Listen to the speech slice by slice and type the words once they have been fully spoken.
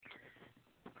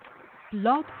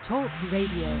Blog Talk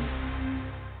Radio.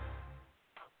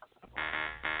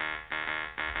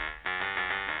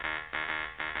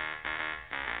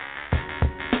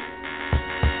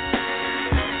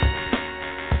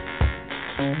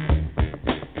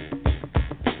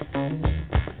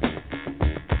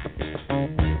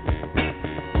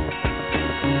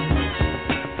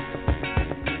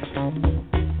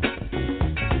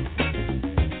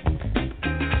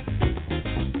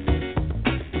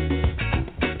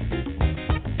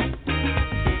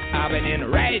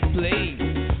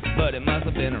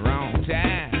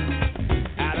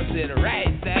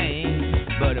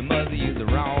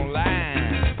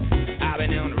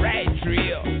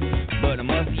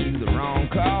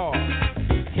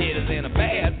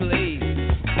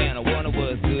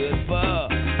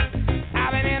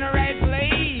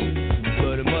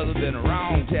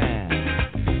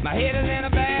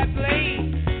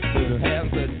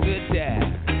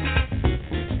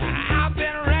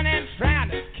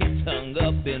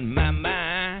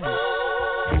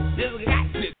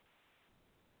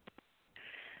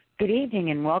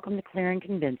 And welcome to Clear and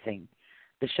Convincing,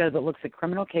 the show that looks at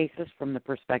criminal cases from the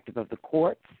perspective of the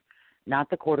courts, not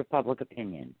the court of public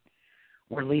opinion.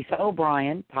 We're Lisa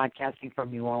O'Brien, podcasting from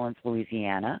New Orleans,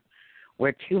 Louisiana,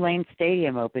 where Tulane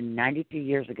Stadium opened 92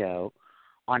 years ago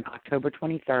on October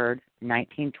 23rd,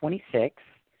 1926,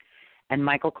 and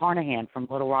Michael Carnahan from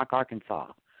Little Rock,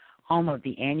 Arkansas, home of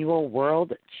the annual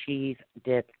World Cheese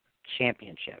Dip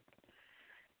Championship.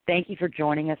 Thank you for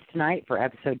joining us tonight for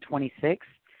episode 26,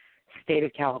 State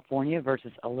of California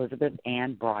versus Elisabeth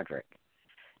Ann Broderick.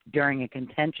 During a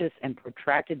contentious and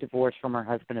protracted divorce from her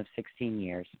husband of 16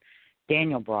 years,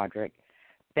 Daniel Broderick,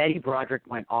 Betty Broderick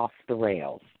went off the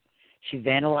rails. She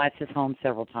vandalized his home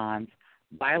several times,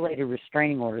 violated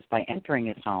restraining orders by entering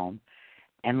his home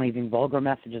and leaving vulgar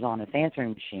messages on his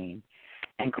answering machine,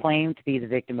 and claimed to be the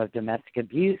victim of domestic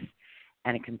abuse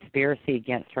and a conspiracy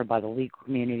against her by the legal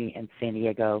community in San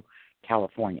Diego,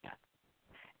 California.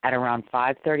 At around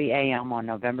 5:30 a.m. on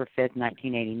November 5th,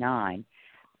 1989,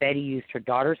 Betty used her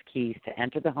daughter's keys to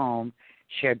enter the home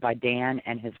shared by Dan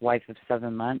and his wife of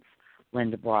 7 months,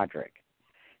 Linda Broderick.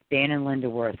 Dan and Linda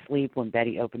were asleep when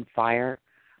Betty opened fire,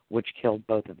 which killed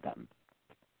both of them.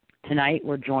 Tonight,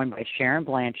 we're joined by Sharon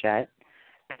Blanchet,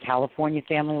 a California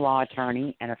family law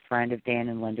attorney and a friend of Dan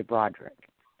and Linda Broderick.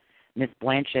 Ms.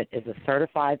 Blanchet is a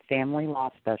certified family law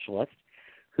specialist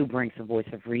who brings a voice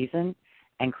of reason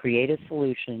and creative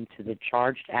solution to the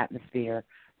charged atmosphere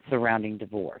surrounding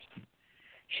divorce.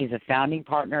 She's a founding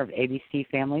partner of ABC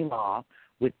Family Law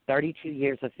with 32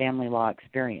 years of family law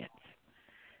experience.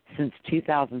 Since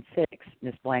 2006,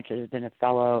 Ms. Blanchet has been a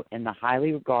fellow in the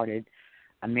highly regarded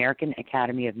American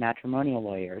Academy of Matrimonial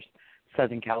Lawyers,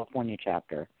 Southern California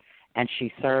chapter, and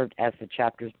she served as the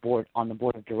chapter's board on the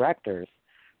board of directors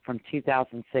from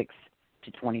 2006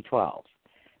 to 2012.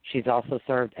 She's also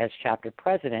served as chapter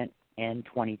president in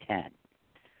 2010.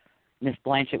 Ms.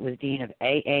 Blanchet was dean of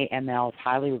AAML's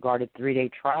highly regarded three-day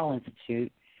trial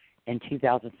institute in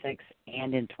 2006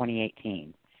 and in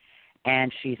 2018.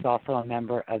 And she's also a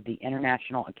member of the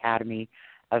International Academy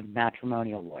of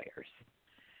Matrimonial Lawyers.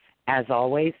 As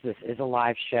always, this is a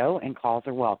live show and calls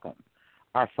are welcome.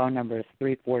 Our phone number is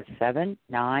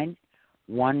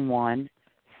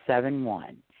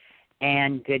 347-911-7171.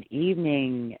 And good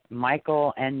evening,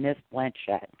 Michael and Ms.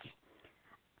 Blanchet.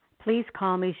 Please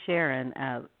call me Sharon.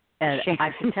 Sharon.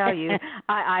 I should tell you,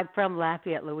 I'm from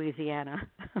Lafayette, Louisiana.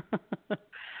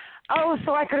 Oh,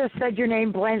 so I could have said your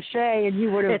name Blanchet, and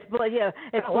you would have. It's Blanchet.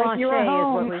 Like you were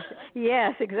home.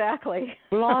 Yes, exactly.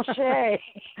 Blanchet.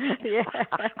 Yeah.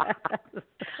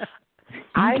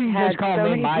 You can just call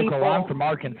me Michael. People. I'm from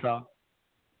Arkansas.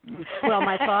 Well,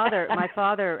 my father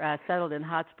settled in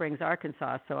Hot Springs,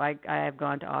 Arkansas, so I have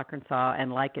gone to Arkansas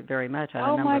and like it very much on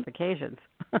a number of occasions.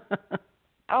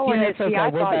 Oh, yeah, and it's okay.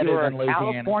 I thought you were in a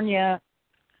California.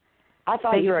 I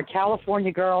thought you were a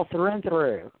California girl through and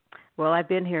through. Well, I've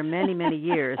been here many, many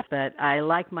years, but I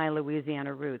like my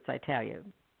Louisiana roots, I tell you.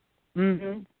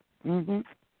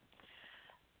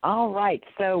 All right,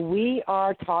 so we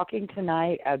are talking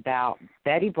tonight about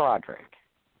Betty Broderick.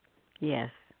 Yes.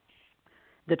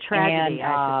 The tragedy,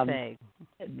 I should say.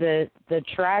 The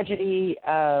tragedy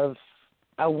of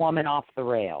a woman off the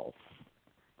rails.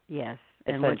 Yes.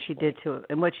 And what she did to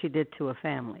a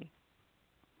family.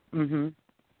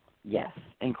 Yes,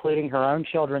 including her own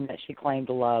children that she claimed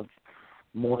to love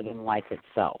more than life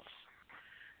itself.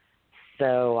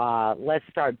 So let's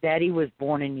start. Betty was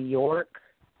born in New York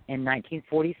in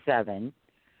 1947.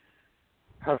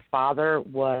 Her father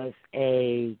was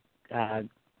a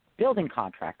building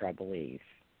contractor, I believe.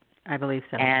 I believe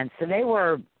so. And so they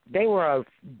were a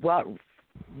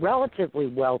relatively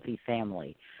wealthy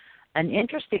family. An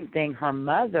interesting thing, her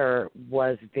mother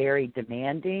was very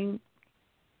demanding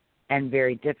and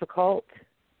very difficult.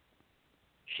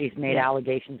 She's made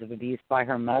allegations of abuse by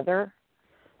her mother.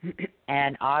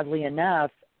 And oddly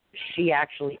enough, she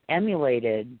actually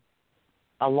emulated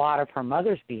a lot of her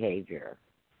mother's behavior.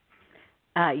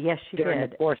 Yes, she did. During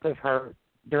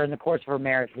the course of her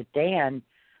marriage with Dan,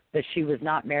 but she was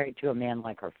not married to a man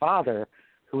like her father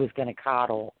who was going to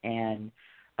coddle and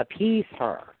appease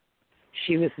her.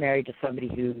 She was married to somebody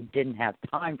who didn't have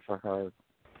time for her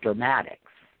dramatics.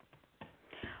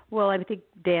 Well, I think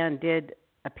Dan did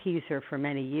appease her for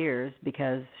many years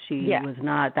because she was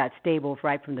not that stable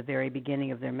right from the very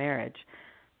beginning of their marriage.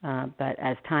 But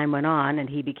as time went on and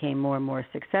he became more and more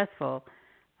successful,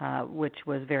 which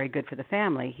was very good for the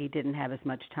family, he didn't have as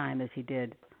much time as he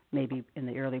did maybe in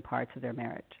the early parts of their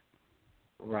marriage.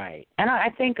 Right. And I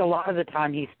think a lot of the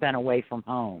time he spent away from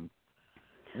home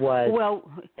was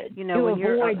to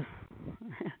avoid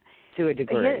to a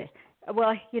degree.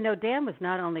 Dan was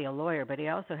not only a lawyer, but he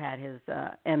also had his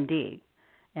MD.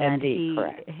 And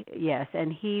correct. Yes,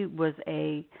 and he was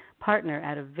a partner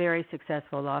at a very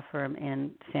successful law firm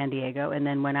in San Diego, and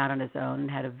then went out on his own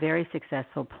and had a very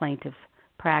successful plaintiff's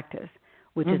practice,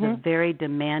 which is a very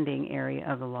demanding area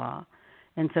of the law.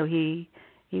 And so he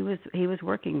was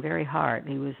working very hard.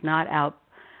 He was not out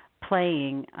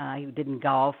playing. He didn't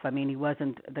golf. I mean, he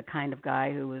wasn't the kind of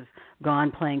guy who was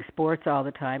gone playing sports all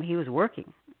the time. He was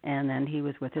working, and then he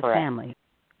was with his family.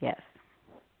 Yes.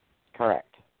 Correct.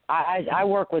 I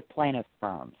work with plaintiff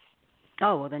firms.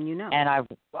 Oh, well, then you know. And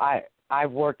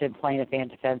I've worked in plaintiff and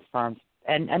defense firms.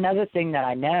 And another thing that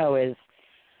I know is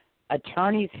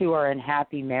attorneys who are in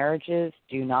happy marriages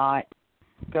do not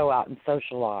go out and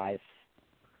socialize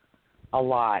a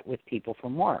lot with people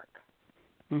from work.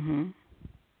 Mhm.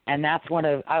 And that's one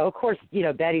of course,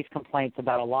 Betty's complaints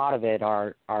about a lot of it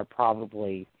are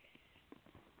probably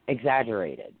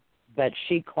exaggerated. But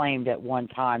she claimed at one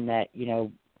time that,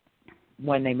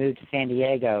 when they moved to San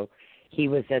Diego, he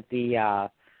was at the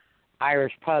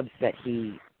Irish pubs that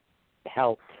he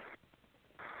helped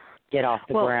get off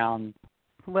the ground.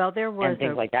 Well, there was and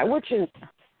things like that, which is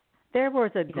there was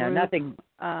a group. Nothing.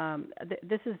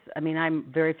 This is. I mean, I'm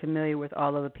very familiar with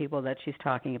all of the people that she's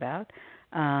talking about.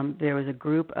 There was a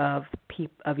group of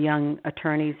young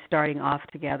attorneys starting off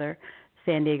together.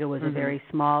 San Diego was a very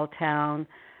small town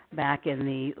back in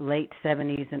the late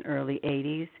 70s and early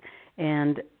 80s,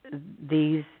 and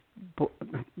these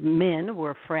men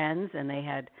were friends, and they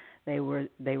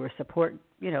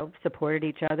supported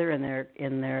each other in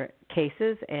their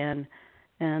cases, and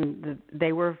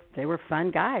they were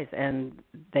fun guys, and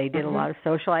they did a lot of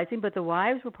socializing, but the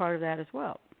wives were part of that as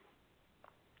well.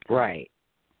 Right.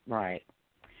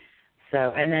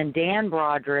 So, and then Dan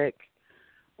Broderick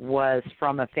was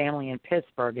from a family in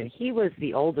Pittsburgh, and he was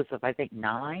the oldest of, I think,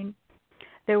 9.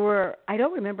 There were, I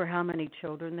don't remember how many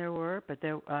children there were, but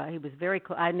he was very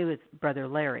close. I knew his brother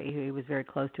Larry, who he was very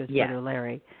close to his brother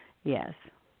Larry. Yes.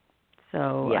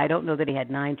 So I don't know that he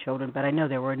had 9 children, but I know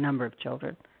there were a number of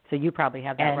children. So you probably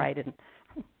have that right.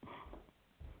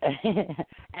 And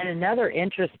another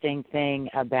interesting thing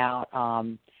about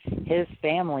his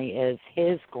family is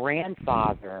his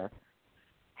grandfather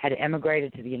had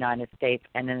emigrated to the United States,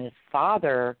 and then his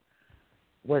father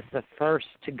was the first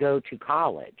to go to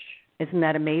college. Isn't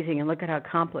that amazing? And look at how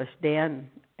accomplished Dan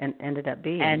ended up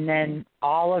being. And then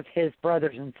all of his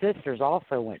brothers and sisters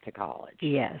also went to college.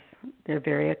 Yes, they're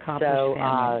very accomplished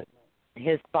family.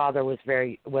 His father was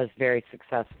very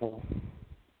successful.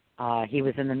 He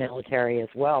was in the military as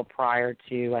well prior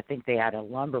to, I think they had a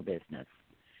lumber business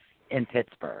in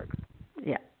Pittsburgh.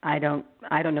 Yeah, I don't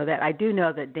know that. I do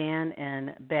know that Dan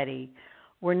and Betty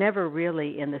were never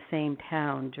really in the same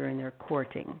town during their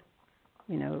courting.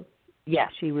 Yeah.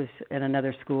 She was in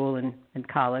another school in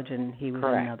college, and he was in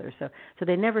another. So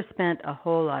they never spent a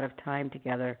whole lot of time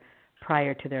together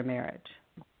prior to their marriage.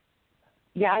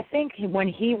 Yeah, I think when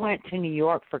he went to New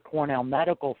York for Cornell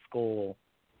Medical School,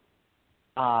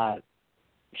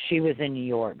 she was in New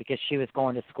York because she was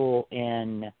going to school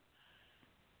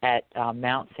at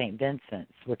Mount St.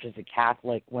 Vincent's, which is a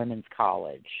Catholic women's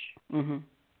college in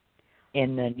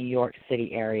the New York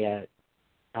City area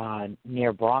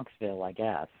near Bronxville, I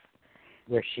guess,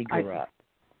 where she grew up.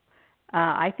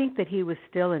 I think that he was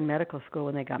still in medical school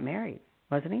when they got married,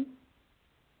 wasn't he?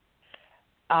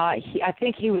 I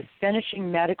think he was finishing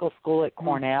medical school at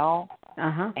Cornell,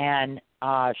 and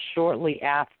shortly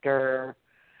after,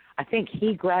 I think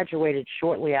he graduated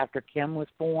shortly after Kim was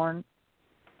born,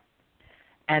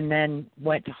 and then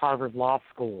went to Harvard Law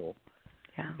School.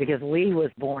 Yeah. Because Lee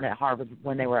was born at Harvard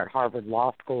when they were at Harvard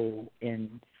Law School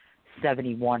in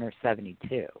 71 or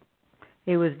 72.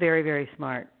 He was very, very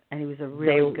smart, and he was a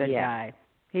really good guy.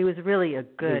 He was really a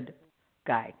good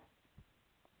guy.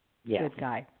 Yes. Good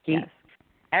guy, yes.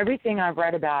 Everything I've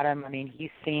read about him, I mean, he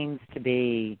seems to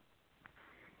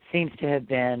have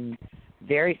been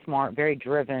very smart, very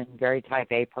driven, very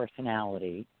type A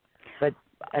personality. But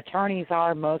attorneys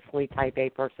are mostly type A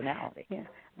personality. Yeah.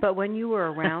 But when you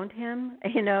were around him,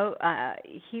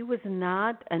 he was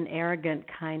not an arrogant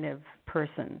kind of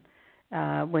person.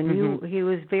 He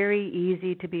was very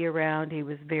easy to be around. He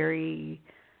was very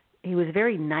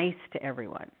nice to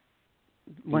everyone.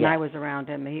 When I was around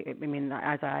him,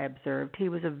 as I observed, he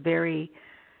was a very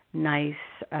nice.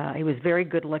 He was very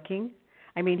good looking.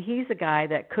 I mean, he's a guy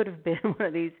that could have been one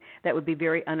of these that would be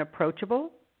very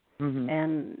unapproachable,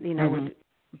 and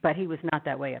but he was not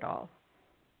that way at all.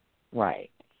 Right.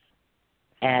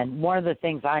 And one of the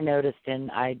things I noticed,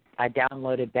 I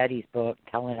downloaded Betty's book,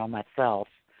 Telling It On Myself,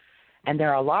 and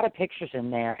there are a lot of pictures in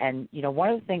there. And, one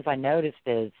of the things I noticed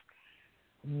is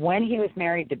when he was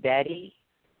married to Betty,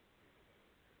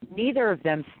 neither of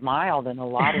them smiled in a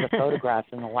lot of the photographs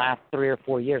in the last 3 or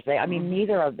 4 years.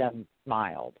 Neither of them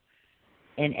smiled.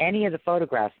 In any of the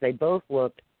photographs, they both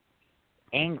looked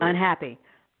angry. Unhappy.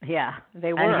 Yeah,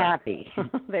 they were. Unhappy.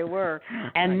 They were.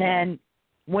 And then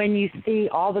when you see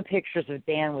all the pictures of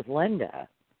Dan with Linda,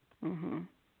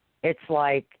 it's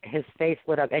like his face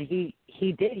lit up. And he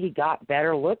got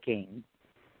better looking.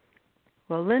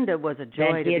 Well, Linda was a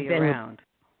joy to be around.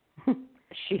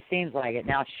 She seems like it.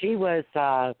 Now, she was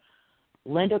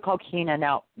Linda Kolkena.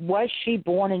 Now, was she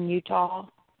born in Utah?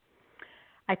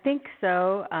 I think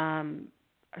so.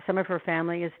 Some of her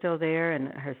family is still there, and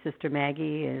her sister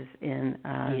Maggie is in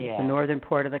the northern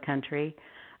part of the country.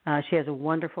 She has a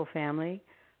wonderful family.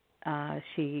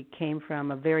 She came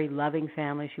from a very loving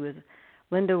family.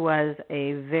 Linda was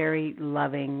a very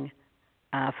loving,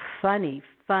 funny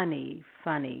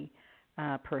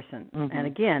person. And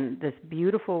again, this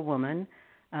beautiful woman,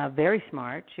 very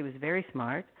smart. She was very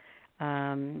smart.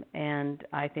 And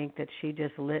I think that she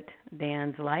just lit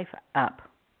Dan's life up.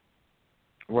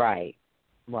 Right.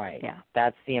 Yeah.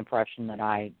 That's the impression that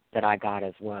I got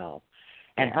as well.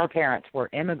 And her parents were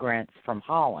immigrants from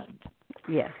Holland.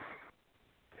 Yes.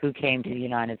 Who came to the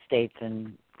United States,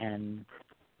 and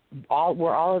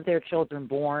were all of their children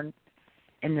born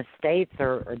in the States,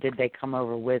 or did they come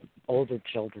over with older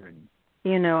children?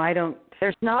 I don't.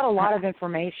 There's not a lot of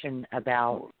information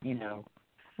about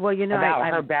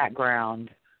about her background.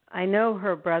 I know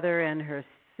her brother and her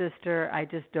sister. I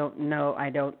just don't know.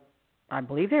 I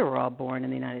believe they were all born in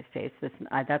the United States.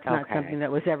 That's not something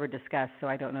that was ever discussed, so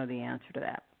I don't know the answer to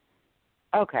that.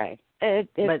 Okay.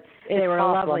 But they were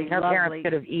lovely. Her parents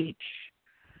could have each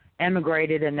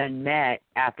emigrated and then met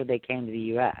after they came to the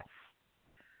U.S.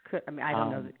 I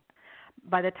don't know.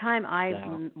 By the time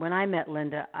when I met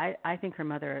Linda, I think her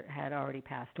mother had already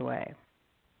passed away.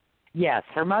 Yes,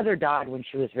 her mother died when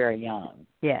she was very young.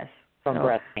 Yes. From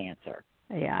breast cancer.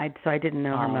 Yeah, so I didn't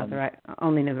know her mother. I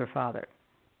only knew her father.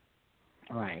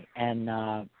 Right, and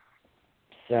but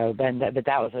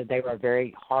they were a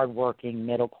very hardworking,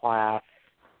 middle class,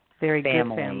 very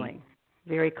family. Good family,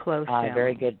 very close family.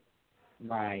 Very good,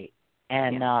 right.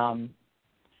 And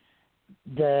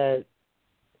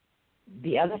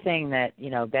the other thing that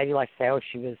Betty likes to say,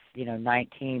 she was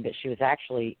 19, but she was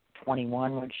actually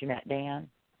 21 when she met Dan.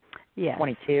 Yeah,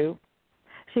 22.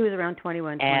 She was around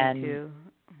 21, 22.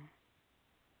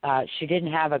 And she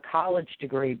didn't have a college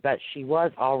degree, but she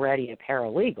was already a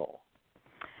paralegal.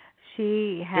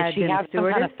 She had. Did she have some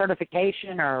kind of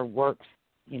certification or work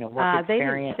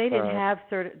experience? They didn't have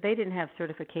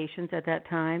certifications at that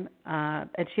time,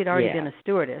 and she'd already been a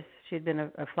stewardess. She'd been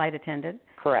a flight attendant.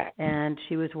 Correct. And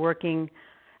she was working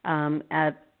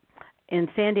in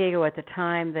San Diego at the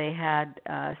time. They had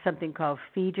something called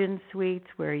Fijian suites,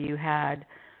 where you had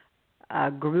a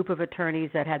group of attorneys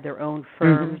that had their own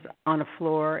firms on a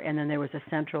floor, and then there was a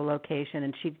central location,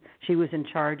 and she was in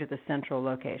charge of the central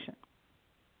location.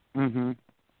 So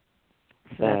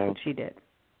that's what she did.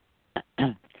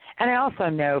 And I also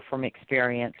know from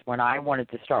experience, when I wanted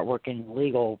to start working in the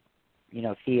legal,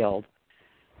 field,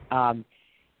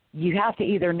 you have to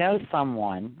either know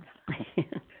someone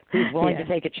who's willing to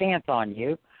take a chance on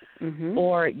you,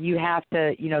 or you have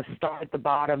to, start at the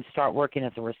bottom, start working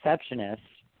as a receptionist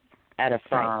at a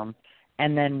firm,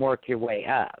 and then work your way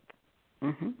up.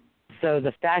 So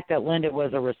the fact that Linda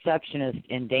was a receptionist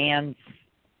in Dan's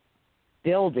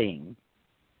building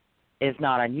is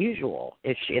not unusual,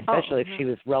 especially if she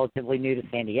was relatively new to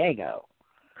San Diego.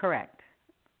 Correct.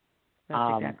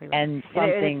 That's exactly right. And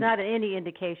it's not any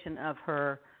indication of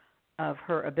her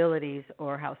abilities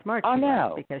or how smart she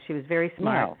was, because she was very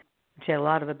smart. She had a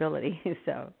lot of ability.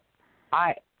 So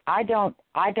I don't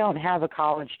have a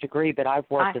college degree, but I've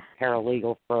worked as a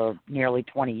paralegal for nearly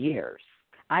 20 years.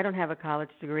 I don't have a college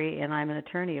degree, and I'm an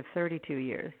attorney of 32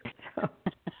 years. So.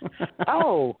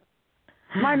 Oh,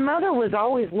 my mother was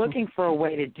always looking for a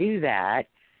way to do that.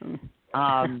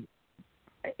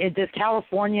 Does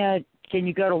California, can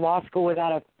you go to law school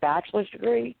without a bachelor's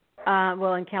degree?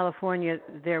 Well, in California,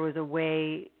 there was a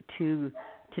way to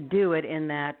do it in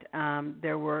that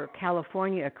there were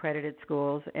California accredited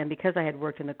schools, and because I had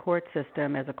worked in the court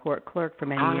system as a court clerk for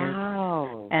many years,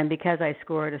 and because I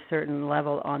scored a certain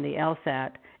level on the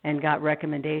LSAT and got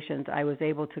recommendations, I was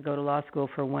able to go to law school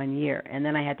for 1 year, and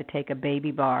then I had to take a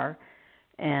baby bar,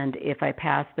 and if I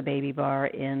passed the baby bar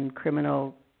in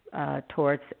criminal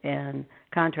torts and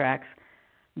contracts,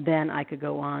 then I could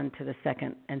go on to the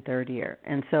second and third year.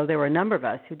 And so there were a number of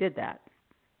us who did that.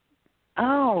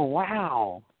 Oh,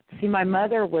 wow. See, my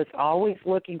mother was always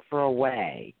looking for a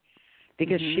way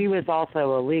because she was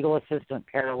also a legal assistant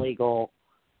paralegal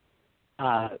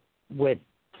with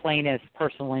plaintiffs'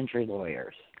 personal injury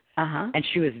lawyers. And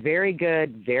she was very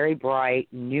good, very bright,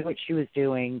 knew what she was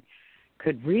doing,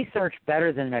 could research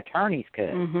better than attorneys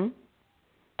could,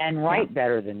 and write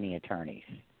better than the attorneys.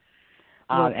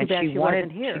 Well, and she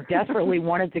desperately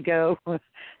wanted to go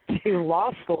to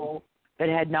law school, but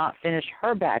had not finished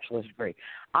her bachelor's degree.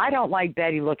 I don't like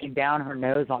Betty looking down her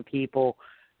nose on people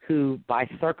who, by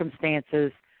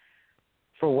circumstances,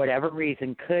 for whatever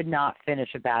reason, could not finish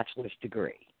a bachelor's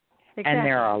degree. Exactly. And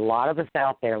there are a lot of us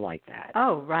out there like that.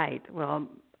 Oh, right. Well,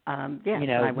 yeah. You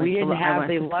know, we didn't have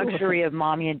the luxury of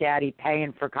mommy and daddy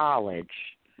paying for college,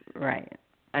 right,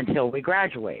 until we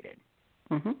graduated.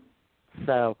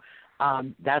 So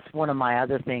that's one of my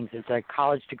other things. Is a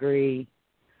college degree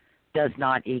does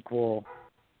not equal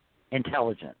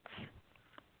intelligence.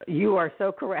 You are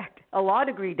so correct. A law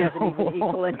degree doesn't even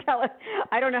equal intelligence.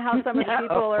 I don't know how some of the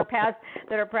people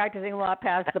that are practicing law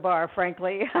pass the bar,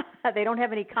 frankly. They don't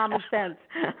have any common sense.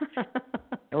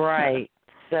 Right.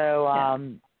 So,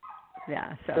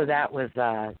 so that was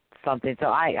something. So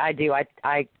I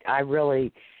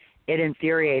really, it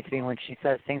infuriates me when she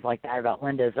says things like that about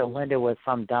Linda. So Linda was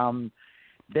some dumb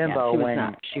bimbo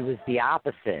when she was the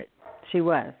opposite. She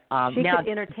was. She could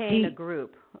entertain a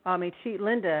group. I mean,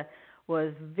 Linda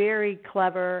was very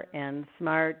clever and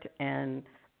smart and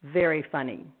very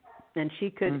funny. And she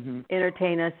could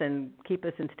entertain us and keep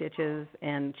us in stitches,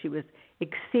 and she was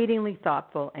exceedingly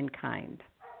thoughtful and kind.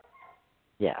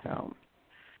 Yeah.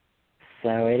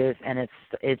 So it is, and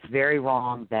it's very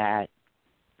wrong that,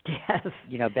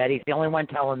 you know, Betty's the only one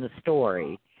telling the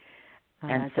story.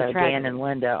 And so Dan and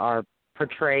Linda are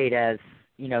portrayed as,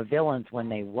 you know, villains when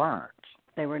they weren't.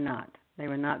 They were not. They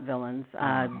were not villains.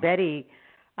 Betty,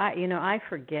 I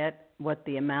forget what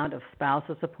the amount of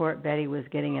spousal support Betty was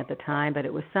getting at the time, but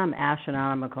it was some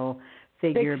astronomical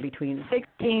figure between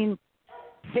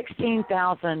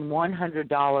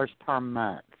 $16,100 per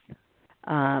month.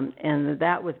 And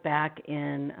that was back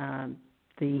in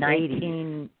the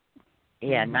 80s.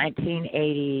 Yeah,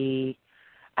 1980.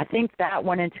 I think that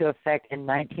went into effect in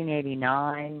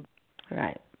 1989.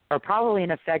 Right. Or probably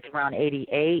in effect around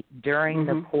 88 during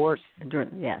the course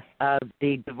of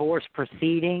the divorce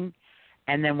proceeding,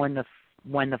 and then when the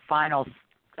final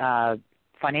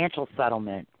financial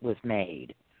settlement was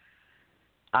made,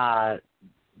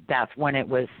 that's when it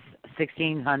was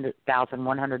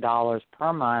 $16,100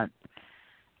 per month.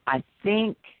 I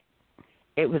think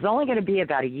it was only going to be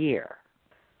about a year,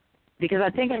 because I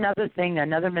think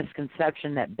another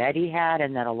misconception that Betty had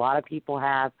and that a lot of people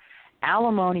have.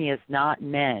 Alimony is not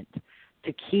meant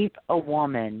to keep a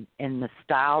woman in the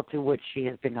style to which she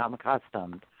has become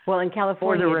accustomed. Well, in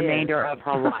California, for the remainder of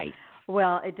her life.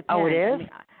 Well, it depends. Oh, it is?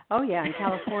 Oh, yeah. In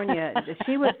California,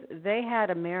 they had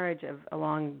a marriage of a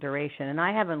long duration, and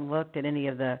I haven't looked at any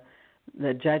of the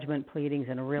judgment pleadings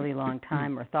in a really long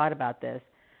time or thought about this,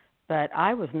 but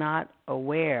I was not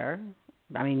aware.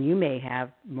 I mean, you may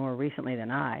have more recently than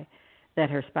I,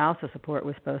 that her spousal support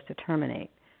was supposed to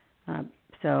terminate.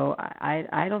 So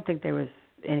I don't think there was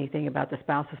anything about the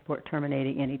spousal support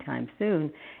terminating anytime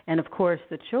soon. And, of course,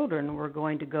 the children were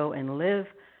going to go and live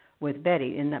with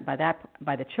Betty. And by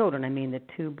the children, I mean the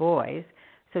two boys.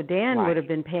 So Dan would have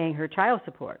been paying her child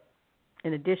support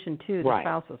in addition to the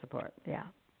spousal support. Yeah.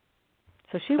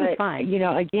 So she was fine. You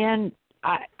know, again,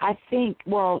 I think,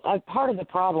 part of the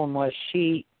problem was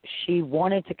she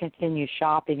wanted to continue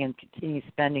shopping and continue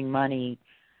spending money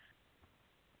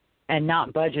and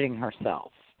not budgeting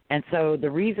herself. And so the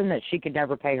reason that she could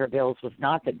never pay her bills was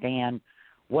not that Dan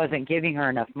wasn't giving her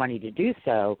enough money to do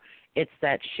so. It's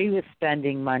that she was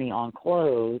spending money on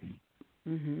clothes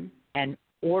and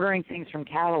ordering things from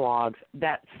catalogs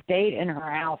that stayed in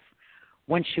her house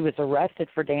when she was arrested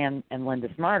for Dan and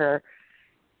Linda's murder.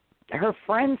 Her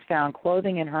friends found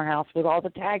clothing in her house with all the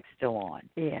tags still on.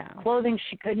 Yeah. Clothing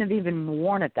she couldn't have even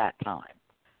worn at that time.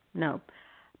 No,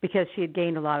 because she had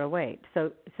gained a lot of weight.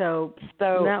 So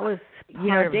that was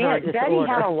part of her disorder. Betty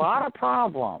had a lot of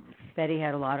problems. Betty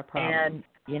had a lot of problems.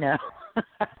 And,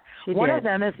 one of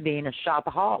them is being a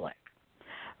shopaholic.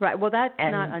 Right. Well, that's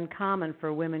not uncommon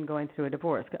for women going through a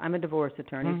divorce. I'm a divorce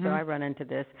attorney, so I run into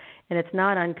this. And it's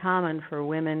not uncommon for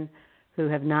women who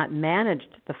have not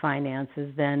managed the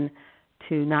finances then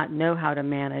to not know how to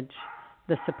manage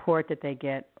the support that they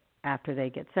get after they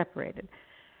get separated.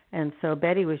 And so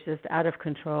Betty was just out of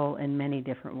control in many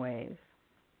different ways.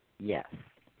 Yes.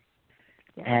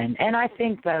 Yeah. And I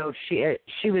think, though,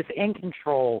 she was in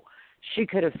control. She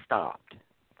could have stopped.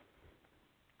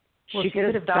 Well, she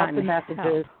could have stopped the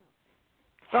messages.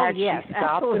 Had she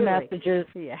stopped the messages,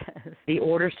 the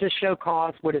orders to show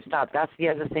cause would have stopped. That's the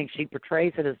other thing. She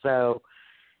portrays it as though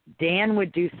Dan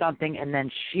would do something and then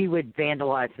she would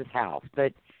vandalize his house.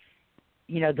 But,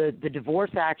 the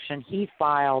divorce action he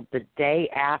filed the day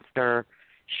after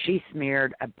she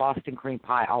smeared a Boston cream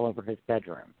pie all over his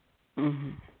bedroom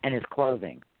and his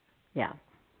clothing. Yeah.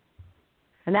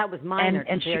 And that was minor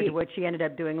compared to what she ended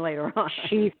up doing later on.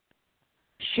 She's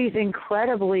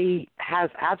has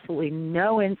absolutely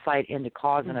no insight into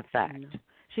cause and effect. No.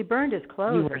 She burned his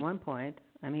clothes at one point.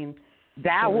 I mean,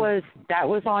 that was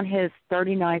on his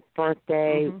 39th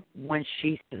birthday when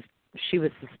she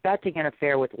was suspecting an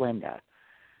affair with Linda.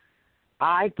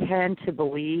 I tend to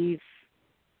believe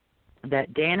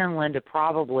that Dan and Linda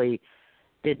probably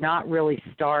did not really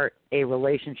start a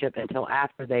relationship until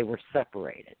after they were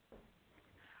separated.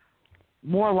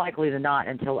 More likely than not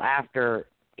until after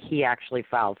he actually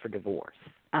filed for divorce.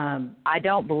 I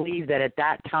don't believe that at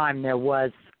that time there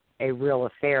was a real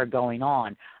affair going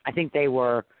on. I think they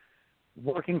were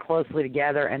working closely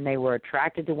together and they were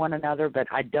attracted to one another, but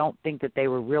I don't think that they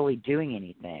were really doing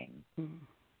anything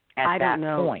at that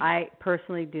point. I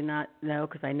personally do not know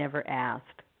because I never asked.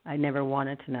 I never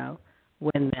wanted to know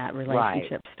when that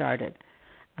relationship started.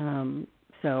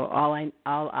 So all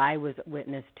I was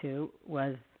witness to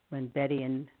was when Betty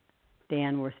and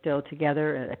Dan were still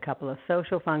together at a couple of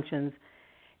social functions,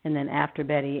 and then after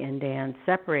Betty and Dan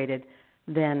separated,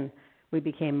 then we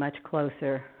became much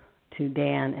closer to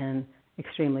Dan and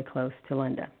extremely close to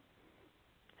Linda.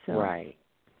 So, right.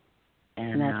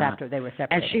 And that's after they were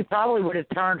separated. And she probably would have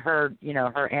turned her,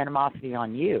 her animosity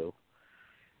on you.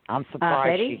 I'm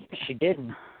surprised she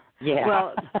didn't.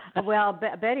 Yeah. Well,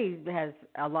 Betty has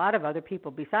a lot of other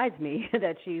people besides me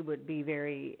that she would be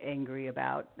very angry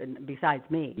about, and besides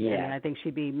me. Yeah. And I think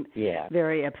she'd be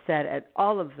very upset at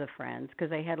all of the friends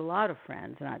because they had a lot of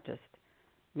friends, not just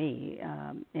me.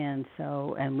 And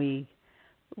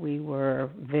we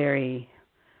were very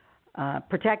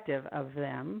protective of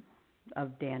them,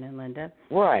 of Dan and Linda.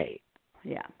 Right.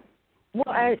 Yeah.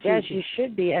 Well, as you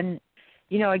should be, and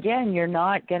again, you're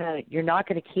not gonna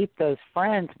keep those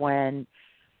friends when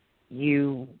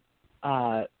you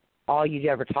all you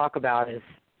ever talk about is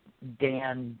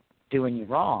Dan doing you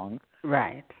wrong.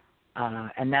 Right.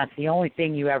 And that's the only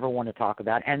thing you ever want to talk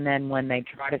about. And then when they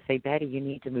try to say, Betty, you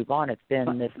need to move on, it's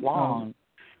been this long,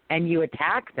 and you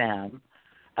attack them,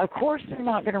 of course they're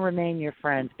not going to remain your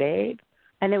friends, babe.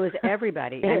 And it was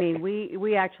everybody. I mean,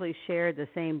 we actually shared the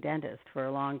same dentist for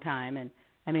a long time, and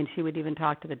I mean, she would even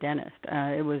talk to the dentist.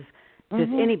 It was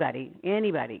just anybody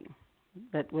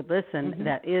that would listen.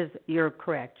 That is, you're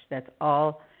correct. That's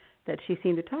all that she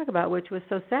seemed to talk about, which was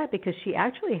so sad because she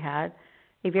actually had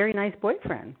a very nice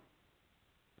boyfriend.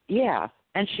 Yeah,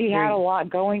 and she had a lot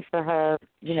going for her.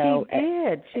 She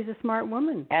did. She's a smart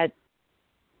woman. But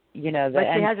she has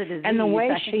a disease. And the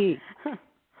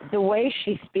way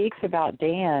she speaks about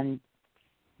Dan.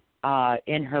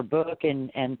 In her book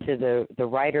and to the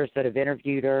writers that have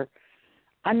interviewed her,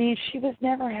 I mean, she was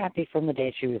never happy from the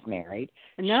day she was married.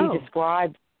 No. She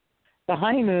described the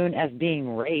honeymoon as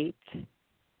being raped.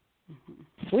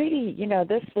 Sweetie,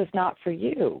 this was not for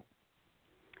you.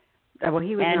 Well,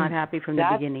 he was not happy from the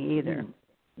beginning either.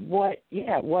 What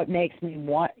makes me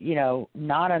want,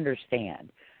 not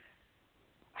understand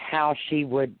how she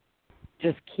would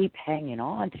just keep hanging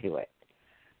on to it.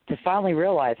 To finally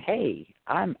realize, hey,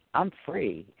 I'm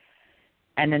free.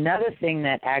 And another thing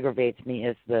that aggravates me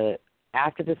is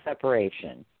after the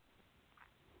separation,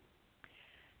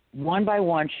 one by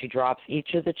one she drops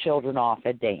each of the children off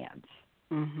at Dan's.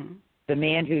 The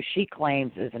man who she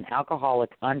claims is an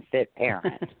alcoholic, unfit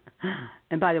parent.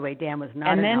 And by the way, Dan was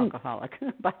not an alcoholic.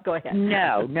 But go ahead.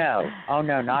 No. Oh,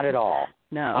 no, not at all.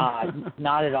 No.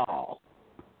 Not at all.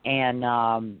 and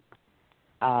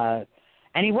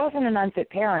he wasn't an unfit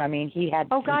parent. I mean, he had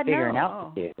some figuring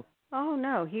out to do. Oh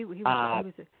no, he was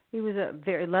a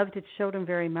very loved his children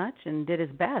very much and did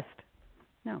his best.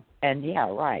 No. And yeah,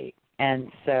 right.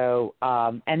 And so,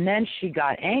 and then she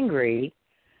got angry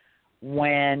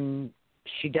when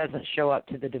she doesn't show up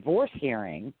to the divorce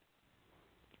hearing,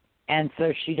 and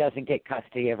so she doesn't get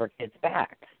custody of her kids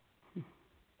back.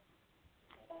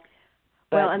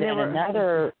 But and then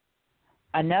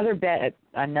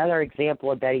another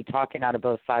example of Betty talking out of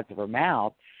both sides of her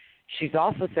mouth. She's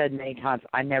also said many times,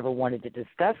 "I never wanted to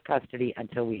discuss custody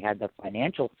until we had the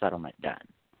financial settlement done."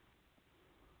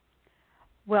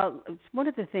 Well, it's one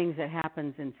of the things that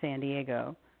happens in San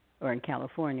Diego, or in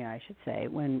California, I should say,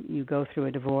 when you go through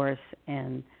a divorce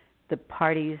and the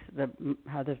parties, the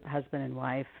husband and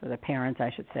wife, or the parents, I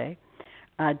should say,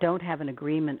 don't have an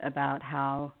agreement about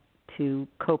how to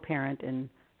co-parent and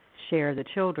share the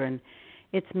children,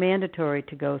 it's mandatory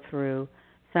to go through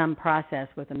some process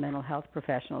with a mental health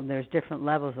professional. There's different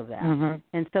levels of that. Mm-hmm.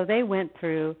 And so they went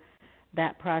through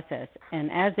that process.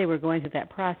 And as they were going through that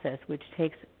process, which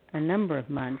takes a number of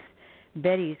months,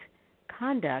 Betty's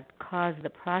conduct caused the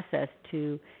process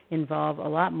to involve a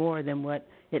lot more than what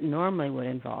it normally would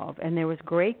involve. And there was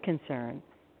great concern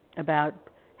about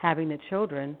having the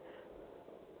children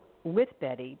with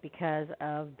Betty because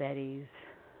of Betty's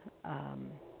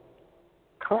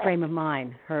frame of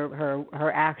mind,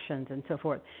 her actions and so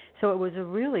forth. So it was a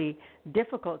really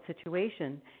difficult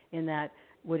situation in that,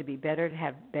 would it be better to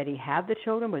have Betty have the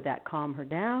children? Would that calm her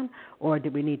down? Or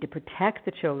did we need to protect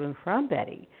the children from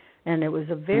Betty? And it was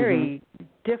a very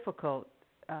difficult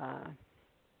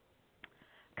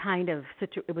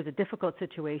it was a difficult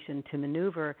situation to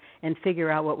maneuver and figure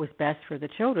out what was best for the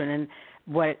children. And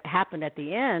what happened at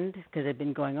the end, because it had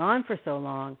been going on for so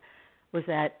long, was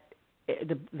that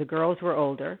the girls were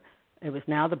older. It was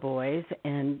now the boys,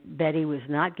 and Betty was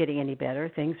not getting any better.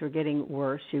 Things were getting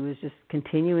worse. She was just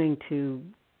continuing to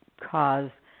cause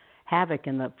havoc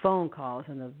in the phone calls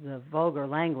and the vulgar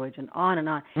language and on and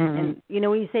on. And, you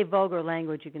know, when you say vulgar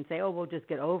language, you can say, oh, we'll just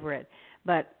get over it.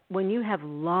 But when you have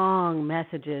long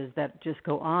messages that just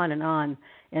go on and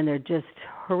they're just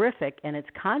horrific and it's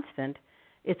constant,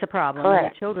 it's a problem.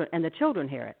 Correct. And the children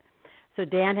hear it. So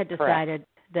Dan had decided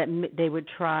that they would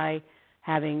try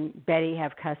having Betty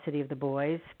have custody of the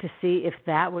boys to see if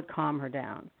that would calm her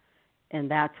down. And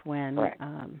that's when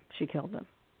she killed them,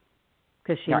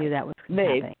 because she knew that was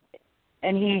happening.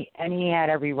 And he had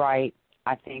every right.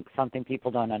 I think something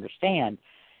people don't understand.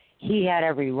 He had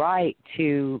every right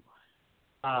to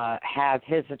have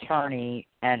his attorney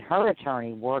and her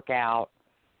attorney work out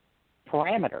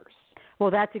parameters.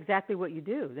 Well, that's exactly what you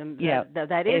do.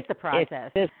 That is the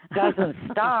process. If this doesn't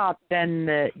stop,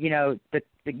 then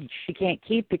she can't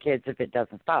keep the kids if it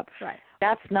doesn't stop. Right.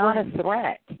 That's not a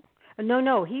threat.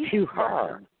 No, he's to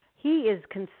her. He is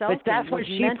consulting. But that's what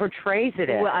she portrays it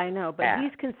as. Well, I know, but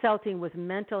he's consulting with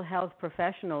mental health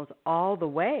professionals all the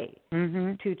way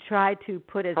to try to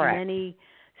put as many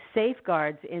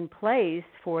safeguards in place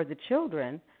for the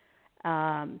children.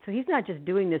 So he's not just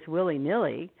doing this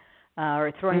willy-nilly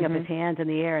or throwing up his hands in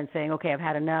the air and saying, okay, I've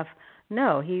had enough.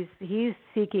 No, he's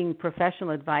seeking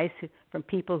professional advice from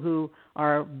people who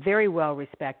are very well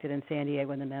respected in San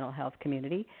Diego in the mental health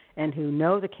community and who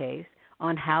know the case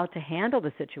on how to handle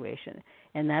the situation.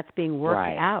 And that's being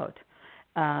worked out.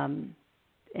 And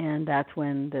that's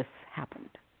when this happened.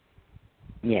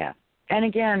 Yeah. And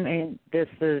again, this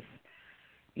is,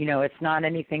 it's not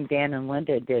anything Dan and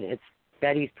Linda did. It's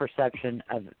Betty's perception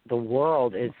of the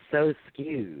world is so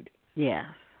skewed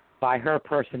by her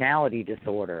personality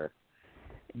disorder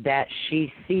that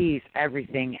she sees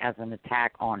everything as an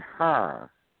attack on her.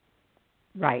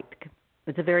 Right.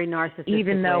 It's a very narcissistic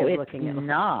even though way of it's looking at it.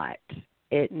 not.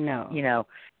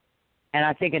 And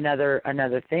I think another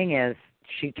thing is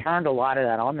she turned a lot of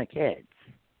that on the kids.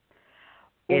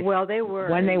 Well, they were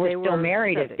when they were still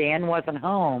married. If Dan wasn't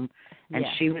home and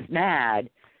she was mad,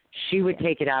 she would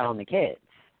take it out on the kids.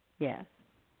 Yes.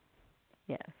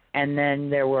 And then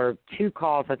there were 2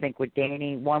 calls, I think, with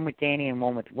Danny, one with Danny and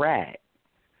one with Rhett,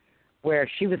 where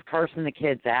she was cursing the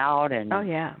kids out and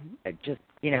just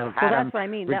well, that's what I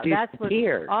mean. That's what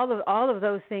tears. all of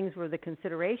those things were the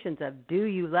considerations of, do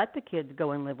you let the kids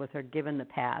go and live with her given the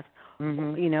past?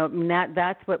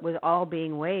 That's what was all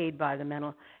being weighed by the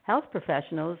mental health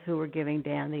professionals who were giving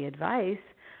Dan the advice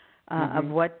of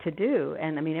what to do.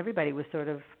 And I mean, everybody was sort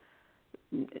of,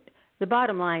 the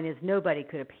bottom line is nobody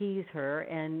could appease her.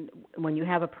 And when you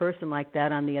have a person like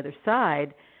that on the other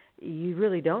side, you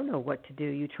really don't know what to do.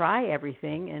 You try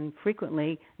everything, and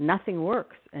frequently nothing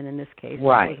works. And in this case,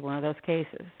 that was one of those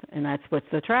cases. And that's what's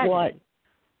the tragedy.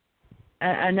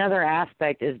 another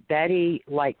aspect is Betty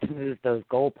liked to move those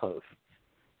goalposts.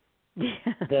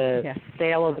 The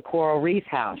sale of the Coral Reef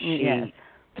house. She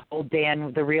told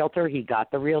Dan, the realtor, he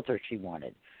got the realtor she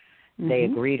wanted. They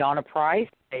agreed on a price.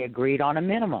 They agreed on a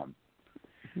minimum.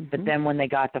 But then when they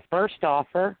got the first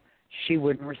offer, she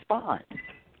wouldn't respond.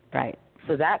 Right.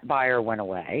 So that buyer went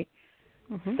away.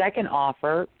 Second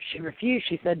offer, she refused.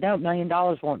 She said, no, $1 million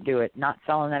won't do it. Not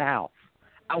selling that house.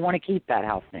 I want to keep that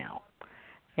house now.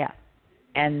 Yeah.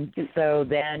 And so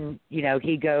then,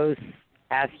 he goes,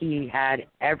 as he had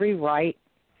every right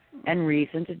and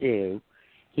reason to do,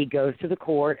 he goes to the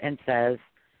court and says,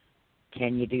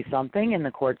 can you do something? And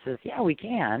the court says, yeah, we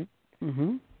can.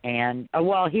 And,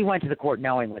 he went to the court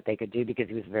knowing what they could do because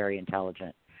he was very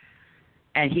intelligent.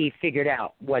 And he figured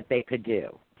out what they could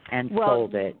do and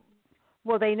sold it.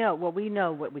 Well, they know. Well, we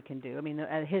know what we can do. I mean,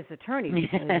 his attorney,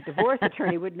 his divorce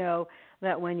attorney, would know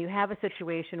that when you have a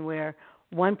situation where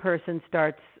one person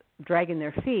starts dragging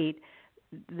their feet,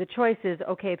 the choice is,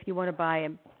 okay, if you want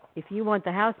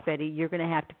the house, Betty, you're going to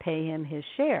have to pay him his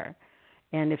share.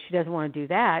 And if she doesn't want to do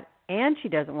that and she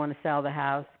doesn't want to sell the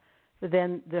house,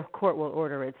 then the court will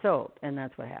order it sold, and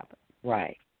that's what happened.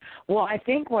 Right. Well, I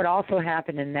think what also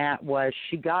happened in that was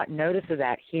she got notice of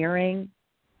that hearing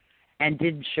and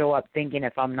didn't show up thinking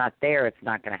if I'm not there, it's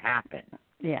not going to happen.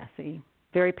 Yeah, see,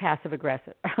 very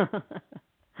passive-aggressive.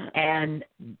 And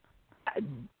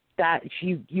that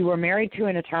you were married to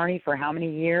an attorney for how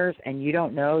many years, and you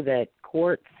don't know that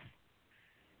courts,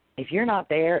 if you're not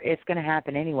there, it's going to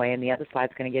happen anyway, and the other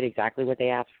side's going to get exactly what they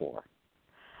asked for.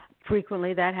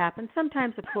 Frequently that happens.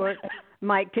 Sometimes the court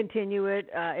might continue it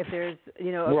if there's,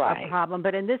 a problem.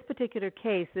 But in this particular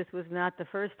case, this was not the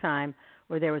first time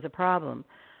where there was a problem.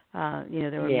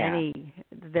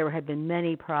 There had been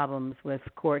many problems with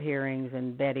court hearings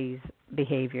and Betty's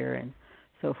behavior and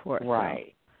so forth.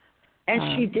 Right. So,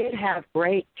 and she did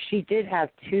have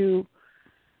two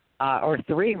or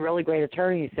three really great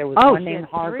attorneys. There was one named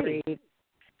Hargreaves,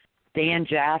 Dan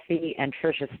Jaffe, and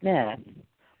Tricia Smith.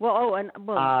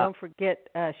 Don't forget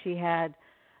she had,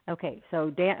 so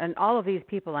Dan, and all of these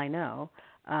people I know,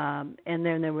 and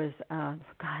then there was,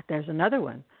 there's another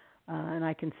one. And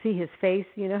I can see his face.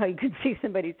 You know how you can see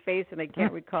somebody's face and I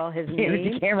can't recall his name?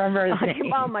 You can't remember his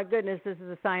name. Oh, my goodness, this is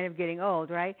a sign of getting old,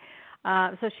 right?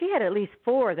 So she had at least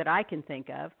four that I can think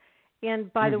of.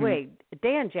 And by the way,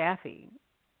 Dan Jaffe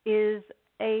is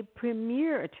a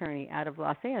premier attorney out of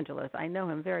Los Angeles. I know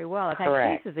him very well. I've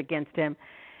had cases against him.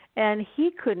 And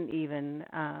he couldn't even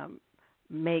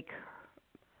make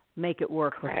it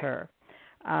work with her.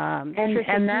 And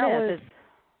that was...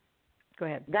 Go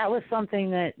ahead. That was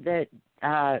something that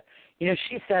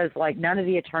she says, like, none of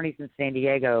the attorneys in San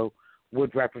Diego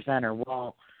would represent her.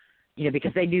 Well,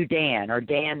 because they knew Dan, or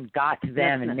Dan got to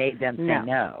them and made them say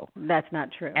no. That's not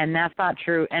true. And that's not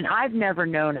true. And I've never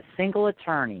known a single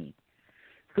attorney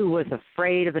who was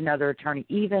afraid of another attorney,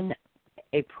 even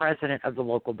a president of the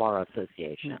local bar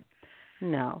association.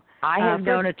 No. I have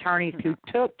known attorneys who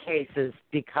took cases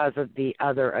because of the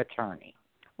other attorney.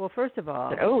 Well, first of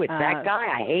all, it's that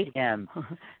guy. I hate him.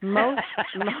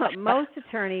 Most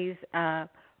attorneys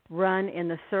run in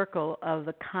the circle of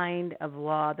the kind of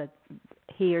law that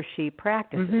he or she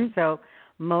practices. So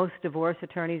most divorce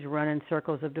attorneys run in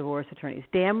circles of divorce attorneys.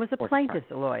 Dan was a plaintiff's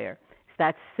lawyer. So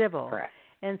that's civil. Correct.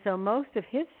 And so most of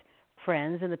his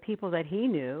friends and the people that he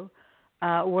knew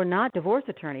were not divorce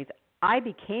attorneys. I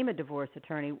became a divorce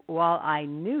attorney while I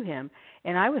knew him,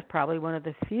 and I was probably one of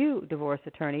the few divorce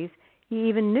attorneys he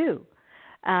even knew.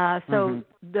 So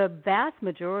the vast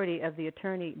majority of the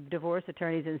divorce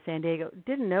attorneys in San Diego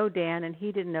didn't know Dan, and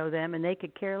he didn't know them, and they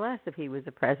could care less if he was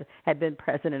had been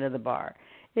president of the bar.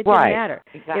 It didn't matter.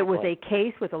 Exactly. It was a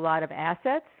case with a lot of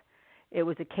assets. It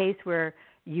was a case where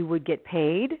you would get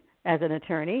paid as an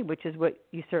attorney, which is what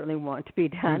you certainly want to be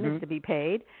done, is to be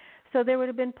paid. So there would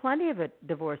have been plenty of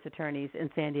divorce attorneys in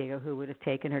San Diego who would have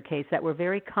taken her case that were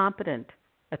very competent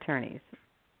attorneys.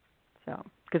 So,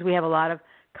 because we have a lot of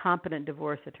competent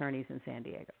divorce attorneys in San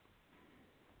Diego.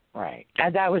 Right.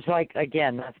 And that was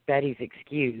that's Betty's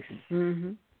excuse.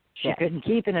 She couldn't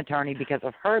keep an attorney because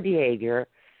of her behavior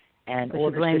and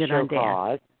orders to show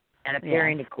cause and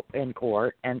appearing in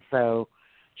court, and so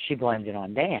she blamed it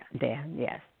on Dan.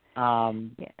 Yes.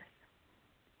 Yes.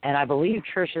 And I believe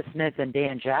Tricia Smith and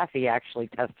Dan Jaffe actually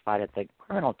testified at the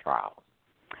criminal trial.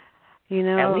 At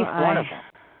least one of them.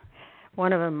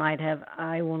 One of them might have.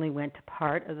 I only went to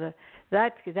part of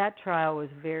that trial was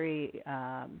very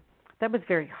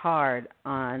very hard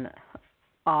on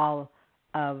all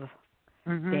of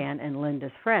Dan and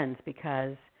Linda's friends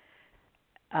because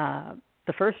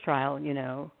the first trial,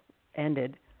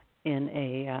 ended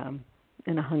in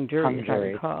and a hung jury, as I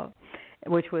recall,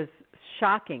 which was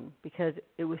shocking because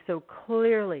it was so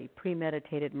clearly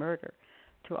premeditated murder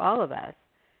to all of us.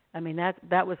 I mean,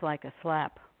 that was like a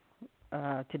slap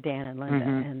to Dan and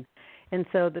Linda, and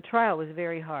so the trial was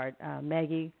very hard.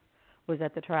 Maggie was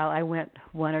at the trial. I went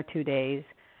 1 or 2 days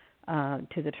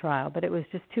to the trial, but it was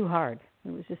just too hard.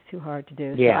 It was just too hard to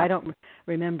do. Yeah. So I don't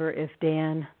remember if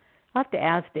Dan. I'll have to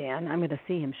ask Dan. I'm going to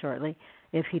see him shortly.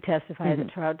 If he testified at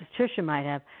the trial, Tricia might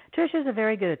have. Tricia's a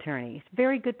very good attorney,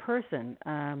 very good person.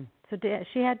 So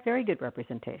she had very good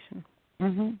representation.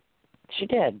 She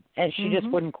did, and she just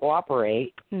wouldn't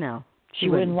cooperate. No, she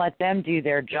wouldn't let them do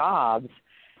their jobs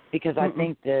because I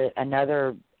think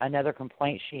another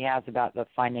complaint she has about the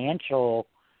financial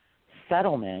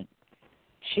settlement.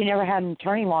 She never had an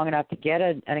attorney long enough to get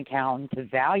an accountant to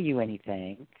value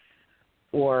anything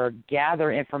or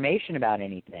gather information about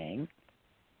anything.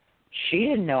 She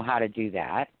didn't know how to do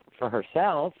that for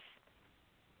herself.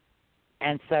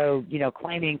 And so,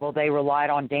 claiming, well, they relied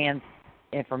on Dan's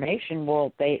information,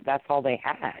 well, that's all they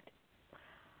had.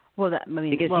 Well,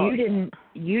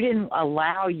 you didn't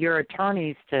allow your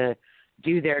attorneys to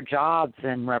do their jobs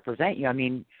and represent you. I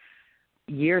mean,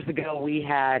 years ago we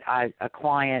had a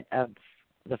client of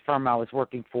the firm I was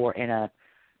working for in a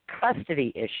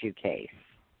custody issue case.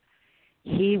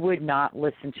 He would not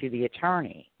listen to the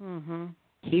attorney.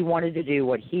 He wanted to do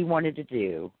what he wanted to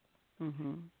do,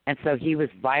 and so he was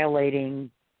violating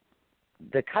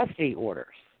the custody orders.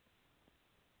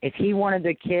 If he wanted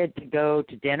the kid to go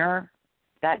to dinner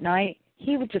that night,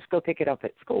 he would just go pick it up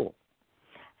at school.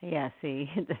 Yeah, see.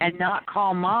 And not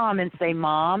call Mom and say,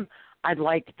 Mom, I'd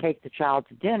like to take the child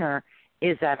to dinner.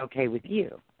 Is that okay with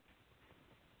you?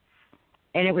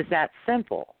 And it was that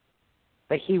simple.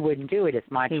 But he wouldn't do it. It's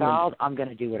my child. I'm going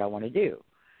to do what I want to do.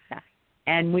 Yeah.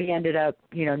 And we ended up,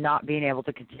 not being able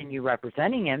to continue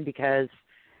representing him because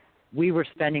we were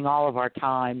spending all of our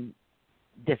time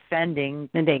defending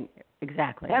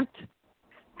exactly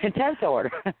contempt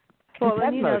order. Well,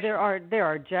 and there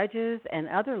are judges and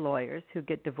other lawyers who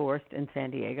get divorced in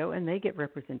San Diego, and they get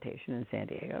representation in San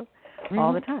Diego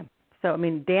all the time. So, I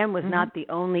mean, Dan was not the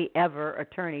only ever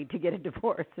attorney to get a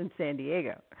divorce in San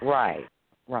Diego. Right.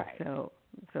 So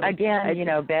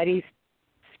again, Betty's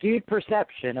skewed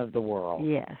perception of the world.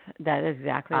 Yes, that is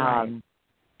exactly right.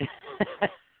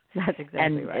 That's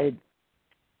exactly right.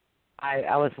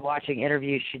 I was watching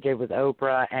interviews she did with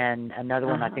Oprah and another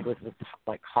one I think was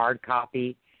like Hard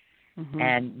Copy.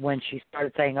 And when she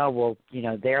started saying, oh, well,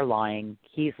 they're lying,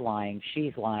 he's lying,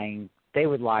 she's lying, they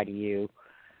would lie to you,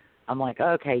 I'm like,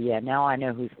 okay, yeah, now I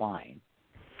know who's lying.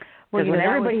 Because when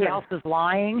everybody else is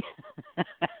lying,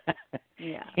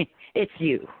 it's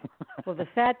you. Well, the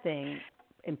sad thing,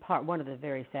 in part, one of the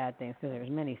very sad things, because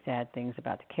there's many sad things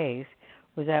about the case,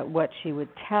 was that what she would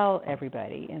tell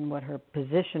everybody and what her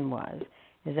position was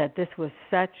is that this was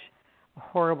such a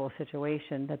horrible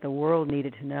situation that the world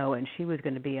needed to know, and she was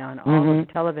going to be on all of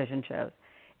the television shows.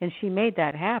 And she made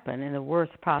that happen in the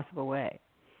worst possible way.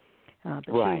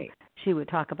 But she would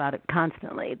talk about it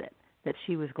constantly, that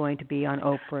she was going to be on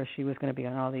Oprah, she was going to be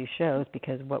on all these shows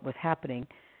because of what was happening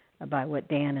by what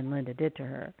Dan and Linda did to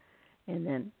her. And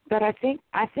then, but I think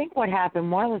what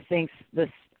happened, one of the things,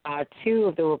 two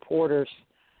of the reporters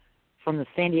from the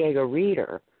San Diego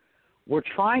Reader were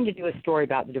trying to do a story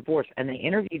about the divorce, and they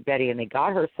interviewed Betty, and they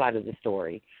got her side of the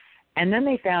story. And then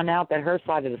they found out that her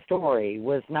side of the story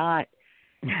was not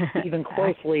even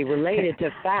closely related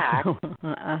to fact.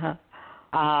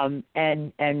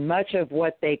 And much of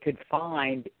what they could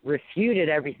find refuted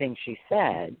everything she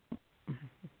said.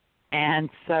 And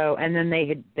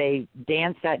then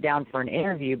Dan sat down for an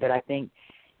interview, but I think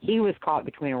he was caught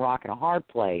between a rock and a hard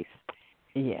place.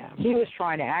 Yeah. He was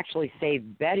trying to actually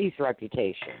save Betty's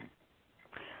reputation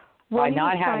by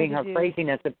not having her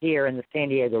craziness appear in the San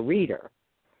Diego Reader.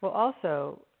 Well,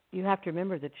 also, you have to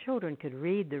remember the children could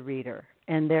read the Reader,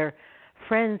 and their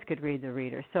friends could read the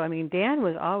Reader. So, I mean, Dan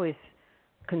was always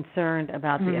concerned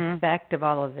about the effect of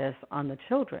all of this on the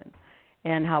children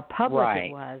and how public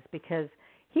it was, because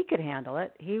he could handle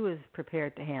it. He was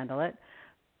prepared to handle it.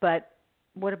 But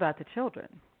what about the children?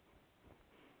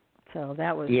 So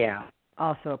that was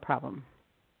also a problem.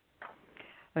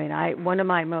 I mean, one of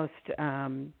my most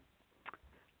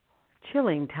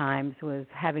chilling times was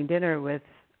having dinner with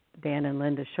Dan and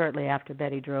Linda shortly after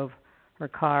Betty drove her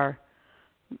car,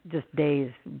 just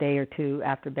day or two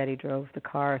after Betty drove the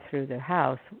car through the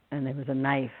house, and there was a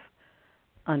knife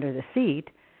under the seat.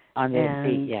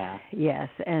 Yes,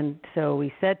 and so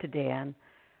we said to Dan,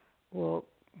 well,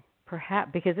 perhaps,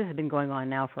 because this has been going on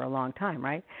now for a long time,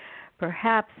 right?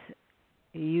 Perhaps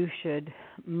you should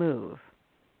move,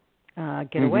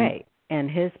 get away. And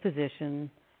his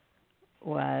position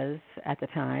was, at the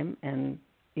time, and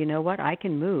you know what, I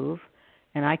can move,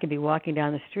 and I can be walking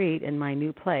down the street in my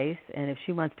new place, and if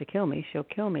she wants to kill me, she'll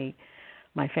kill me.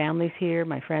 My family's here,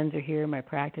 my friends are here, my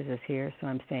practice is here, so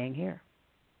I'm staying here.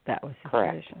 That was his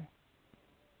position.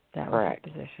 That was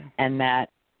his position. And that,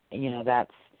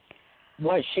 that's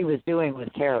what she was doing was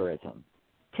terrorism.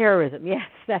 Terrorism, yes,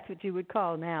 that's what you would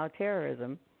call now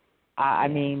terrorism. I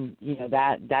mean,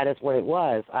 that is what it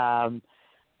was.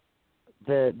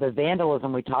 The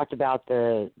vandalism, we talked about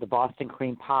the Boston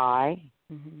cream pie.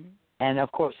 Mm-hmm. And,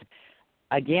 of course,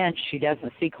 again, she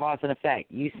doesn't see cause and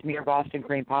effect. You smear Boston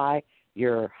cream pie,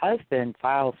 your husband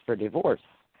files for divorce.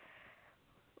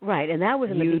 Right, and that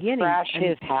was in the beginning. You trash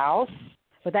his house.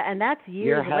 But that's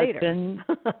years later.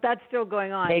 That's still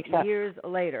going on years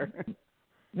later.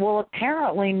 Well,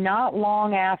 apparently not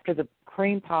long after the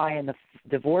cream pie and the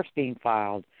divorce being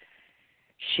filed,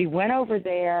 she went over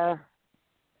there.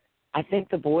 I think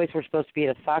the boys were supposed to be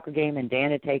at a soccer game, and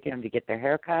Dan had taken them to get their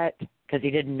hair cut because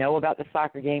he didn't know about the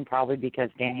soccer game, probably because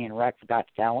Danny and Rex got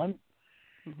to tell him.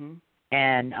 Mm-hmm.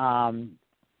 And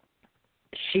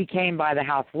she came by the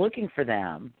house looking for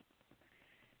them,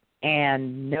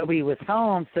 and nobody was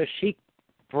home, so she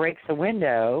breaks a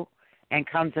window and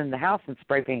comes in the house and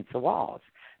spray paints the walls.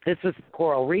 This was the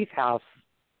Coral Reef house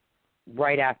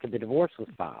right after the divorce was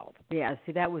filed. Yeah,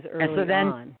 see, that was early on. And so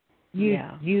then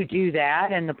you do that,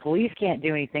 and the police can't do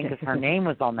anything because her name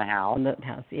was on the house. On the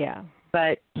house, yeah.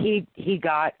 But he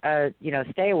got a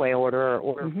stay-away order or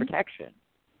order of protection.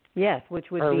 Yes,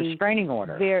 which would be a restraining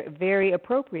order. Very, very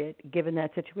appropriate given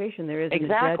that situation. There isn't a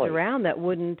judge around that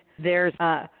wouldn't. There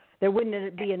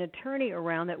wouldn't be an attorney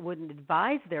around that wouldn't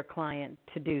advise their client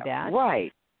to do that.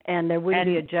 Right. And there wouldn't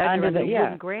be a judge around that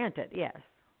wouldn't grant it. Yes.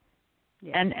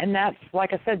 Yes. And that's,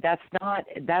 like I said, that's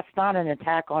not an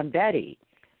attack on Betty.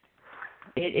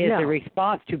 It is a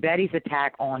response to Betty's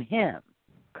attack on him.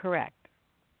 Correct.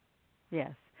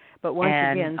 Yes. But once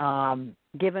again,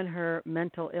 given her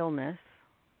mental illness,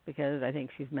 because I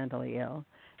think she's mentally ill,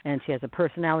 and she has a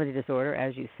personality disorder,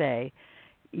 as you say,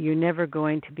 you're never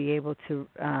going to be able to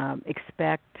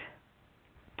expect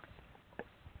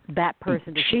that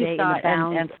person to stay in the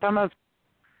bounds. And some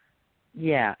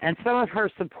of her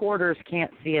supporters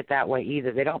can't see it that way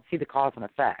either. They don't see the cause and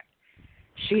effect.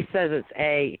 She says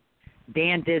it's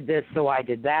Dan did this, so I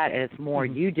did that, and it's more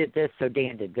you did this, so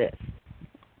Dan did this.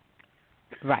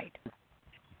 Right.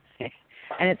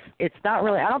 And it's not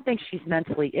really. I don't think she's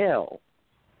mentally ill.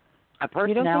 A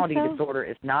personality disorder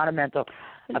is not a mental.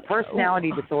 A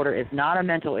personality disorder is not a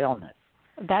mental illness.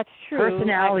 That's true.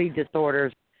 Personality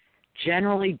disorders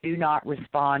generally do not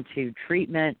respond to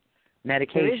treatment,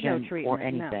 medication, or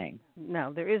anything.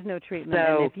 No, there is no treatment.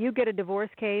 So, and if you get a divorce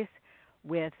case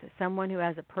with someone who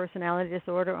has a personality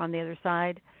disorder on the other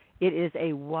side, it is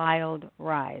a wild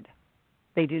ride.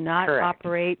 They do not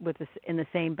operate in the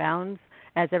same bounds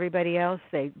as everybody else.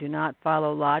 They do not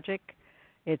follow logic.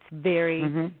 It's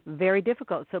very, very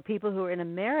difficult. So people who are in a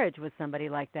marriage with somebody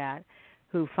like that,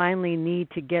 who finally need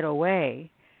to get away,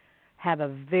 have a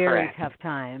very tough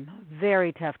time.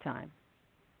 Very tough time.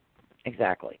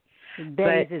 Exactly.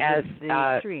 Betty's is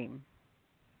the extreme.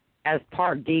 As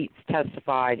Park Dietz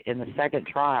testified in the second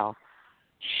trial,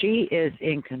 she is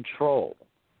in control.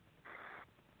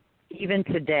 Even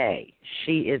today,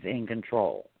 she is in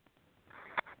control.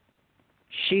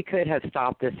 She could have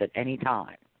stopped this at any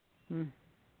time.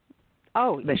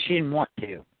 Oh, but she didn't want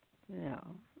to. No.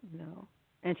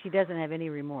 And she doesn't have any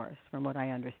remorse, from what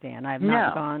I understand. I've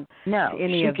not gone to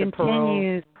any she of the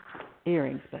continues, parole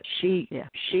hearings, but she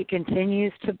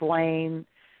continues to blame.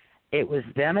 It was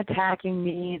them attacking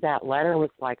me. That letter was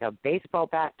like a baseball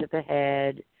bat to the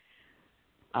head.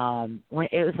 When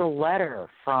it was a letter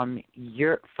from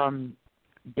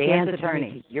Dan's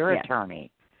attorney to your attorney.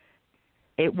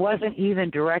 It wasn't even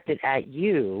directed at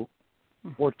you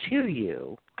or to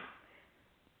you,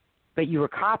 but you were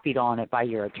copied on it by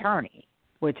your attorney.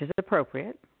 Which is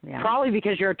appropriate. Yeah. Probably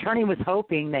because your attorney was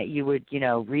hoping that you would,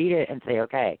 read it and say,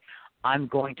 okay, I'm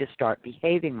going to start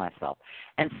behaving myself.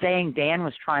 And saying Dan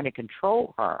was trying to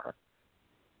control her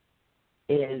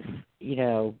is,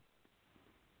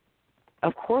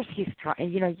 of course he's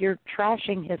trying, you're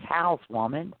trashing his house,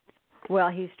 woman. Well,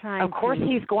 he's trying Of course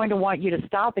he's going to want you to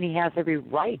stop, and he has every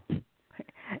right to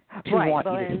want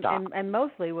you to stop. And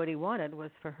mostly what he wanted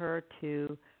was for her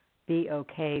to be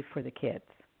okay for the kids.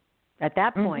 At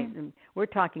that point, we're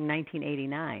talking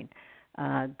 1989,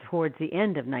 towards the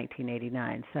end of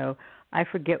 1989. So I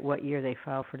forget what year they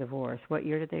filed for divorce. What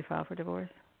year did they file for divorce?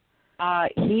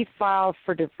 He filed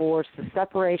for divorce. The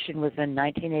separation was in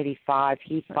 1985.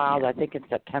 He filed, I think, in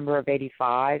September of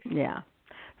 85. Yeah.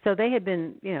 So they had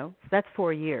been, that's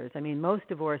 4 years. I mean, most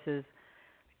divorces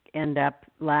end up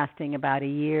lasting about a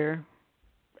year,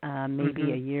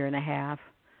 maybe a year and a half.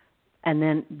 And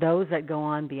then those that go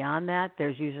on beyond that,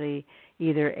 there's usually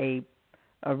either a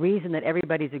reason that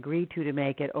everybody's agreed to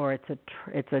make it, or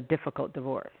it's a difficult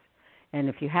divorce. And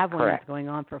if you have one that's going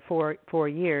on for 4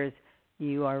 years,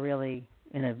 you are really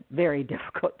in a very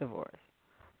difficult divorce.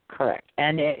 Correct.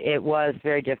 And it was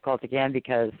very difficult, again,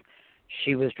 because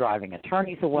she was driving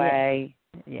attorneys away.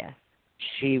 Yes.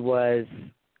 She was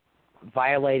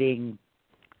violating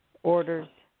orders,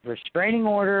 restraining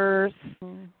orders.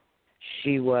 Mm-hmm.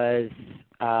 She was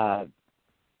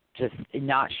just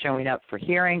not showing up for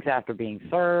hearings after being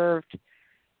served.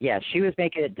 Yeah, she was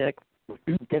making it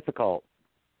difficult.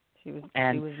 She was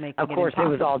making of course, it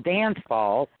was all Dan's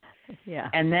fault. Yeah.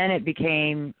 And then it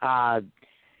became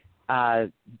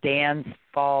Dan's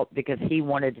fault because he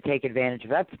wanted to take advantage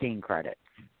of Epstein credits.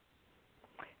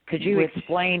 Could you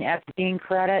explain Epstein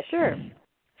credits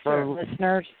for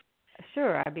listeners?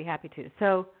 Sure, I'd be happy to.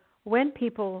 So when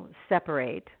people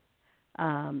separate,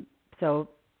 so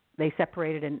they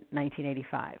separated in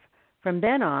 1985. From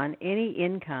then on, any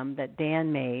income that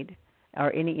Dan made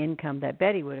or any income that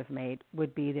Betty would have made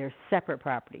would be their separate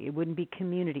property. It wouldn't be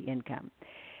community income.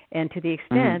 And to the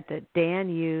extent that Dan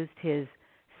used his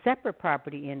separate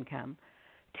property income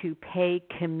to pay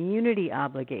community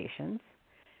obligations,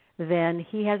 then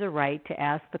he has a right to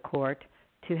ask the court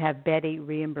to have Betty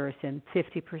reimburse him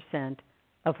 50%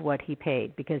 of what he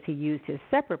paid because he used his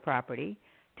separate property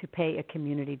to pay a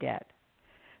community debt.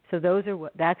 So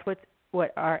that's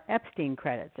what are Epstein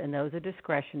credits, and those are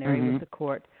discretionary with the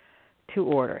court to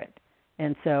order it.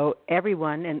 And so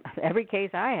everyone, in every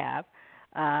case I have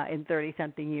in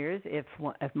 30-something years, if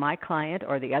my client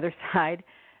or the other side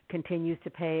continues to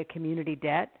pay a community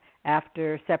debt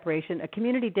after separation, a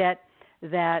community debt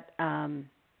that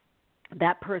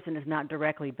that person is not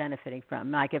directly benefiting from.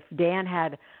 Like if Dan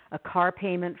had a car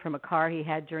payment from a car he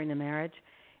had during the marriage,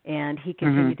 and he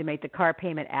continued to make the car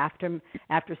payment after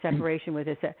separation with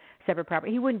his separate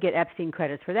property, he wouldn't get Epstein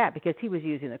credits for that because he was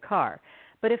using the car.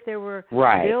 But if there were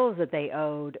bills that they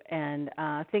owed and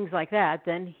things like that,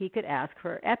 then he could ask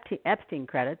for Epstein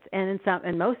credits, and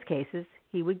in most cases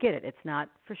he would get it. It's not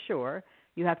for sure.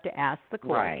 You have to ask the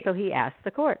court. Right. So he asked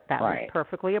the court. That was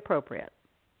perfectly appropriate.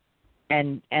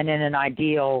 And in an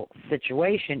ideal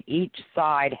situation, each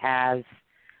side has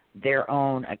their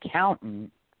own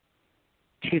accountant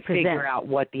to figure out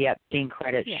what the Epstein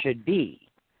credit should be.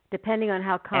 Depending on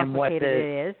how complicated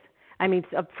it is. I mean,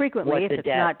 frequently, if it's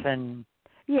not...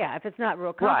 if it's not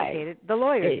real complicated, the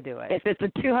lawyers do it. If it's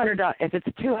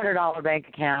a $200 bank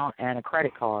account and a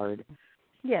credit card,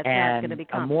 it's not going to be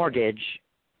complicated. A mortgage,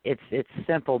 it's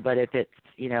simple. But if it's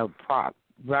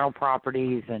rental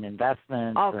properties and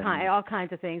investments, all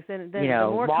kinds of things, then the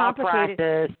more law complicated,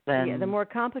 practice, and the more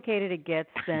complicated it gets,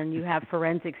 then you have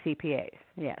forensic CPAs.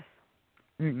 Yes.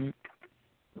 Mm-hmm.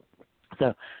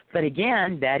 So, but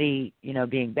again, Betty,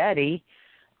 being Betty,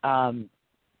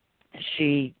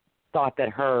 she thought that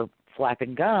her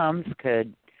flapping gums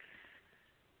could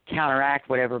counteract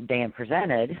whatever Dan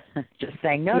presented, just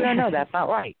saying, no, that's not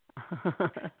right.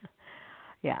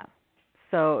 Yeah.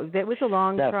 So it was a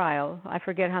long trial. I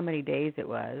forget how many days it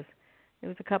was. It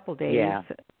was a couple days. Yeah.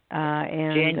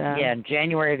 In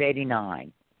January of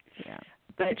 '89. Yeah.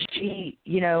 But she,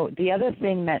 the other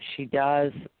thing that she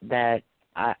does that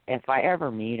if I ever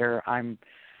meet her, I'm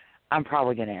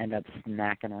probably going to end up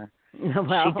smacking her.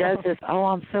 Well. She does this.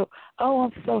 I'm so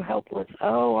helpless.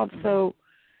 I'm so,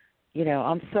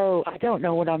 I don't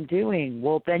know what I'm doing.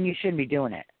 Well, then you shouldn't be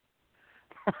doing it.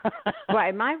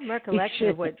 Right. My recollection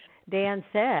of what Dan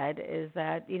said is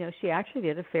that, she actually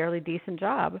did a fairly decent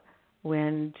job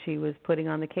when she was putting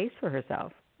on the case for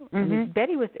herself. I mean,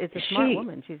 Betty is a smart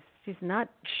woman. She's not.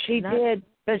 Did,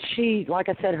 but she, like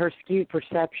I said, her skewed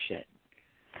perception.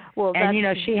 Well,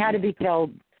 and she had to be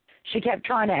told. She kept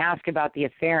trying to ask about the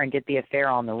affair and get the affair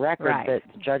on the record, but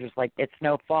the judge was like, "It's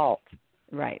no fault.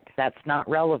 Right. That's not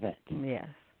relevant." Yes.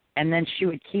 And then she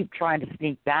would keep trying to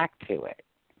sneak back to it.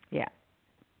 Yeah.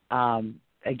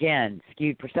 Again,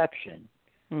 skewed perception.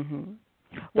 Mm-hmm.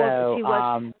 So, well, she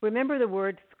was. Remember the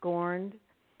word scorned?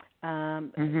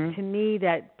 To me,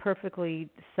 that perfectly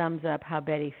sums up how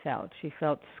Betty felt. She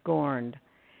felt scorned,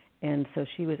 and so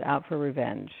she was out for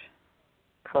revenge.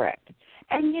 Correct.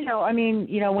 And,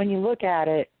 when you look at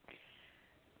it,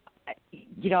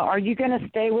 are you going to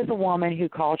stay with a woman who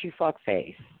calls you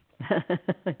fuckface?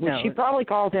 No. She probably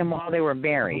called him while they were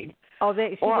married. Or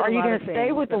are you going to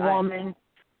stay with a woman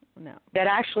that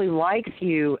actually likes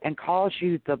you and calls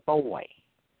you the boy?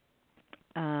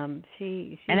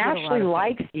 She and did actually a lot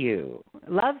likes you.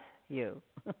 loves you.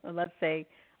 Let's say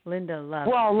Linda loves.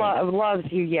 Well, loves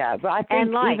you, yeah. But I think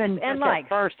even at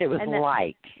first it was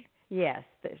like. Yes,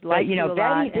 but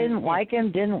Betty didn't like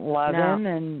him, didn't love him,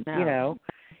 and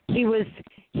he was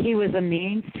a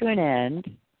means to an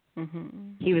end. Mm-hmm.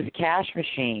 He was a cash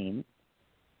machine.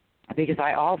 Because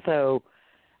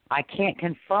I can't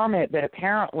confirm it, but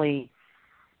apparently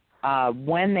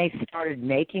when they started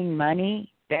making money,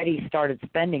 Betty started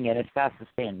spending it as fast as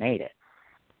Stan made it.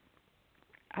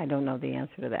 I don't know the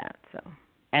answer to that.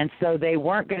 And so they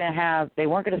weren't going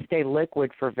to stay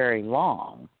liquid for very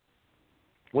long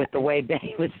with the way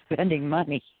Betty was spending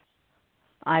money.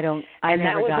 That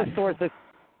was a source,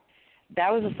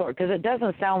 because it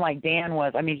doesn't sound like Dan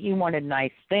was. I mean, he wanted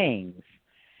nice things,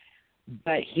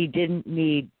 but he didn't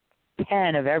need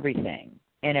 10 of everything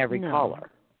in every color.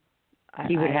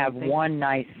 He would have one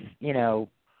nice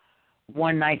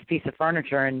piece of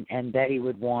furniture, and Betty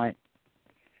would want,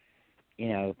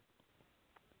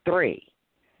 3.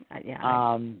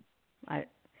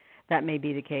 That may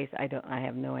be the case. I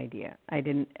have no idea. I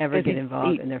didn't ever get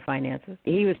involved in their finances.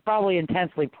 He was probably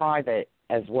intensely private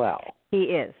as well. He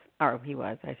is, or he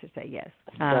was, I should say, yes.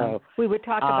 We would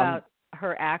talk about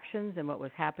her actions and what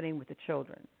was happening with the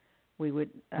children. We would,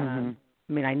 I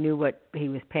mean, I knew what he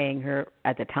was paying her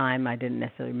at the time. I didn't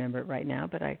necessarily remember it right now,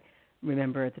 but I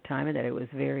remember at the time that it was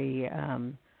very,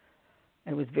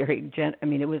 it was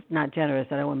not generous.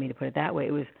 I don't want me to put it that way.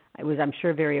 It was, I'm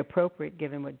sure, very appropriate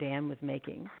given what Dan was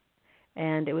making,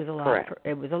 and it was a lot. Correct.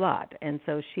 It was a lot, and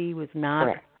so she was not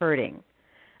Correct. hurting.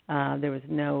 There was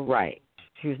no right.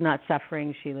 She was not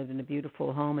suffering. She lived in a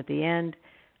beautiful home at the end,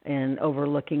 and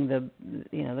overlooking the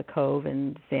cove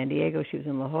in San Diego. She was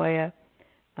in La Jolla,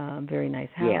 very nice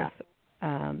house.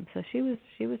 Yeah. So she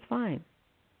was fine.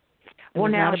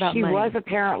 Well, now she money. was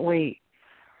apparently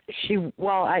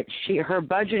her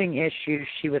budgeting issues.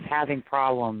 She was having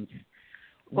problems.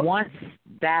 Once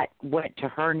that went to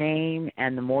her name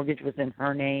and the mortgage was in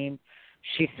her name,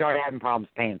 she started having problems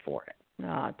paying for it.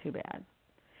 Oh, too bad.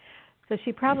 So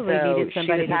she probably needed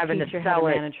somebody to teach her how to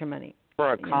manage her money.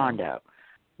 For a condo.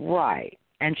 Right.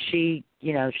 And she,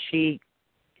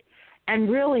 and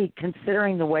really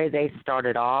considering the way they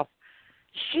started off,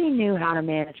 she knew how to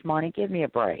manage money. Give me a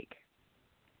break.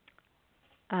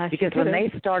 Because when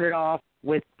they started off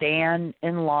with Dan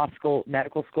in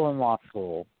medical school and law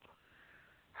school,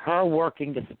 her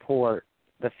working to support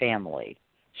the family,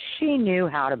 she knew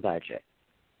how to budget.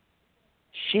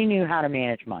 She knew how to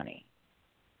manage money.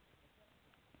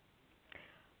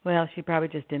 Well, she probably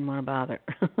just didn't want to bother.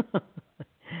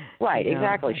 Right,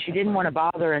 exactly. She didn't want to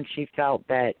bother, and she felt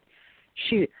that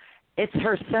it's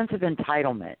her sense of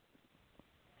entitlement,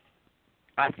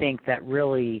 I think, that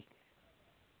really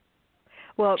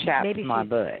chaps maybe my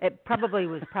butt. It probably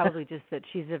was just that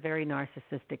she's a very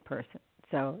narcissistic person.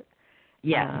 So,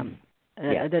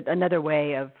 another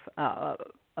way of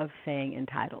saying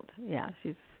entitled. Yeah,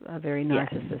 she's a very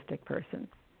narcissistic person,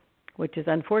 which is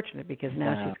unfortunate because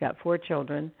now she's got 4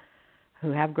 children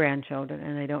who have grandchildren,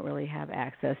 and they don't really have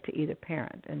access to either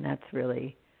parent, and that's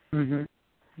really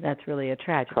a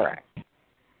tragedy. Correct.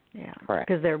 Yeah. Correct.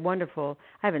 Because they're wonderful.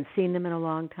 I haven't seen them in a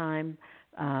long time,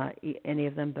 any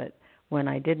of them, but when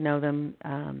I did know them,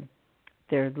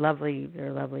 they're lovely.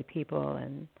 They're lovely people,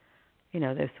 and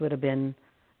it would have been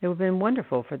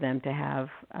wonderful for them to have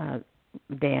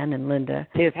Dan and Linda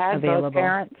They've had available. Both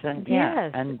parents, and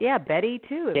Betty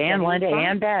too. Dan, Betty Linda,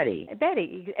 and Betty.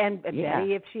 Betty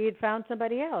if she had found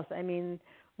somebody else. I mean,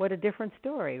 what a different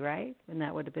story, right? And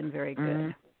that would have been very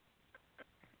good.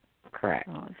 Correct.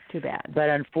 Oh, it's too bad. But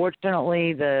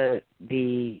unfortunately,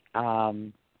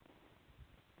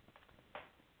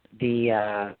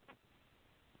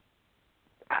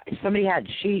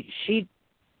 she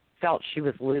felt she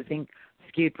was losing.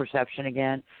 Skewed perception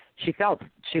again. She felt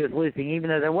she was losing, even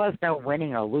though there was no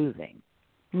winning or losing.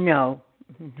 No,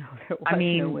 there was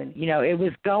no winning. It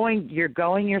was you're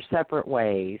going your separate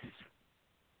ways.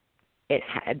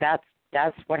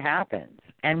 That's what happens.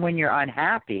 And when you're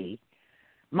unhappy,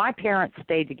 my parents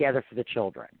stayed together for the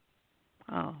children.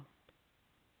 Oh.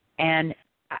 And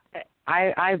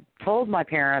I told my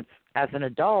parents as an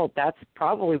adult that's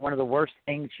probably one of the worst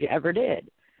things you ever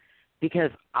did,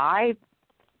 because I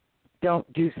don't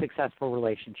do successful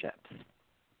relationships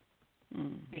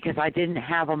because I didn't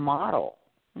have a model.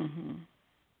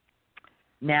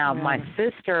 Now, my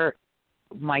sister,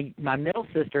 my middle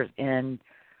sister's in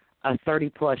a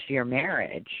 30-plus year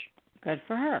marriage. Good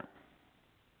for her.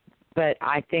 But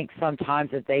I think sometimes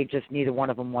that neither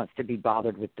one of them wants to be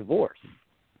bothered with divorce.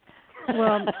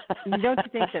 Well, don't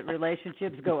you think that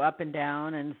relationships go up and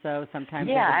down, and so sometimes?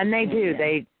 Yeah, and they do.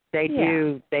 Yeah. They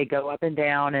do. They go up and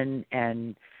down,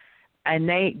 and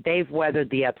they've weathered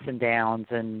the ups and downs,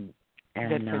 and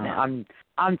good for them.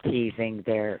 I'm teasing.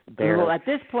 They're well. At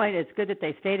this point, it's good that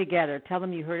they stay together. Tell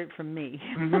them you heard it from me.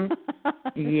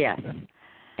 Mm-hmm. Yes,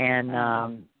 and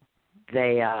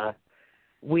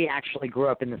we actually grew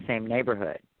up in the same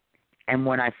neighborhood. And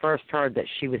when I first heard that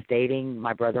she was dating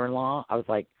my brother-in-law, I was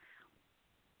like,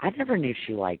 I never knew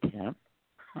she liked him.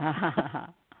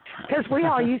 Because we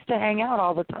all used to hang out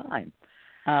all the time.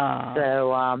 Oh.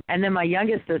 So, and then my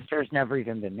youngest sister's never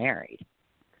even been married.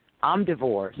 I'm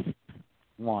divorced,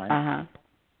 one.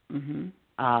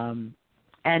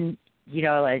 And, you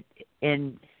know,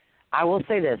 I will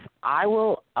say this. I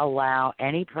will allow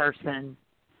any person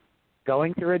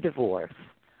going through a divorce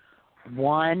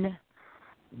one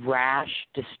rash,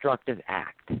 destructive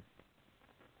act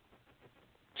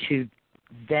to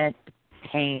vent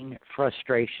pain,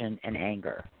 frustration, and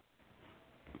anger.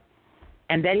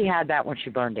 And Betty had that when she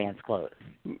burned Dan's clothes.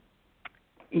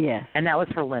 Yes. And that was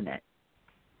her limit.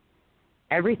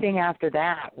 Everything after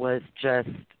that was just,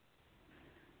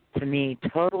 to me,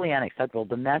 totally unacceptable.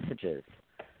 The messages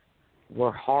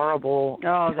were horrible,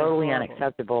 totally horrible.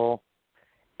 Unacceptable,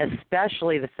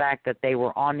 especially the fact that they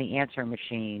were on the answering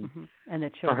machine and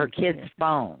the for her kid's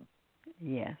phone.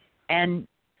 Yes. And,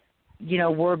 you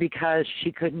know, were because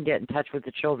she couldn't get in touch with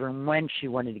the children when she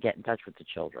wanted to get in touch with the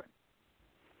children.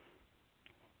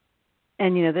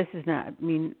 And, you know, this is not, I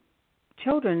mean,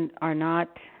 children are not,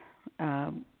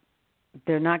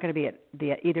 they're not going to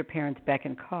be at either parent's beck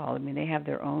and call. I mean, they have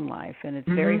their own life, and it's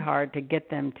very hard to get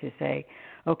them to say,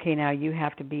 okay, now you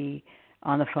have to be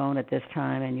on the phone at this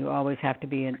time, and you always have to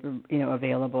be, you know,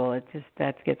 available. It just,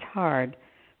 that gets hard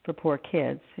for poor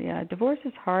kids. Yeah, divorce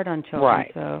is hard on children,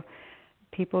 right. So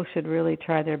people should really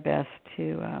try their best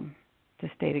to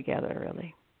stay together,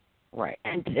 really. Right,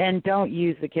 and don't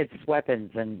use the kids as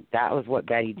weapons, and that was what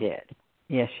Betty did.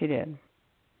 Yes, she did.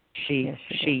 She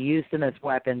used them as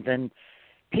weapons, and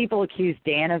people accuse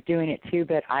Dan of doing it too,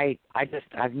 but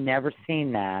I've never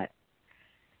seen that.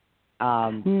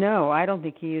 No, I don't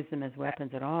think he used them as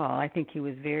weapons at all. I think he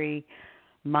was very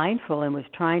mindful and was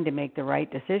trying to make the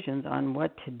right decisions on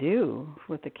what to do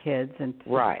with the kids, and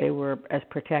so they were as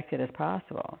protected as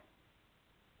possible.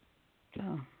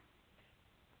 So.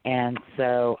 And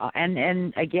so,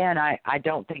 and again, I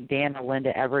don't think Dan or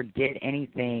Linda ever did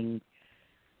anything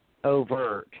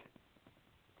overt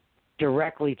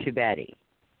directly to Betty.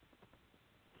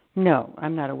 No,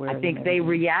 I'm not aware of that. I think they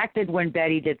reacted when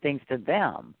Betty did things to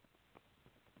them,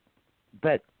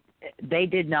 but they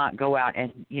did not go out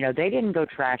and, you know, they didn't go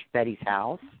trash Betty's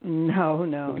house.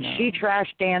 No. She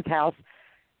trashed Dan's house.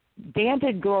 Dan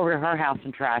did go over to her house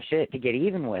and trash it to get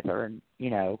even with her, and, you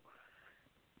know,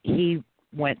 he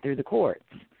went through the courts.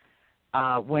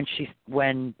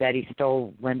 When Betty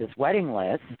stole Linda's wedding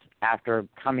list after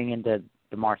coming into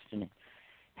the Marston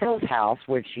Hills house,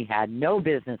 which she had no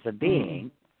business of being,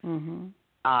 you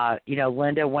know,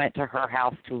 Linda went to her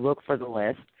house to look for the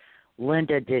list.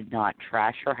 Linda did not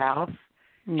trash her house.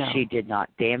 No. She did not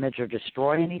damage or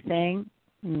destroy anything.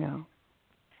 No.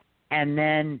 And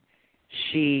then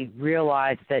she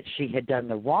realized that she had done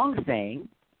the wrong thing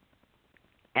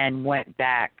and went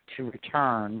back to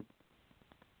return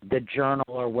the journal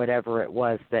or whatever it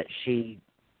was that she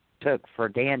took for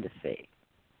Dan to see.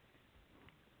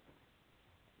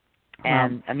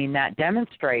 And I mean, that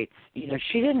demonstrates, you know,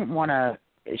 she didn't want to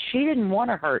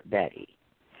hurt Betty.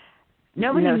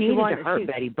 Nobody needed to hurt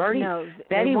Betty.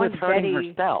 Betty was hurting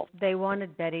herself. They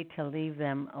wanted Betty to leave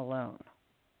them alone.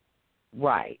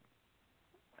 Right.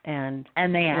 And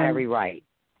they had every right.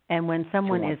 And when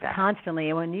someone is constantly,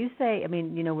 and when you say, I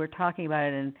mean, you know, we're talking about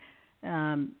it,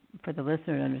 and for the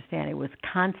listener to understand, it was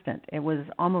constant. It was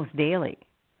almost daily.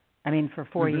 I mean, for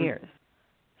 4 years.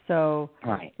 So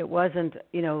it wasn't,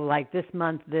 you know, like this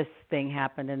month this thing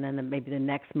happened, and then maybe the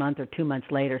next month or 2 months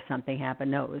later something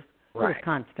happened. No, it was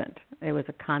constant. It was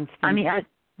a constant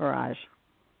barrage.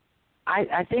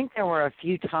 I think there were a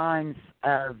few times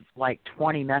of like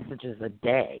 20 messages a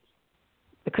day.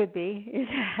 It could be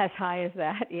as high as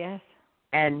that, yes.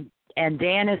 And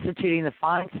Dan instituting the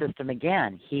fine system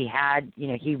again. He had, you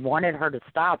know, he wanted her to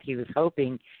stop. He was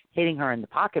hoping hitting her in the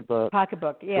pocketbook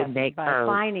yes, would make by her,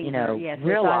 fining you know, her, yes,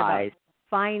 realize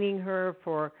fining her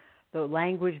for the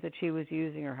language that she was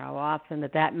using or how often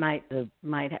that might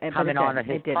coming onto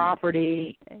his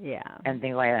property, and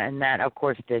things like that. And that, of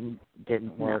course, didn't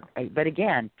work. No. But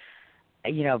again,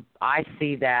 you know, I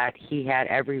see that he had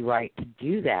every right to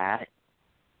do that,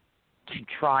 to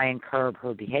try and curb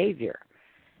her behavior.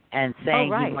 and saying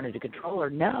right. he wanted to control her.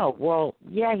 No, well,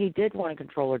 yeah, he did want to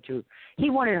control her he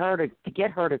wanted her to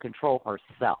get her to control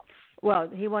herself. Well,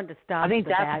 he wanted to stop I think the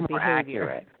that's bad more behavior.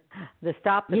 accurate.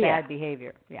 Stop the bad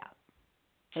behavior. Yeah.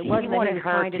 It wasn't that he was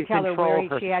trying to tell her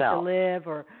where she had to live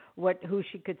or who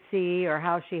she could see or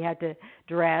how she had to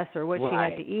dress or what she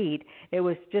had to eat. It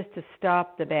was just to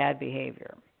stop the bad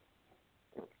behavior.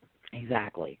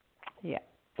 Exactly. Yeah.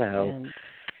 So,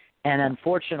 and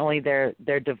unfortunately, their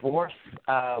divorce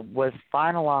was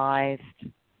finalized.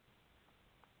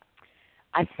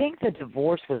 I think the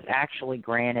divorce was actually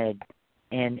granted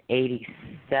in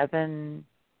 1987.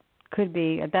 Could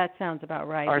be. That sounds about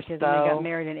right. Because they got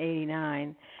married in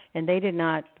 1989, and they did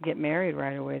not get married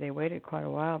right away. They waited quite a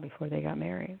while before they got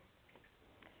married.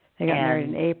 They got married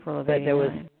in April of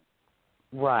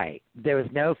 1989. There was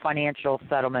no financial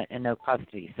settlement and no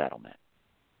custody settlement.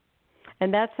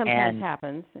 And that sometimes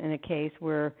happens in a case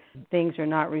where things are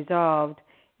not resolved,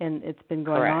 and it's been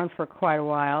going on for quite a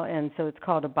while, and so it's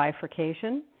called a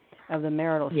bifurcation of the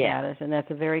marital status, and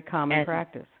that's a very common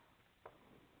practice.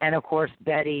 And, of course,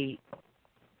 Betty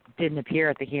didn't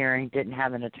appear at the hearing, didn't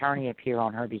have an attorney appear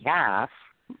on her behalf,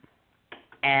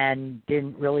 and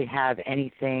didn't really have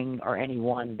anything or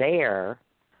anyone there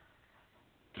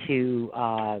to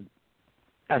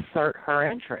assert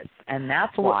her interests. And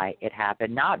that's why it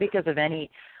happened, not because of any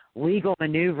legal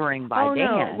maneuvering by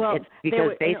Dan. Well, it's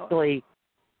because basically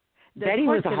Betty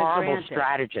was a horrible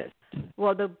strategist.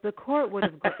 Well, the court would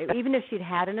have, even if she'd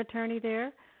had an attorney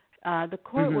there, the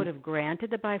court would have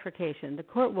granted the bifurcation. The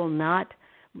court will not.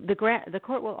 The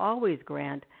court will always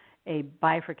grant a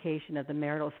bifurcation of the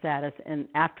marital status, and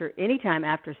anytime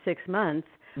after 6 months,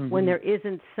 when there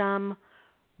isn't some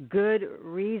good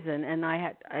reason, and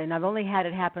I've only had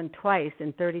it happen twice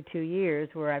in 32 years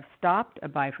where I've stopped a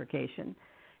bifurcation,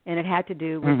 and it had to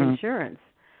do with insurance.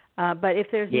 But if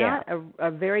there's not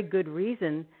a very good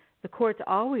reason, the court's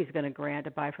always going to grant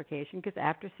a bifurcation because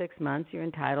after 6 months you're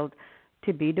entitled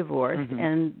to be divorced,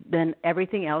 and then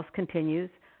everything else continues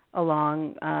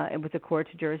along with the court's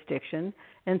jurisdiction,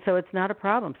 and so it's not a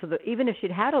problem. So even if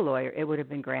she'd had a lawyer, it would have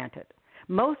been granted.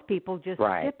 Most people just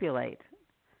stipulate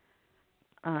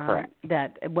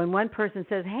that when one person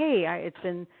says, "Hey, it's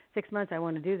been 6 months, I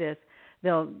want to do this,"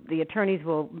 the attorneys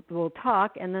will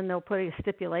talk, and then they'll put a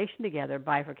stipulation together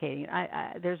bifurcating.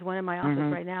 There's one in my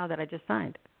office right now that I just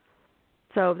signed.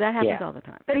 So that happens all the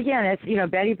time. But again,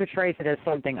 it's Betty portrays it as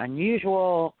something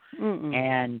unusual,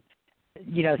 and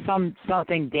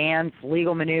something Dan's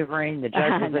legal maneuvering, the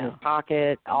judge was in his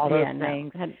pocket, all those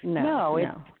things. No,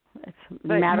 it's a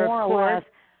matter of course.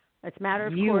 It's a matter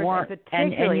of course,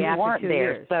 particularly after 2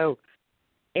 years. So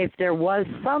if there was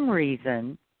some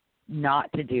reason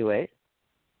not to do it,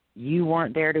 you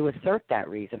weren't there to assert that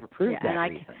reason or prove that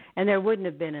reason. And there wouldn't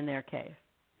have been in their case.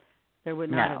 There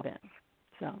would not have been.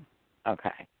 So.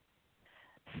 Okay.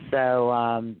 So,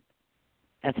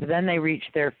 and so then they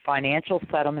reached their financial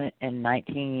settlement in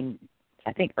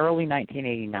early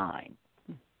 1989.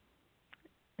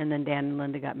 And then Dan and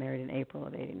Linda got married in April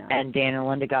of 89. And Dan and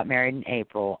Linda got married in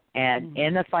April. And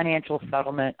in the financial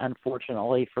settlement,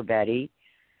 unfortunately for Betty,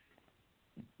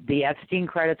 the Epstein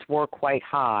credits were quite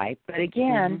high. But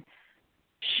again,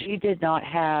 she did not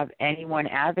have anyone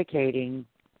advocating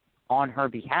on her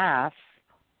behalf.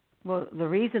 Well, the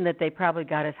reason that they probably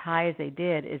got as high as they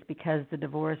did is because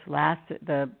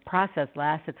the process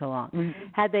lasted so long.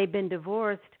 Had they been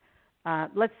divorced,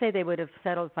 let's say they would have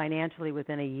settled financially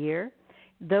within a year,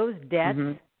 those debts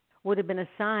would have been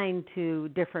assigned to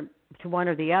one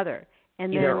or the other.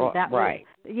 And then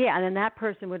and then that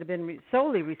person would have been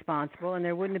solely responsible, and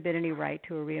there wouldn't have been any right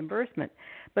to a reimbursement.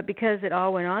 But because it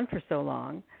all went on for so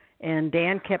long, and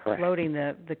Dan kept floating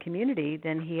the community,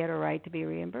 then he had a right to be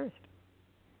reimbursed.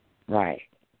 Right.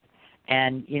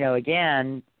 And,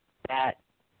 again, that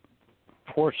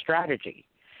poor strategy.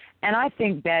 And I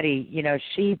think Betty,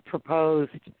 she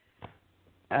proposed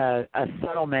a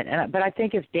settlement, but I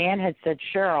think if Dan had said,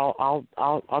 "Sure,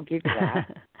 I'll give you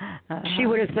that," she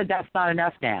would have said, "That's not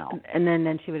enough now." And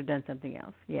then she would have done something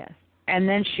else. Yes. And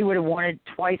then she would have wanted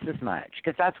twice as much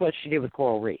because that's what she did with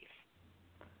Coral Reef.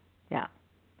 Yeah.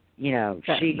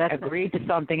 She agreed to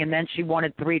something, and then she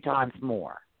wanted 3 times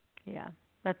more. Yeah.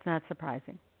 That's not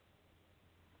surprising.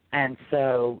 And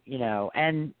so,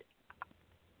 and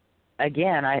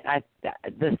again,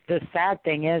 the sad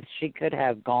thing is she could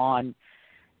have gone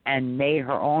and made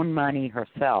her own money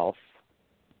herself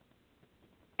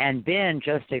and been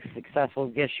just as successful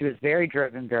because she was very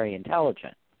driven, very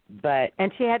intelligent.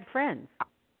 And she had friends.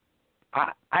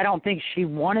 I don't think she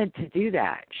wanted to do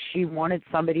that. She wanted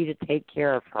somebody to take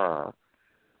care of her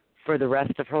for the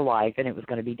rest of her life, and it was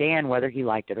going to be Dan, whether he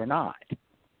liked it or not.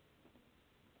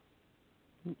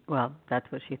 Well,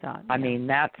 that's what she thought. I mean,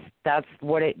 that's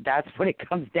what it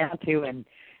comes down to, and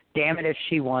damn it, if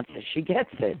she wants it, she gets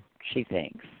it, she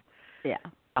thinks. Yeah.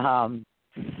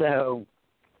 So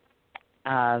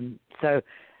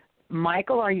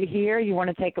Michael, are you here? You want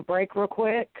to take a break real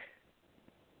quick?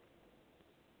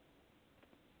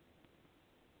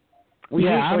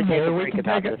 I'm here. We can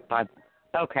take a break.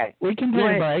 Okay. We can take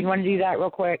a break. You want to do that real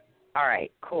quick? All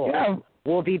right, cool. Yeah.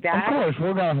 We'll be back. Of course,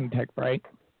 we'll go ahead and take a break.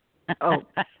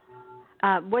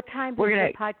 What time does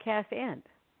the podcast end?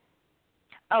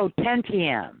 10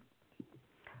 p.m.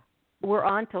 We're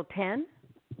on till 10?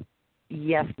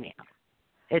 Yes, ma'am.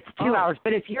 It's 2 hours.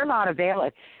 But if you're not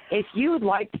available, if you would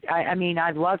like,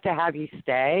 I'd love to have you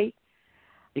stay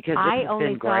because this has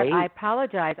been great. I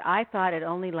apologize. I thought it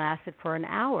only lasted for an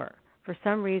hour. For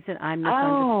some reason, I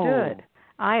misunderstood.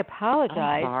 I apologize.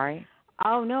 I'm sorry.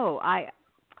 Oh, no. I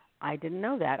didn't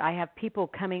know that. I have people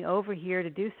coming over here to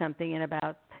do something in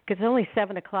about, because it's only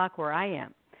 7 o'clock where I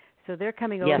am. So they're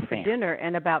coming over for dinner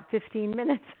in about 15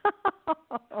 minutes.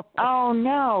 Oh,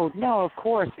 no, of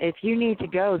course. If you need to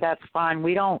go, that's fine.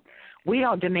 We don't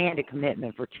demand a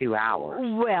commitment for 2 hours.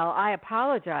 Well, I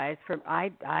apologize for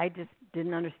I just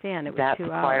didn't understand. It was that's 2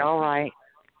 hours. That's quite all right.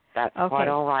 That's quite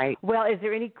all right. Well, is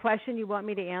there any question you want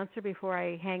me to answer before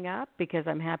I hang up? Because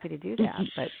I'm happy to do that.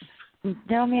 But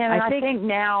no, man. I think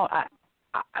now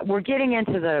we're getting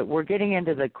into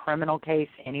the criminal case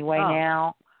anyway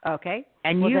now. Okay.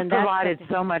 And you've provided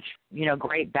so much,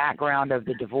 great background of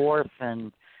the divorce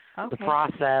and the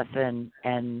process and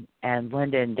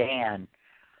Linda and Dan.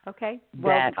 Okay.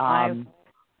 Well,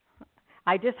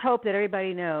 I just hope that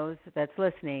everybody knows that's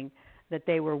listening that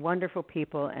they were wonderful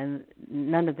people and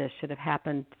none of this should have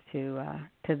happened to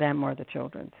them or the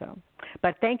children. So,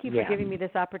 but thank you for giving me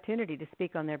this opportunity to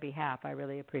speak on their behalf. I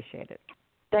really appreciate it.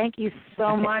 Thank you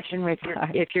so much. And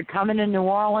if you're coming to New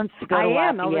Orleans to go to Lafayette. I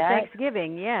am over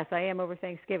Thanksgiving. Yes, I am over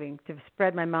Thanksgiving to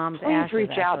spread my mom's ashes. Please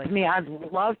reach out to me. I'd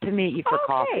love to meet you for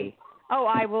coffee. Oh,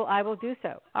 I will do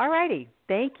so. All righty.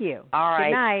 Thank you. All right.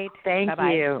 Good night. Thank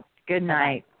Bye-bye. you. Good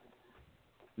night.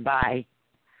 Bye.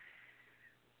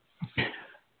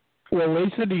 Well,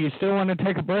 Lisa, do you still want to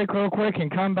take a break real quick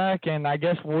and come back? And I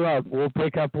guess we'll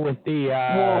pick up with the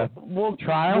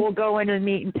trial. We'll go into the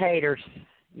meat and taters.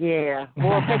 Yeah,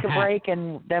 we'll take a break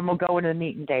and then we'll go into the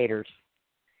meat and taters.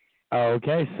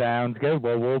 Okay, sounds good.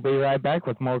 Well, we'll be right back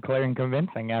with more Clear and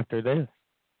Convincing after this.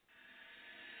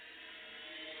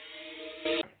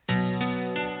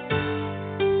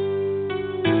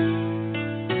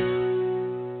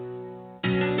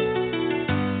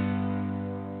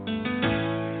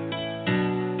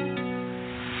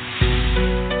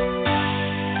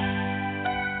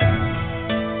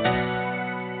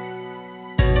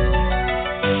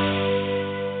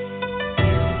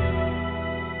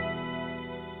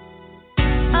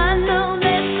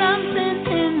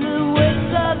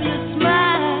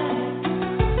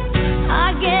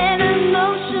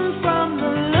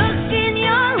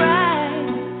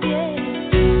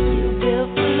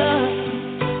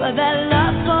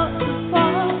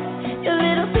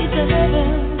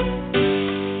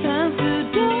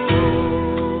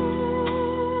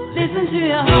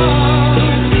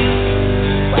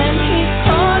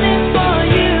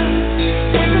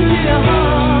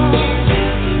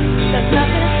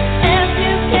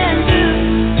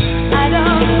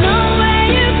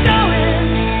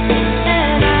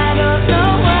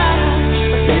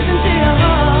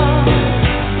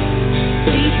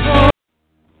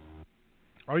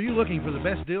 Are you looking for the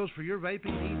best deals for your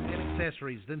vaping needs and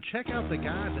accessories? Then check out the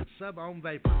guys at Sub-Ohm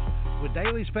Vapors. With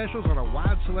daily specials on a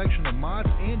wide selection of mods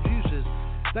and juices,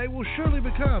 they will surely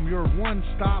become your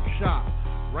one-stop shop.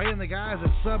 Ray and the guys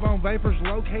at Sub-Ohm Vapors,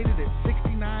 located at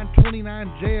 6929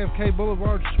 JFK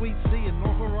Boulevard, Suite C in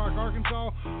North Little Rock,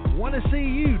 Arkansas, want to see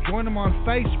you. Join them on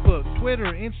Facebook, Twitter,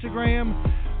 Instagram,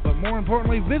 but more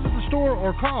importantly, visit the store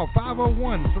or call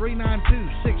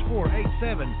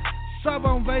 501-392-6487.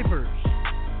 Sub-Ohm Vapors.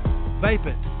 Vape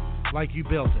it like you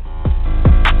built it.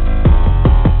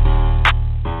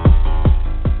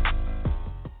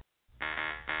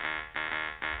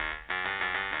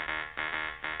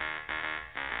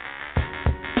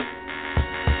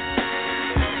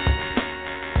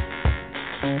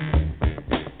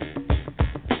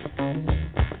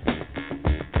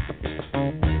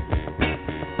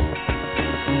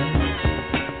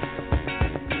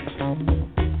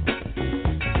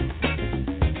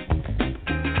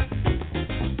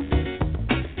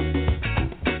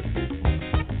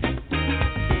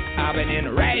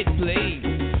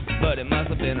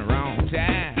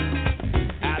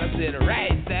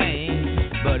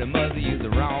 But I must have used the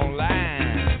wrong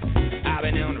line. I've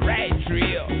been on the right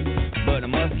trail, but I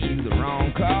must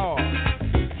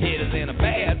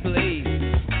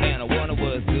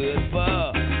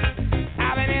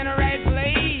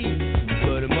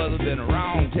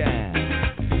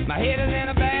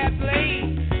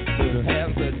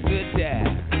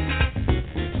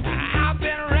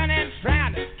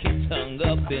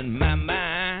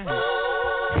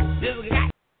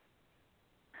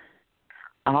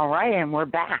right, and we're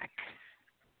back.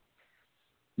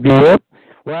 Yep.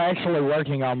 We're actually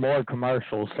working on more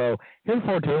commercials, so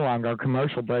before too long, our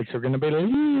commercial breaks are going to be a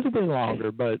little bit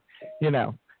longer, but, you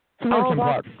know, it's a work in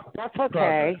progress. That's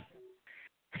okay.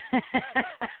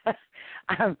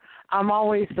 I'm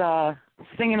always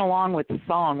singing along with the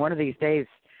song. One of these days,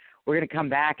 we're going to come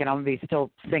back, and I'm going to be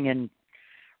still singing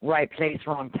Right Place,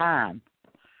 Wrong Time.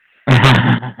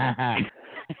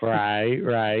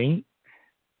 Right.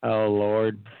 Oh,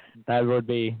 Lord. That would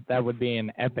be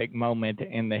an epic moment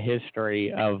in the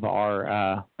history of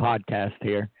our podcast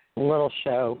here. Little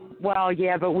show. Well,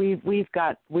 yeah, but we've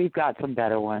got some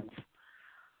better ones.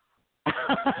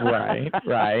 Right.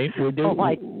 We do.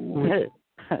 Like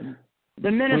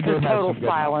the minutes of total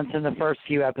silence in the first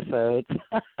few episodes.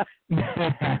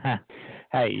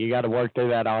 Hey, you got to work through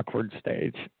that awkward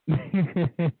stage.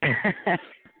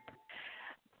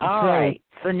 All right.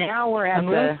 So now we're at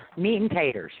the meat and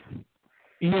taters.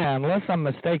 Yeah, unless I'm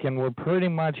mistaken,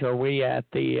 are we at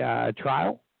the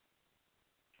trial?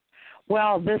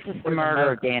 Well, this is the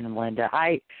murder of Dan and Linda.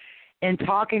 In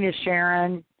talking to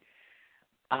Sharon,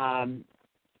 I'm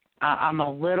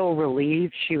a little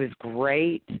relieved. She was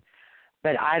great,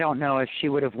 but I don't know if she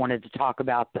would have wanted to talk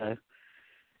about the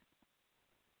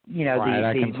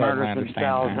murders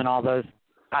themselves and all those.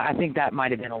 I think that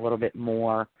might have been a little bit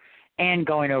more. And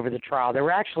going over the trial. There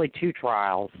were actually 2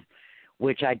 trials,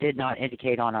 which I did not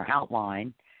indicate on our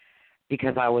outline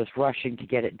because I was rushing to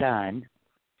get it done.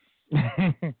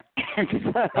 And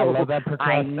so I love that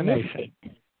procrastination.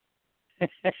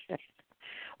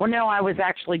 Well, no, I was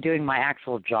actually doing my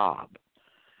actual job.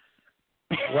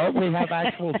 What? We have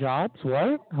actual jobs?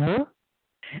 What? Huh?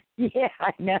 Yeah,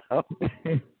 I know.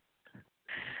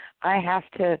 I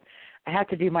have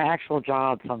to do my actual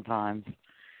job sometimes.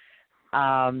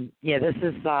 This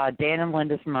is Dan and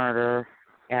Linda's murder.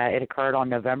 It occurred on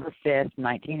November 5th,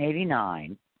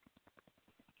 1989.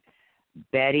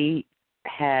 Betty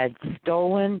had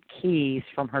stolen keys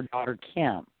from her daughter,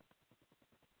 Kim.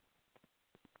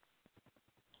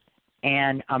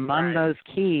 And among those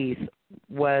keys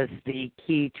was the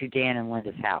key to Dan and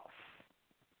Linda's house.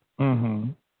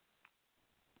 Mm-hmm.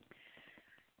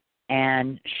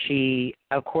 And she,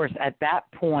 of course, at that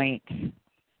point,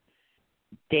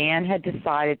 Dan had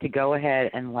decided to go ahead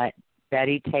and let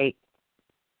Betty take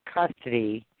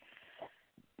custody,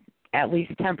 at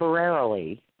least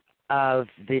temporarily, of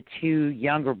the 2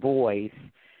 younger boys,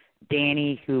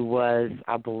 Danny, who was,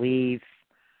 I believe,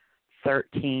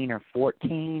 13 or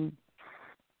 14,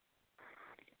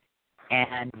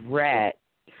 and Rhett,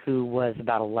 who was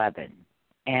about 11.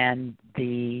 And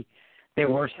there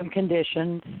were some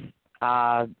conditions.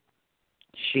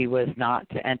 She was not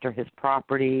to enter his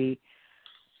property.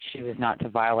 She was not to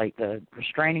violate the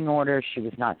restraining order. She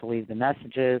was not to leave the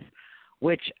messages,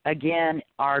 which, again,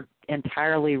 are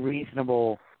entirely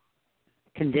reasonable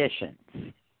conditions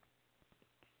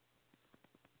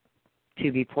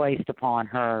to be placed upon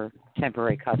her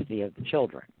temporary custody of the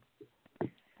children.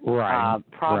 Right.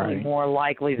 Probably more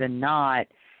likely than not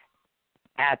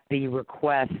at the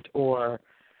request or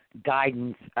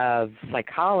guidance of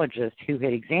psychologists who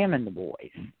had examined the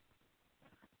boys.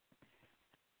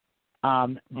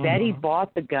 Betty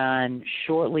bought the gun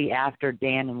shortly after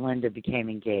Dan and Linda became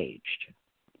engaged.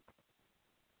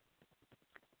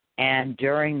 And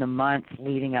during the months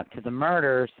leading up to the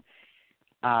murders,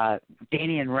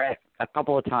 Danny and Rhett a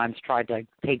couple of times tried to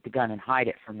take the gun and hide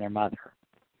it from their mother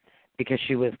because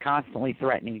she was constantly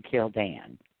threatening to kill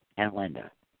Dan and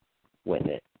Linda with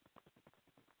it.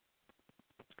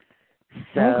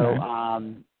 So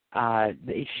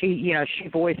she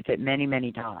voiced it many,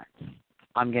 many times.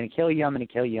 I'm going to kill you, I'm going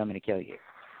to kill you, I'm going to kill you.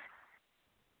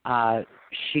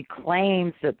 She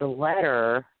claims that the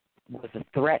letter was a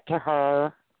threat to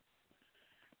her,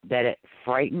 that it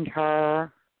frightened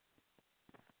her,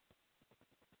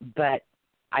 but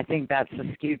I think that's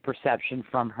a skewed perception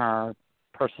from her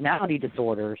personality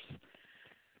disorders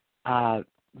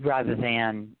rather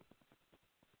than,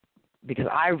 because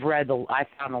I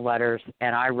found the letters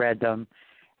and I read them,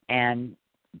 and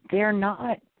they're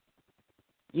not,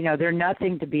 they're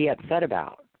nothing to be upset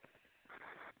about.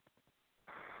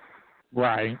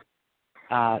 Right.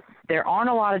 There aren't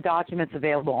a lot of documents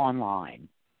available online.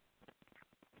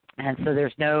 And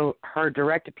so her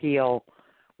direct appeal,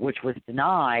 which was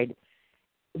denied,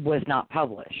 was not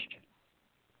published.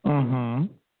 Mm-hmm.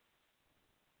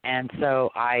 And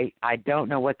so I don't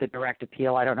know what the direct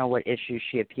appeal, I don't know what issues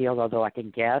she appealed, although I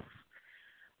can guess.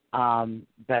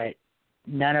 But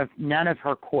none of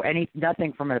her court,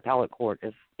 nothing from an appellate court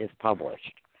is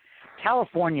published.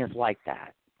 California's like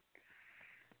that.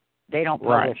 They don't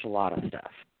publish a lot of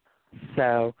stuff.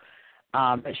 So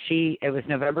But it was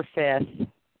November 5th,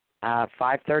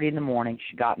 5:30 in the morning.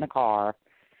 She got in the car.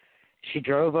 She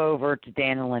drove over to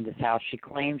Dan and Linda's house. She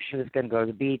claimed she was going to go to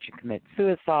the beach and commit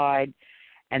suicide.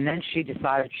 And then she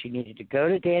decided she needed to go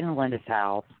to Dan and Linda's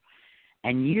house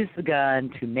and use the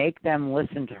gun to make them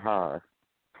listen to her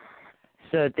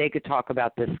so that they could talk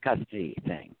about this custody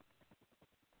thing,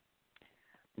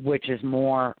 which is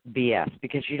more BS,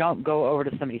 because you don't go over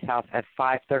to somebody's house at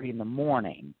 5:30 in the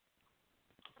morning,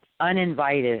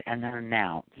 uninvited and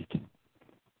unannounced,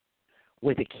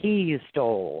 with a key you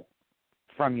stole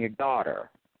from your daughter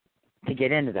to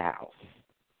get into the house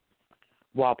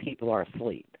while people are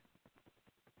asleep.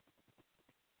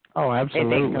 Oh,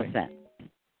 absolutely. It makes no sense.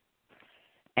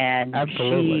 And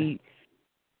absolutely. She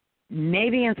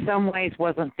maybe in some ways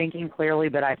wasn't thinking clearly,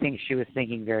 but I think she was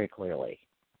thinking very clearly.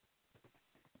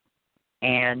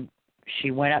 And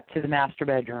she went up to the master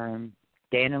bedroom.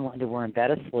 Dan and Linda were in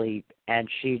bed asleep, and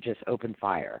she just opened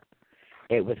fire.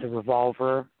 It was a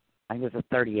revolver. I think it was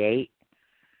a .38.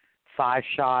 5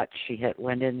 shots. She hit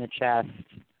Linda in the chest,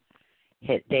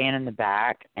 hit Dan in the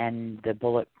back, and the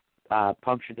bullet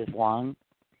punctured his lung.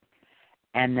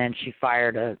 And then she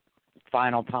fired a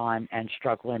final time and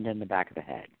struck Linda in the back of the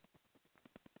head.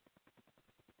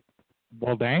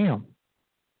 Well, damn.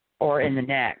 Or in the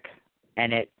neck,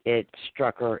 and it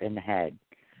struck her in the head.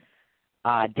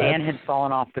 Dan had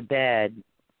fallen off the bed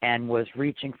and was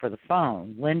reaching for the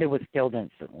phone. Linda was killed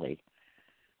instantly.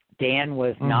 Dan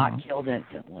was not killed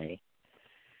instantly.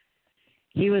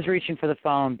 He was reaching for the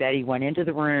phone. Betty went into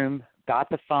the room, got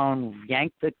the phone,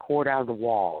 yanked the cord out of the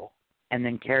wall, and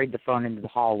then carried the phone into the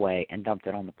hallway and dumped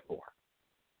it on the floor.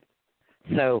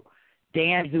 So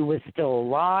Dan, who was still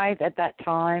alive at that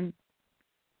time,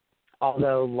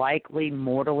 although likely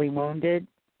mortally wounded,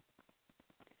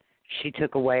 she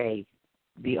took away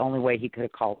the only way he could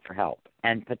have called for help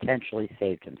and potentially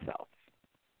saved himself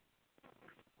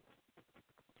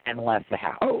and left the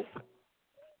house. Oh.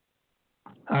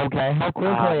 Okay. How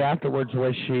quickly afterwards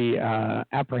was she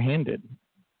apprehended?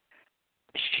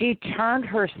 She turned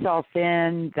herself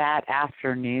in that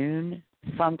afternoon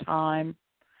sometime.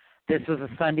 This was a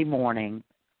Sunday morning,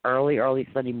 early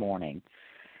Sunday morning.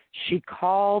 She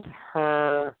called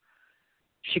a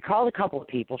couple of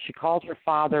people. She called her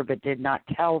father but did not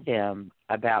tell him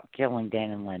about killing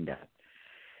Dan and Linda.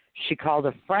 She called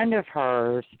a friend of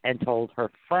hers and told her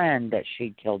friend that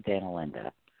she'd killed Dan and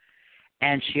Linda.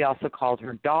 And she also called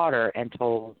her daughter and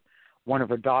told one of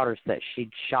her daughters that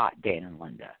she'd shot Dan and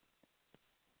Linda.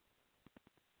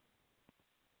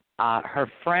 Her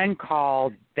friend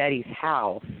called Betty's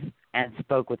house and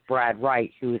spoke with Brad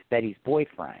Wright, who was Betty's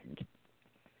boyfriend.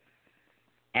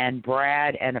 And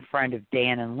Brad and a friend of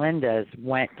Dan and Linda's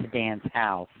went to Dan's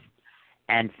house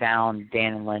and found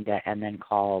Dan and Linda and then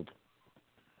called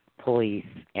police,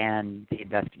 and the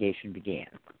investigation began.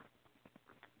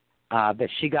 But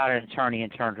she got an attorney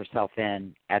and turned herself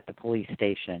in at the police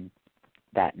station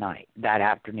that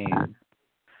afternoon.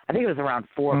 I think it was around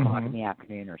 4 o'clock in the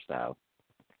afternoon or so.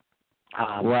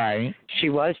 Right. She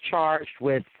was charged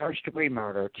with first-degree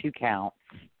murder, 2 counts.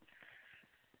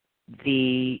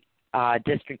 The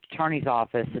district attorney's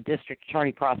office, the district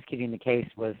attorney prosecuting the case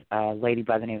was a lady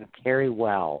by the name of Carrie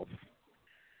Wells.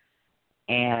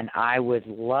 And I would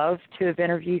love to have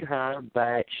interviewed her,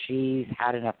 but she's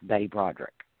had enough of Betty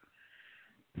Broderick.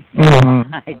 So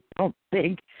I don't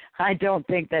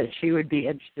think that she would be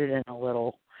interested in a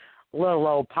little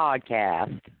old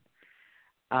podcast.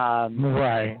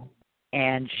 Right.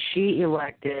 And she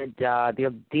elected,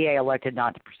 the DA elected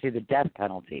not to pursue the death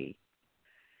penalty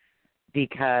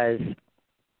because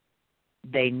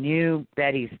they knew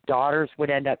Betty's daughters would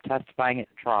end up testifying at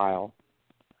the trial,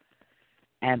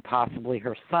 and possibly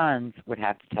her sons would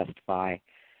have to testify,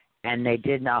 and they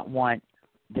did not want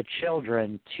the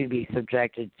children to be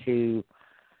subjected to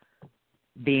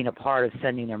being a part of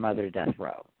sending their mother to death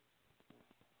row.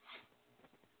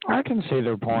 I can see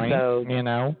their point, so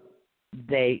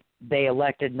They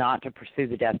elected not to pursue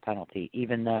the death penalty,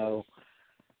 even though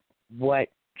what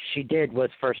she did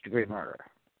was first-degree murder.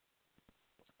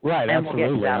 Right, and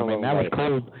absolutely. We'll I mean, that was later.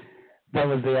 cool. That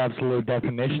was the absolute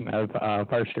definition of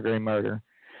first-degree murder.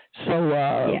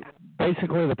 So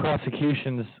basically the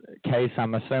prosecution's case,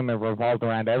 I'm assuming, revolved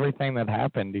around everything that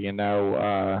happened,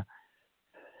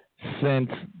 since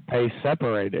they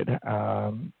separated.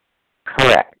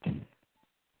 Correct.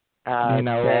 All the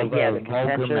the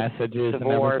vulgar messages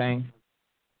divorce, and everything.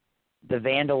 The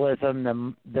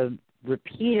vandalism, the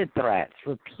repeated threats.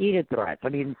 I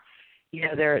mean,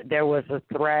 there was a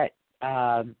threat.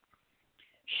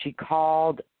 She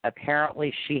called.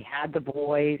 Apparently, she had the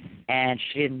boys, and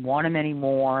she didn't want them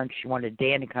anymore, and she wanted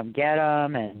Dan to come get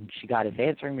them, and she got his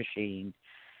answering machine.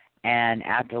 And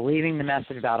after leaving the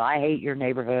message about, I hate your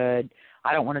neighborhood,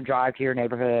 I don't want to drive to your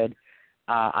neighborhood,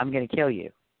 I'm going to kill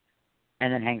you,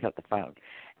 and then hangs up the phone.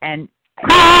 And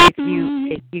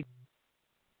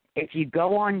if you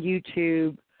go on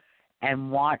YouTube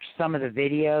and watch some of the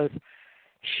videos,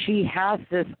 she has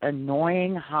this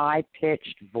annoying,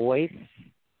 high-pitched voice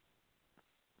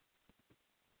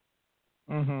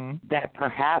that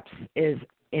perhaps is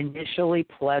initially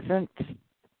pleasant,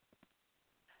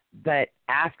 but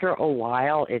after a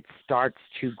while it starts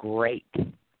to grate.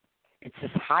 It's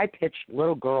this high-pitched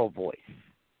little girl voice,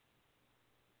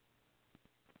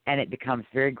 and it becomes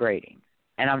very grating.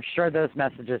 And I'm sure those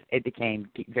messages, it became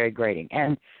very grating.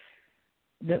 And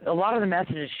a lot of the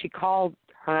messages, she called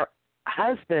her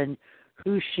husband,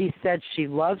 who she said she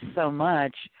loved so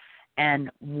much and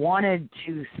wanted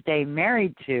to stay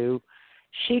married to,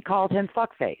 she called him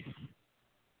fuckface.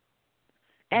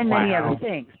 And many other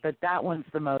things, but that one's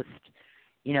the most,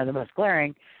 the most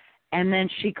glaring. And then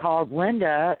she called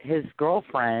Linda, his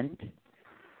girlfriend,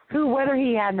 who, whether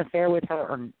he had an affair with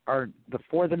her or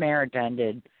before the marriage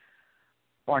ended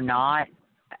or not,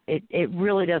 it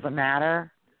really doesn't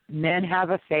matter. Men have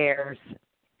affairs.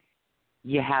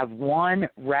 You have one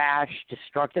rash,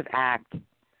 destructive act,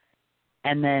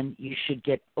 and then you should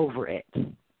get over it.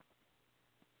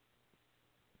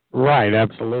 Right,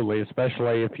 absolutely.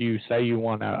 Especially if you say you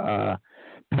want to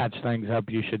patch things up,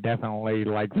 you should definitely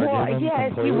forgive him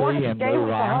completely and move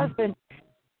on.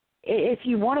 If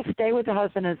you want to stay with the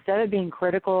husband, instead of being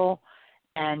critical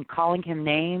and calling him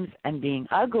names and being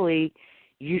ugly,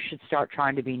 you should start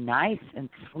trying to be nice and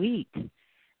sweet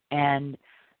and,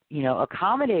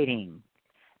 accommodating.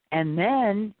 And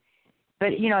then, but,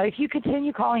 if you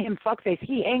continue calling him fuckface,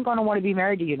 he ain't going to want to be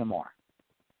married to you no more.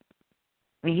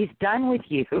 I mean, he's done with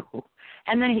you.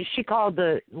 And then she called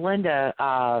Linda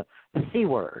the C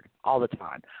word all the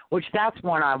time, which that's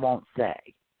one I won't say.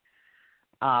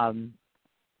 And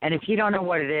if you don't know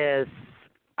what it is,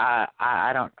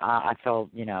 I feel,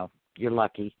 you're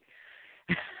lucky.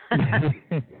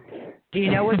 Do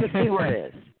you know what the C word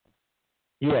is?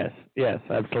 Yes,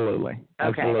 absolutely.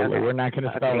 Okay. We're not going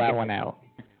to spell that one out.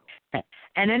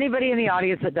 And anybody in the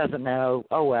audience that doesn't know,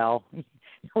 oh well.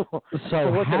 So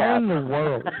how in the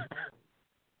world,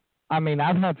 I mean,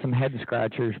 I've had some head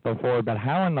scratchers before, but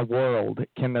how in the world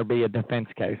can there be a defense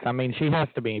case? I mean, she has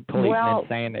to be pleading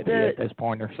insanity at this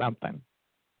point or something.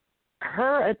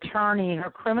 Her attorney,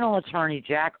 her criminal attorney,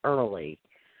 Jack Early,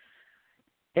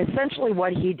 essentially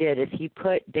what he did is he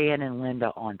put Dan and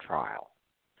Linda on trial.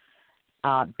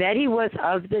 Betty was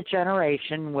of the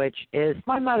generation, which is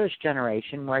my mother's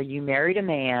generation, where you married a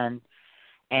man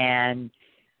and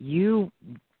you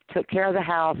took care of the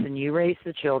house and you raised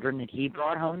the children and he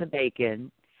brought home the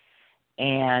bacon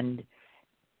and,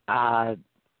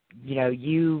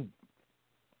 you,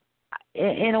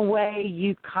 in a way,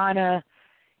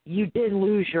 you did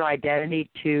lose your identity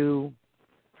to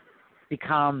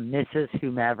become Mrs.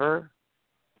 Whomever.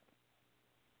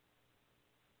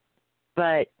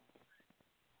 But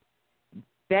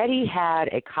Betty had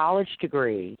a college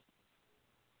degree.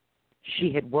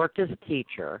 She had worked as a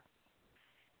teacher.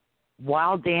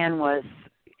 While Dan was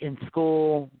in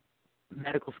school,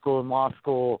 medical school and law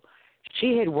school,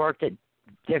 she had worked at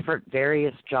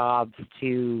various jobs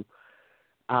to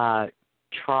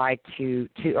try to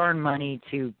earn money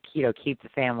to keep the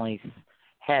family's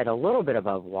head a little bit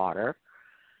above water.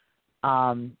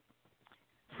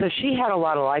 So she had a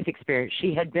lot of life experience.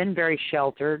 She had been very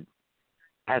sheltered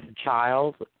as a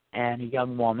child and a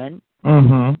young woman,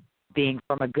 being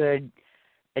from a good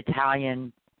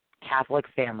Italian Catholic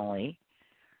family.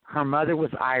 Her mother was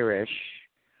Irish,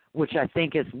 which I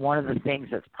think is one of the things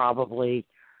that's probably,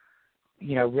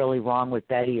 really wrong with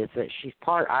Betty, is that she's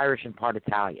part Irish and part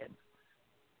Italian.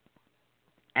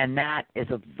 And that is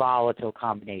a volatile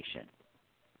combination.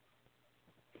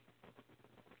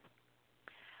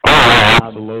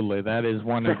 Absolutely. That is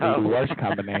one of the worst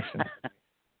combinations.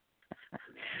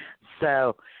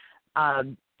 So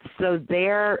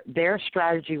their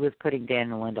strategy was putting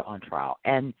Dan and Linda on trial.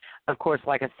 And, of course,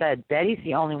 like I said, Betty's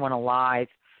the only one alive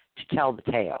to tell the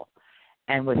tale.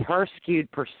 And with her skewed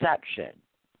perception,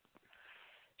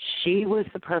 she was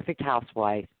the perfect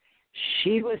housewife.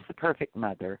 She was the perfect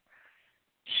mother.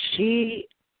 She,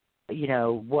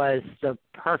 was the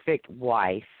perfect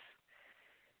wife.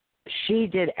 She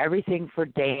did everything for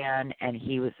Dan, and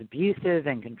he was abusive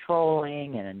and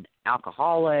controlling and an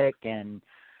alcoholic and,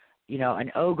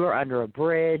 an ogre under a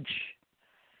bridge.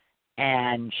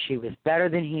 And she was better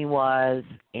than he was.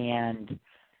 And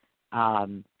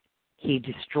he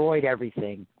destroyed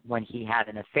everything when he had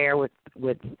an affair with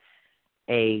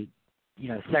a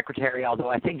secretary, although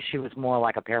I think she was more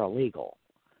like a paralegal.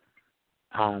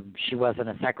 She wasn't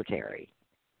a secretary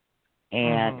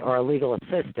or a legal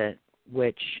assistant,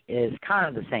 which is kind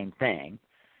of the same thing.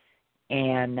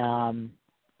 And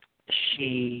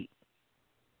she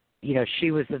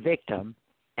was the victim,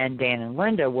 and Dan and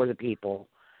Linda were the people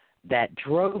that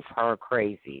drove her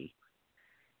crazy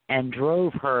and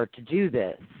drove her to do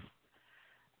this.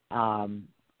 And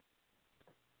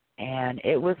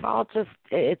it was all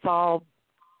it's all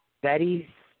Betty's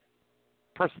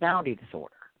personality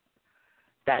disorder,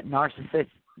 that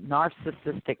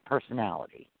narcissistic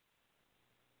personality,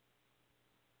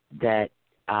 that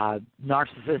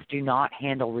narcissists do not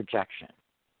handle rejection.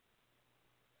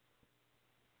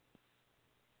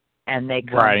 And they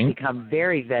become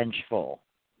very vengeful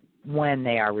when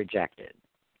they are rejected.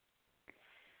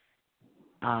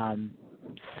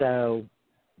 So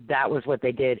that was what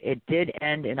they did. It did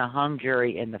end in a hung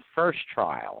jury in the first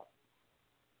trial.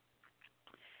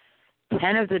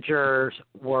 10 of the jurors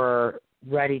were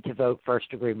ready to vote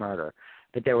first-degree murder,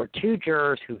 but there were 2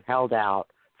 jurors who held out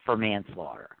for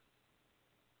manslaughter.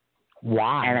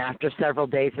 Wow. And after several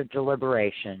days of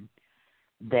deliberation,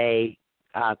 they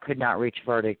could not reach a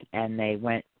verdict, and they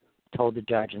told the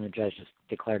judge, and the judge just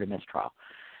declared a mistrial.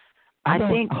 Hold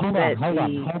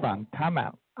on. Time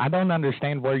out. I don't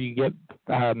understand where you get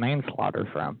manslaughter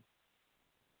from.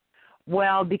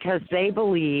 Well, because they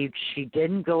believed she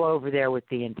didn't go over there with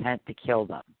the intent to kill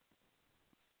them.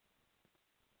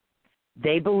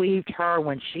 They believed her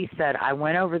when she said, I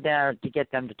went over there to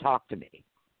get them to talk to me.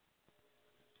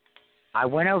 I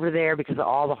went over there because of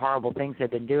all the horrible things they've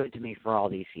been doing to me for all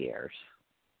these years.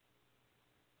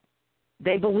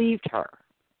 They believed her.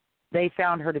 They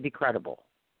found her to be credible.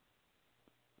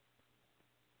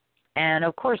 And,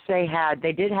 of course, they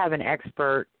did have an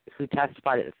expert who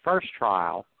testified at the first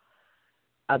trial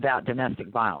about domestic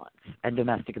violence and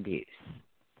domestic abuse.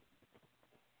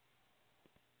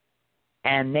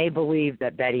 And they believed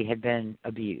that Betty had been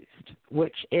abused,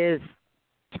 which is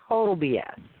total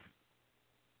BS.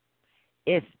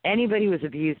 If anybody was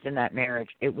abused in that marriage,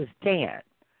 it was Dan,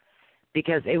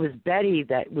 because it was Betty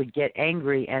that would get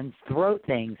angry and throw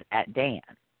things at Dan.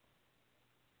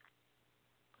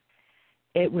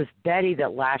 It was Betty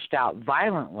that lashed out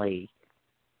violently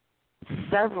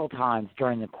several times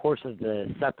during the course of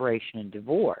the separation and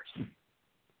divorce.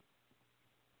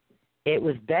 It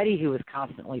was Betty who was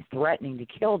constantly threatening to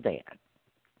kill Dan.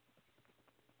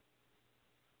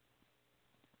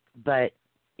 But,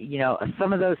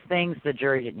 some of those things the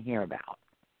jury didn't hear about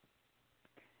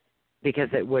because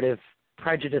it would have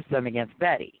prejudiced them against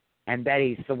Betty. And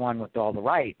Betty's the one with all the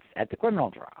rights at the criminal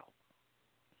trial.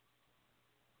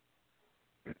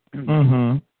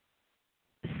 Mm-hmm.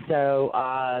 So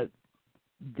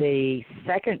the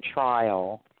second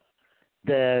trial,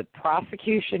 the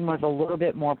prosecution was a little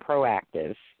bit more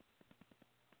proactive.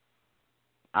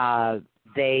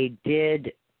 They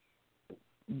did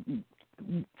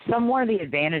one of the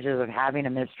advantages of having a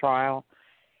mistrial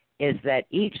is that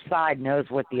each side knows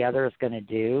what the other is going to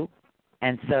do.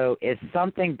 And so if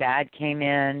something bad came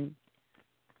in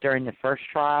during the first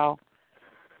trial,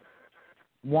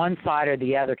 one side or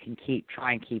the other can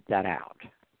try and keep that out.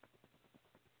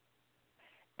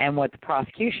 And what the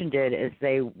prosecution did is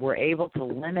they were able to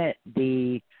limit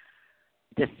the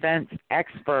defense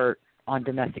expert on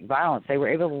domestic violence. They were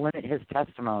able to limit his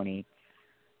testimony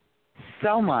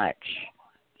so much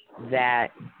that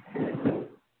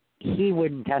he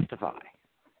wouldn't testify.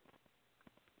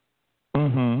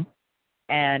 Mm-hmm.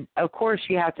 And, of course,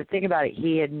 you have to think about it.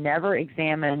 He had never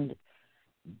examined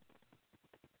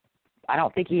 – I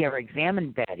don't think he ever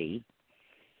examined Betty.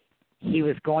 He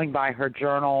was going by her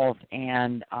journals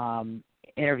and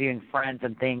interviewing friends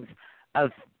and things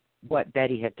of what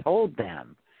Betty had told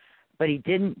them. But he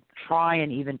didn't try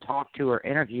and even talk to or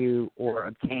interview or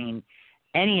obtain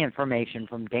any information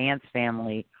from Dan's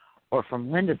family or from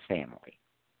Linda's family.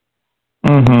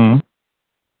 Mm-hmm.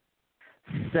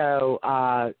 So,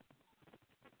 a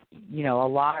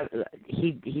lot of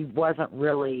he wasn't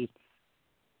really.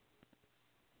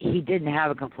 He didn't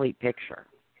have a complete picture,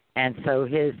 and so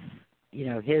his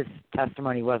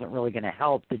testimony wasn't really going to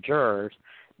help the jurors.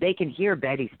 They can hear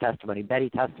Betty's testimony. Betty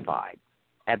testified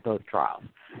at both trials.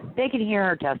 They can hear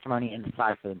her testimony and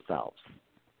decide for themselves.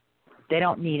 They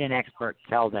don't need an expert to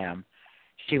tell them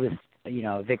she was,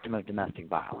 a victim of domestic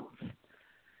violence.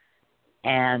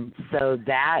 And so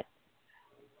that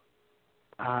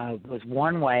was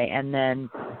one way. And then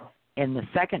in the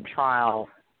second trial,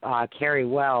 Carrie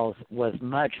Wells was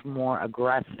much more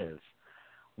aggressive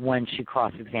when she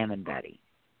cross-examined Betty.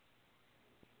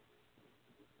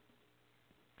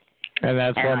 And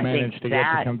that's what managed to get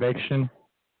the conviction?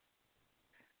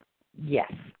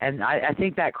 Yes. And I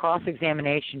think that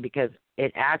cross-examination, because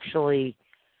it actually,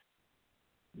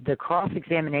 the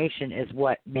cross-examination is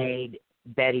what made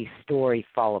Betty's story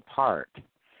fall apart,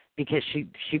 because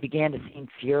she began to seem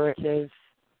furtive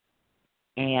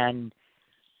and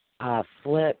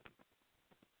flip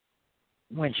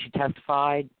when she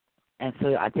testified, and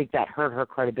so I think that hurt her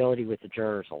credibility with the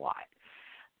jurors a lot.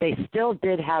 They still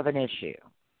did have an issue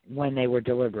when they were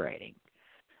deliberating.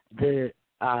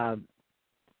 I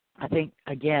think,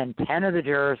 again, 10 of the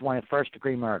jurors wanted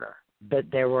first-degree murder, but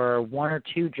there were 1 or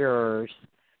 2 jurors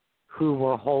who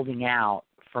were holding out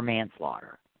for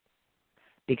manslaughter.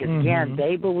 Because, again,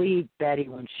 they believed Betty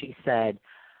when she said,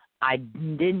 I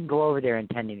didn't go over there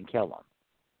intending to kill them.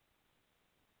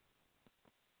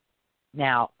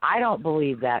 Now, I don't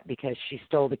believe that because she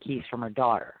stole the keys from her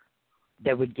daughter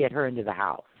that would get her into the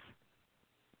house.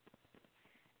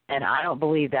 And I don't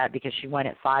believe that because she went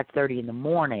at 5:30 in the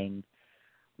morning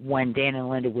when Dan and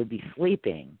Linda would be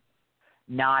sleeping,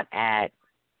 not at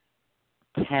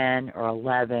 10 or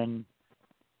 11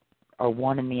 or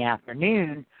 1 in the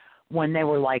afternoon when they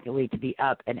were likely to be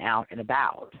up and out and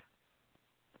about,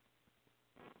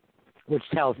 which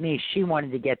tells me she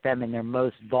wanted to get them in their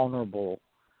most vulnerable,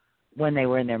 when they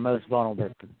were in their most vulnerable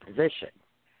position.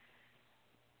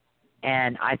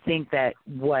 And I think that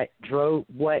what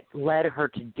led her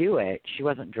to do it, she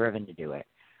wasn't driven to do it.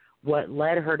 What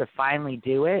led her to finally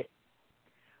do it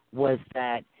was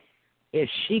that if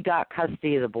she got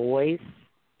custody of the boys,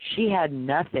 she had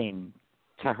nothing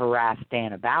to harass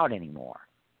Dan about anymore.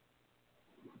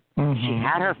 She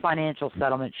had her financial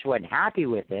settlement. She wasn't happy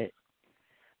with it,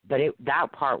 but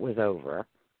that part was over.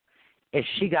 If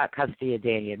she got custody of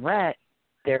Danny and Rhett,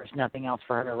 there's nothing else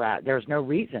for her to harass. There's no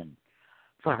reason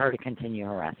for her to continue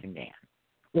harassing Dan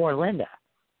or Linda.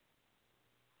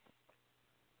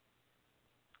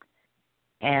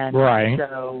 And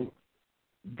so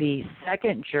the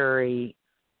second jury,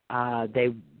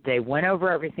 they went over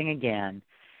everything again,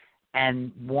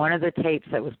 and one of the tapes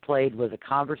that was played was a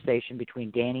conversation between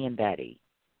Danny and Betty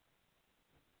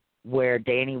where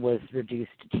Danny was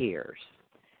reduced to tears.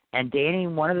 And Danny,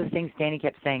 one of the things Danny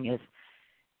kept saying is,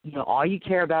 you know, all you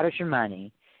care about is your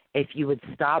money. If you would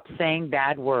stop saying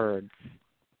bad words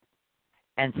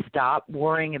and stop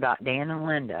worrying about Dan and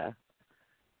Linda,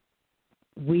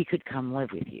 we could come live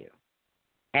with you.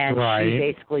 And she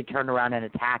basically turned around and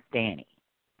attacked Danny.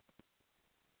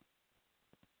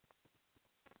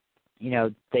 You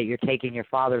know, that you're taking your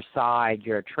father's side,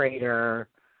 you're a traitor.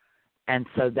 And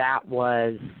so that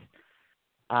was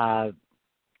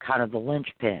kind of the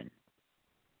linchpin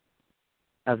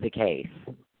of the case.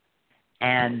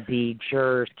 And the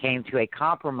jurors came to a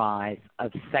compromise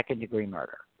of second-degree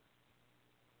murder.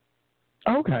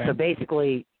 Okay. So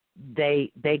basically,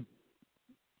 they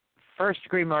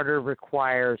first-degree murder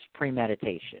requires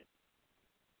premeditation.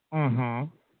 And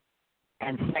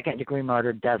second-degree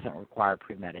murder doesn't require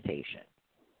premeditation.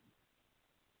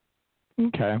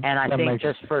 Okay. And I think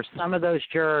just for some of those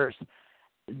jurors,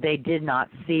 they did not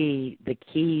see the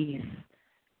keys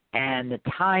and the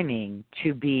timing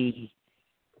to be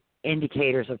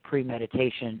indicators of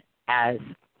premeditation as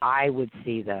I would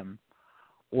see them,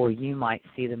 or you might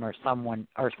see them, or someone,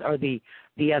 or the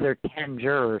other 10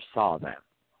 jurors saw them,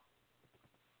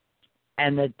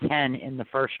 and the 10 in the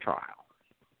first trial.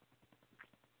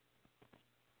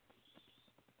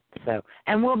 So,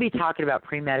 and we'll be talking about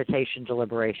premeditation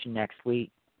deliberation next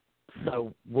week.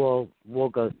 So we'll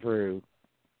go through.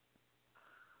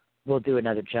 We'll do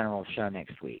another general show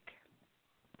next week.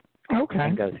 Okay.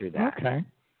 And go through that. Okay.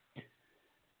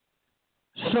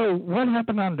 So what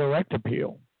happened on direct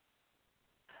appeal?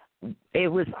 It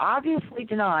was obviously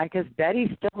denied because Betty's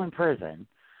still in prison.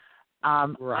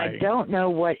 I don't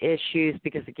know what issues,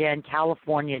 because again,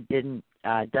 California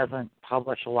doesn't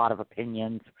publish a lot of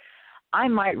opinions. I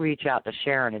might reach out to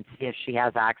Sharon and see if she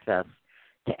has access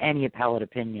to any appellate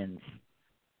opinions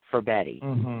for Betty.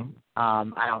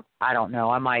 I don't know.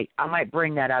 I might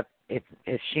bring that up if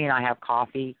she and I have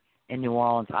coffee in New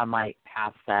Orleans. I might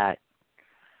pass that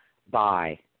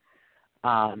by,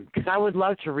 because I would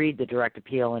love to read the direct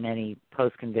appeal and any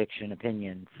post-conviction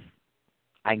opinions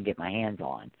I can get my hands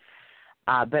on.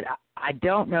 But I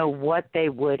don't know what they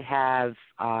would have.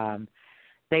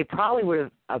 They probably would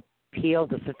have appealed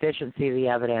the sufficiency of the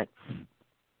evidence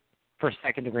for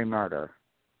second-degree murder.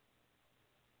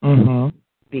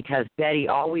 Because Betty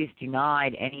always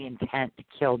denied any intent to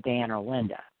kill Dan or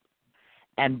Linda.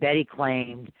 And Betty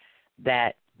claimed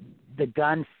that the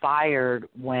gun fired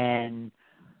when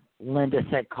Linda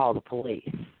said, call the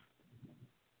police.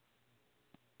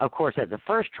 Of course, at the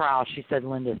first trial, she said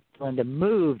Linda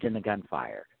moved and the gun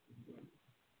fired.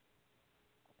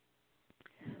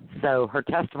 So her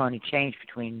testimony changed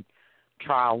between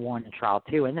trial 1 and trial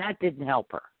 2, and that didn't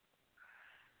help her.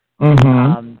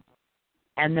 Mm-hmm.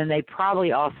 And then they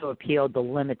probably also appealed the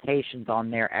limitations on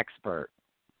their expert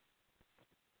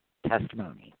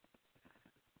testimony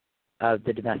of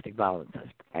the domestic violence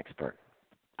expert.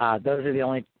 Those are the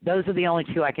only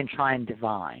two I can try and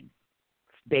divine,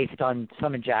 based on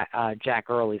some of Jack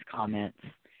Early's comments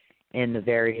in the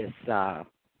various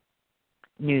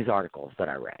news articles that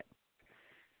I read.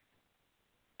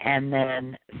 And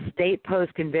then state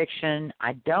post-conviction,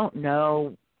 I don't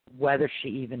know whether she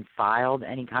even filed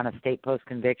any kind of state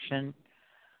post-conviction.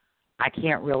 I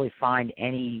can't really find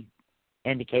any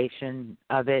indication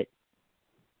of it.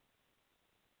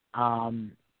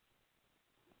 And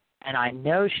I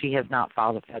know she has not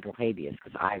filed a federal habeas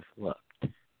because I've looked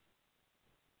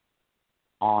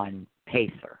on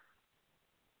Pacer.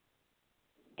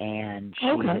 And she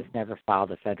has never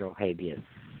filed a federal habeas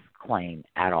claim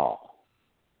at all.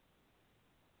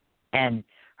 And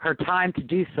her time to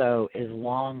do so is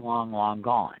long, long, long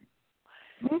gone.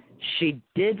 Mm-hmm. She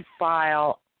did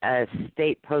file a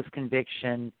state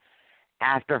post-conviction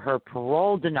after her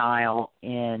parole denial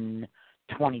in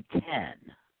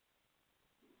 2010.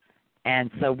 And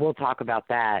so we'll talk about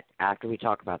that after we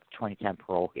talk about the 2010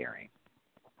 parole hearing.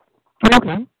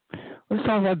 Okay. Let's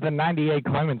talk about the 98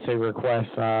 clemency request.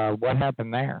 What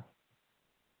happened there?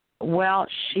 Well,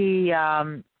 she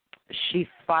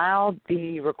filed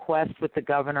the request with the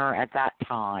governor at that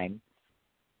time.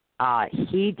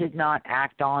 He did not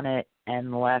act on it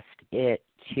and left it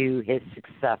to his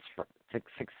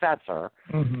successor.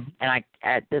 Mm-hmm. And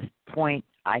at this point,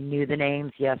 I knew the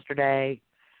names yesterday,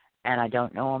 and I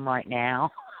don't know them right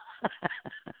now.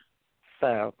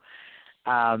 So,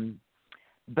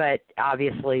 but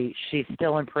obviously, she's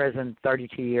still in prison,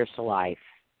 32 years to life,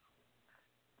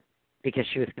 because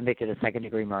she was convicted of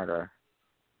second-degree murder.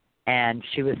 And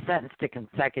she was sentenced to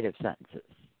consecutive sentences,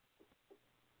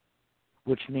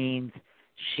 which means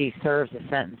she serves a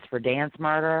sentence for Dan's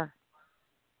murder,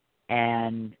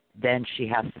 and then she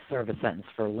has to serve a sentence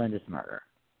for Linda's murder,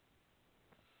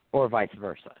 or vice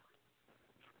versa.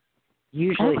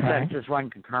 Usually sentences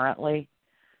run concurrently,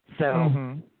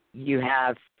 so you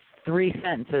have 3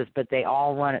 sentences, but they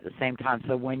all run at the same time.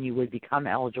 So when you would become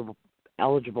eligible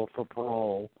for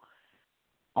parole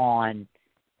on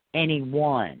any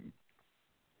one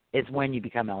is when you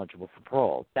become eligible for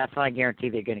parole. That's not a guarantee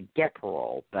they're going to get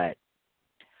parole, but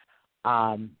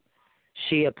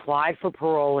she applied for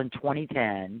parole in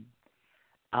 2010.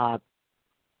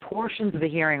 Portions of the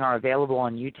hearing are available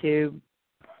on YouTube.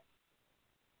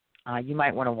 You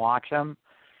might want to watch them.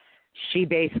 She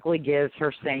basically gives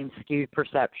her same skewed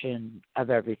perception of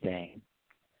everything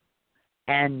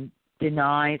and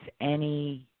denies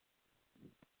any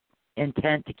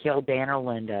intent to kill Dan or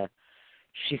Linda.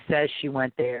 She says she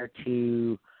went there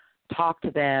to talk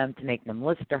to them, to make them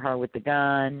listen to her with the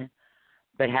gun,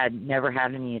 but had never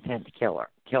had any intent to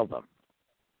kill them.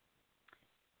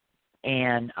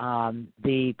 And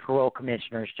the parole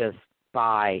commissioners just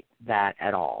buy that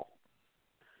at all.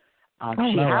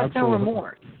 She has no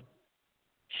remorse.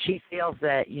 She feels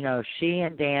that, she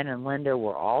and Dan and Linda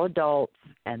were all adults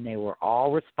and they were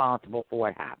all responsible for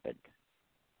what happened.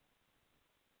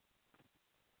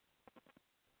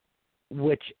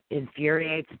 Which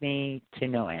infuriates me to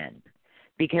no end.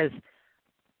 Because,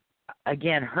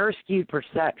 again, her skewed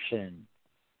perception,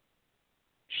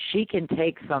 she can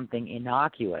take something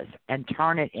innocuous and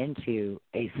turn it into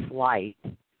a slight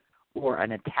or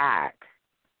an attack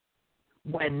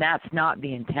when that's not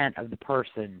the intent of the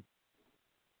person.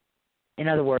 In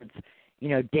other words,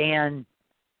 Dan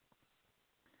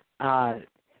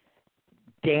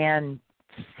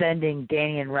sending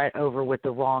Danny and Rhett over with the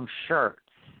wrong shirts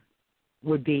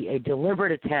would be a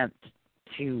deliberate attempt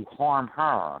to harm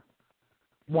her,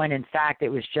 when in fact it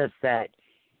was just that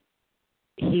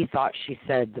he thought she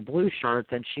said the blue shirts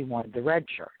and she wanted the red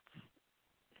shirts.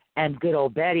 And good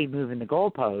old Betty moving the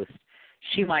goalpost,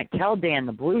 she might tell Dan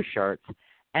the blue shirts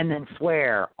and then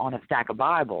swear on a stack of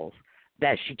Bibles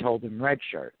that she told him red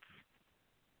shirts.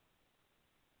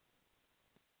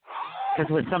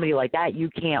 Because with somebody like that, you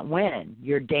can't win.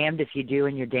 You're damned if you do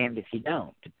and you're damned if you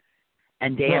don't.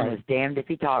 And Dan was damned if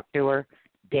he talked to her,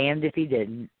 damned if he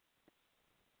didn't,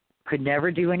 could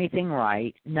never do anything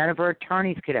right. None of her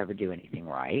attorneys could ever do anything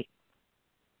right.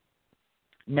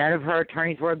 None of her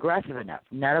attorneys were aggressive enough.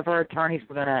 None of her attorneys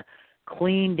were going to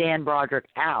clean Dan Broderick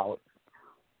out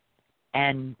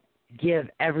and give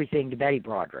everything to Betty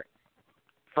Broderick.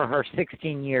 for her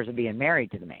 16 years of being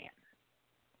married to the man.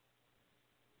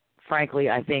 Frankly,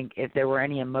 I think if there were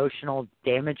any emotional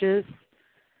damages,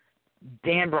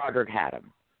 Dan Broderick had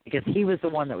them, because he was the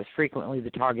one that was frequently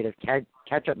the target of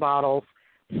ketchup bottles,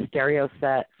 stereo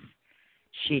sets.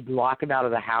 She'd lock him out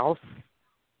of the house,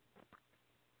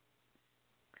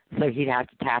 so he'd have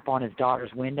to tap on his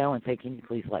daughter's window and say, "Can you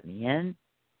please let me in?"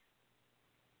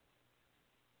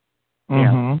 You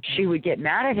know, she would get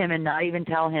mad at him and not even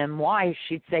tell him why.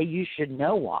 She'd say, "You should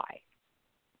know why."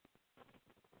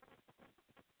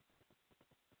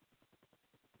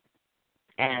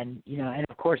 And, you know, and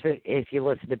of course, if you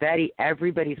listen to Betty,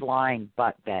 everybody's lying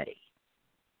but Betty.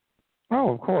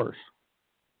 Oh, of course.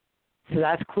 So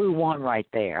that's clue one right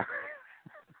there.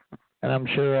 And I'm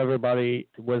sure everybody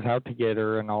was out to get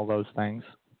her and all those things.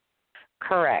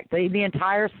 Correct. The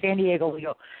entire San Diego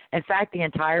legal, in fact, the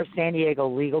entire San Diego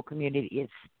legal community is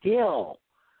still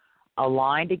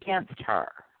aligned against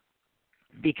her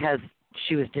because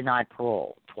she was denied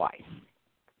parole twice.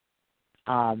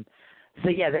 So,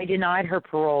 yeah, they denied her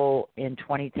parole in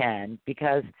 2010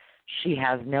 because she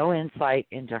has no insight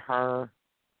into her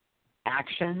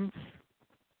actions.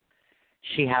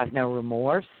 She has no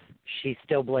remorse. She's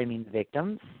still blaming the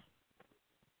victims.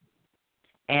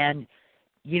 And,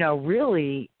 you know,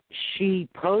 really, she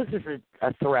poses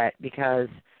a threat because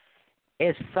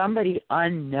if somebody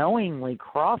unknowingly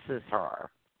crosses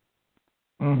her,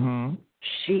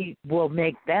 she will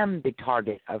make them the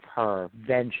target of her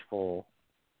vengeful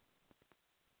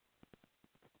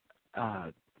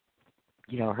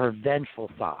her vengeful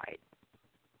side.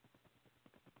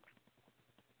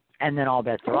 And then all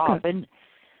bets are off. And,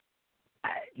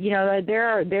 you know,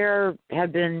 there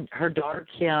have been, her daughter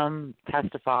Kim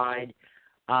testified.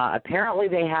 Apparently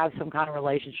they have some kind of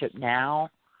relationship now,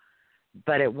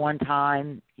 but at one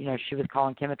time, you know, she was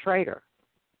calling Kim a traitor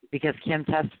because Kim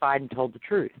testified and told the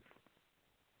truth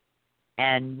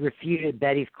and refuted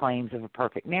Betty's claims of a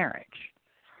perfect marriage,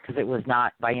 because it was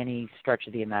not by any stretch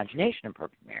of the imagination a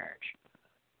perfect marriage.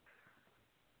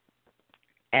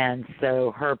 And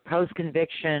so her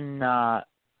post-conviction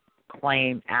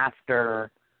claim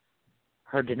after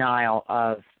her denial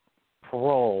of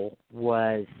parole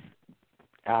was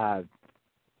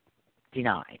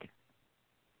denied.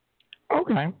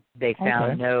 Okay. They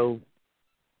found no,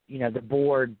 you know, the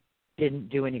board didn't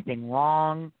do anything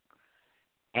wrong,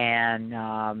 and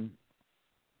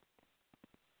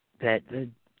that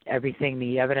everything,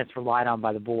 the evidence relied on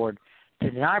by the board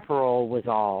to deny parole was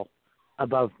all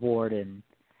above board, and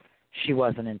she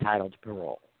wasn't entitled to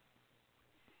parole.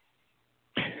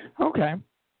 Okay.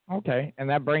 And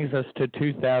that brings us to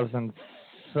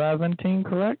 2017,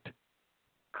 correct?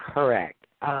 Correct.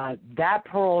 That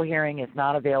parole hearing is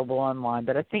not available online,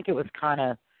 but I think it was kind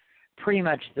of pretty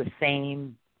much the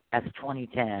same as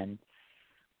 2010.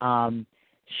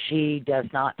 She does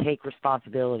not take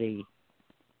responsibility.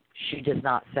 She does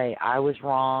not say, "I was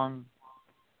wrong.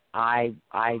 I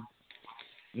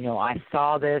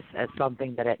saw this as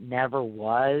something that it never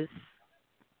was,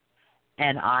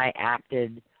 and I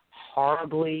acted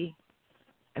horribly."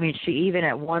 I mean, she even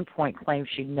at one point claimed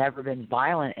she'd never been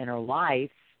violent in her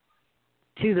life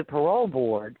to the parole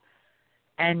board,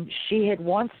 and she had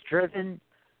once driven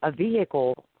a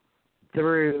vehicle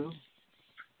through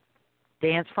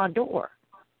Dan's front door.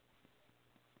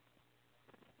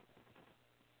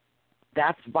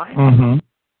 That's violent.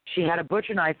 She had a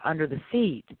butcher knife under the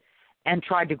seat and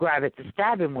tried to grab it to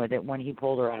stab him with it when he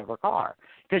pulled her out of her car,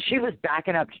 because she was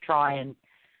backing up to try and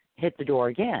hit the door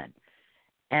again.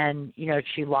 And, you know,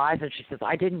 she lies and she says,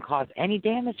 "I didn't cause any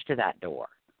damage to that door.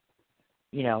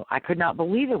 You know, I could not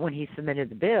believe it when he submitted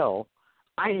the bill.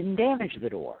 I didn't damage the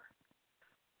door."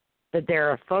 But there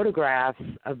are photographs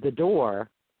of the door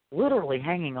literally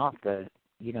hanging off the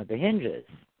hinges.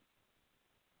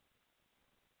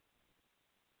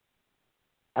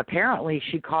 Apparently,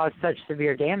 she caused such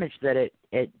severe damage that it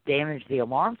damaged the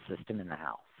alarm system in the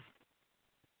house.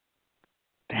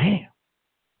 Damn.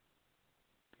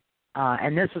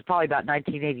 And this was probably about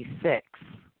 1986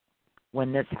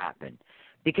 when this happened,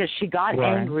 because she got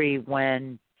angry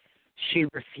when she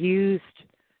refused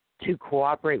to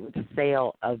cooperate with the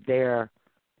sale of their.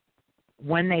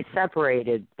 When they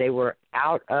separated, they were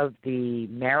out of the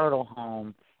marital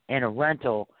home in a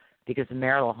rental because the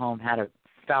marital home had a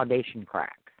foundation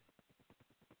crack.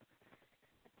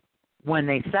 When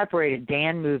they separated,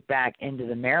 Dan moved back into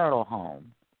the marital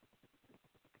home.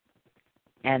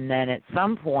 And then at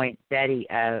some point, Betty,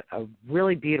 a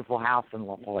really beautiful house in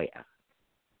La Jolla,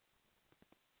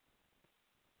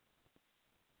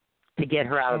 to get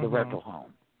her out of the rental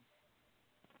home.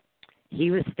 He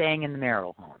was staying in the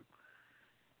marital home.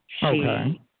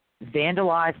 She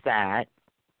vandalized that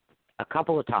a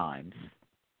couple of times,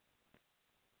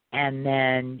 and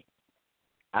then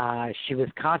she was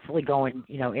constantly going,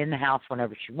 in the house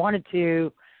whenever she wanted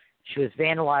to. She was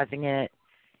vandalizing it.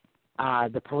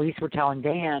 The police were telling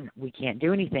Dan, we can't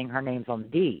do anything. Her name's on the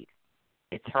deed.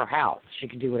 It's her house. She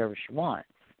can do whatever she wants.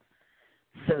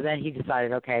 So then he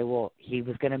decided, okay, well, he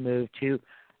was going to move to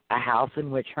a house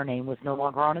in which her name was no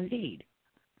longer on the deed.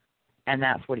 And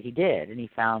that's what he did. And he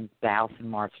found the house in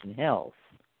Marston Hills.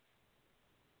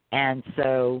 And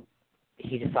so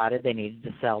he decided they needed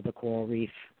to sell the Coral Reef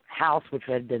house, which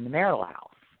had been the marital house.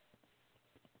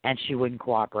 And she wouldn't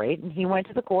cooperate. And he went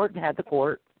to the court and had the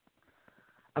court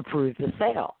approve the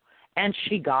sale. And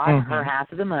she got her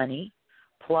half of the money,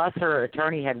 plus her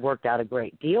attorney had worked out a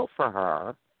great deal for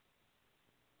her.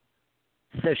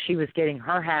 So she was getting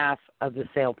her half of the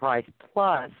sale price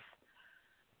plus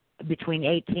between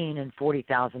 $18,000 and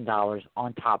 $40,000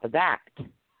 on top of that.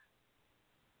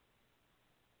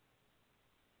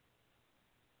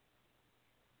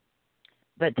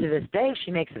 But to this day,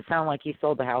 she makes it sound like he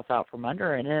sold the house out from under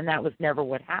her, and that was never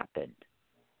what happened.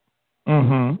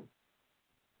 Mm-hmm.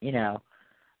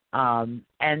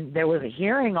 And there was a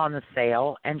hearing on the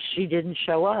sale, and she didn't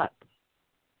show up.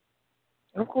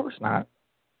 Of course not.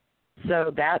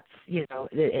 So that's,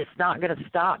 it's not going to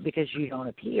stop because you don't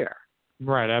appear.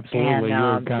 Right, absolutely. And,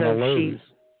 You're going to lose.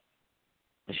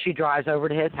 She drives over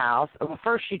to his house. Well,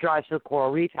 first she drives to the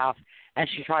Coral Reef house, and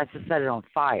she tries to set it on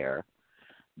fire.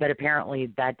 But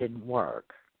apparently that didn't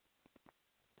work.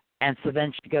 And so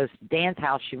then she goes to Dan's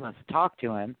house. She wants to talk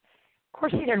to him. Of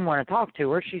course, he didn't want to talk to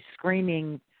her. She's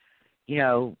screaming,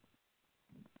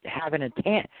 having a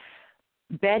tantrum.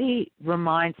 Betty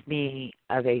reminds me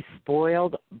of a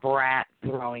spoiled brat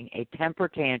throwing a temper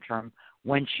tantrum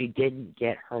when she didn't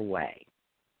get her way.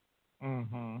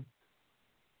 Mm-hmm.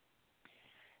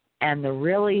 And the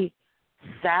really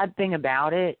sad thing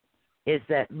about it is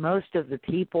that most of the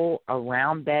people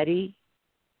around Betty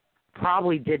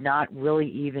probably did not really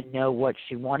even know what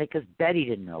she wanted because Betty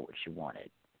didn't know what she wanted.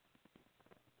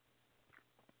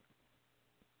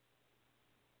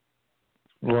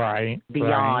 Right.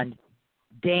 Beyond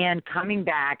Dan coming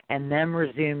back and them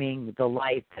resuming the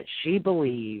life that she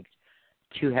believed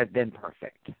to have been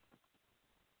perfect.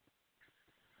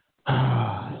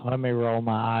 Let me roll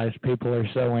my eyes. People are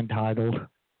so entitled.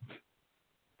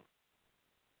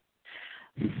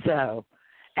 So,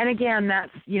 and again,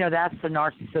 that's the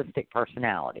narcissistic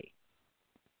personality.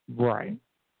 Right.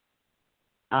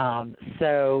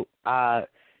 So,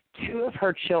 two of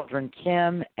her children,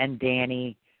 Kim and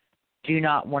Danny, do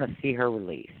not want to see her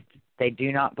released. They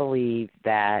do not believe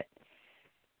that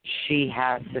she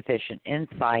has sufficient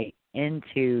insight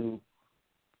into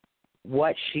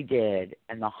what she did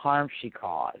and the harm she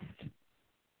caused.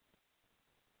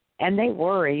 And they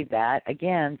worry that,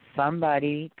 again,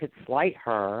 somebody could slight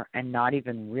her and not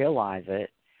even realize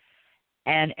it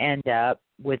and end up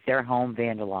with their home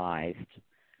vandalized,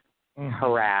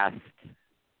 harassed,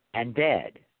 and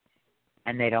dead.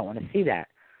 And they don't want to see that.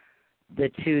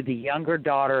 The younger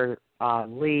daughter,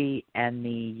 Lee, and the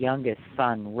youngest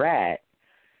son, Rhett,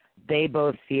 they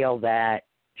both feel that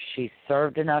she's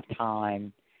served enough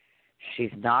time.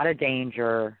 She's not a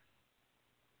danger.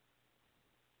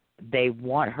 They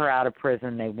want her out of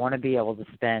prison. They want to be able to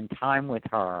spend time with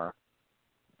her.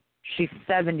 She's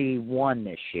 71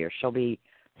 this year. She'll be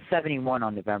 71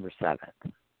 on November 7th.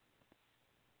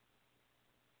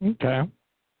 Okay.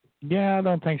 Yeah, I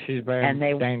don't think she's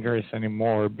very dangerous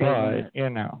anymore, but,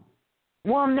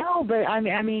 Well, no, but,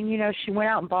 I mean, she went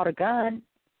out and bought a gun.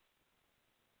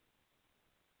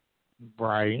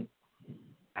 Right.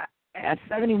 A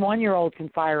 71-year-old can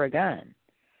fire a gun.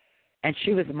 And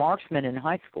she was a marksman in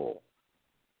high school.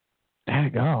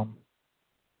 Daggone.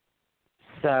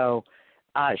 So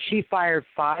she fired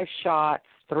 5 shots,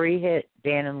 3 hit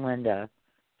Dan and Linda,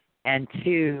 and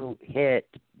 2 hit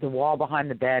the wall behind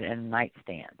the bed and a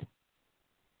nightstand.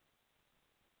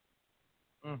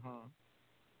 Mm-hmm.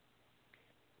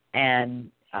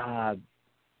 And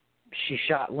she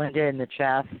shot Linda in the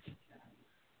chest,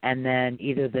 and then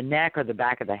either the neck or the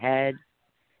back of the head.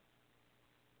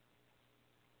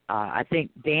 I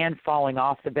think Dan falling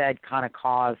off the bed kind of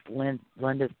caused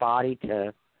Linda's body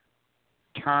to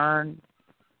turn,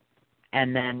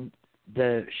 and then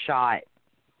the shot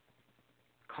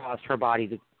caused her body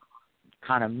to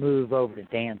kind of move over to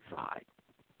Dan's side.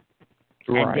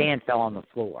 Right. And Dan fell on the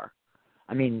floor.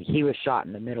 I mean, he was shot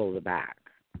in the middle of the back.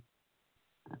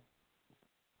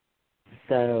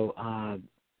 So, I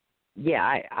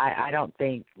don't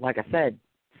think, like I said,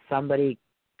 somebody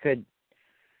could,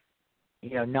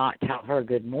 not tell her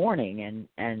good morning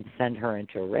and send her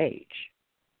into a rage.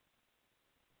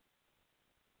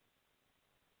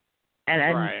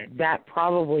 And that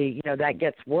probably, that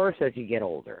gets worse as you get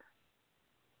older,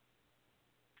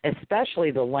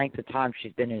 especially the length of time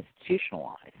she's been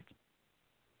institutionalized.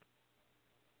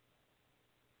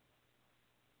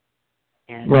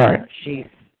 And she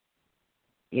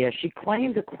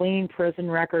claimed a clean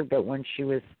prison record, but when she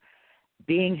was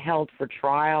being held for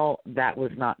trial, that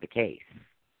was not the case.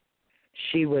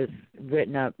 She was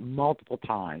written up multiple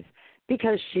times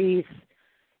because she's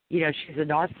a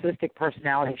narcissistic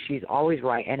personality. She's always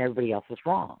right and everybody else is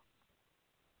wrong.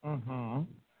 Mm-hmm.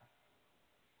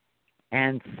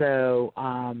 And so,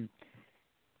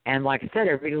 and like I said,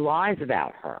 everybody lies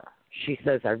about her. She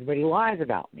says, everybody lies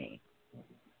about me.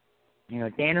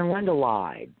 Dan and Linda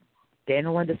lied. Dan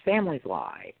and Linda's families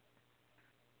lied.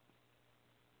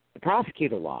 The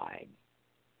prosecutor lied.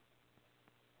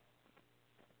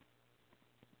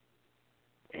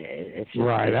 It's just,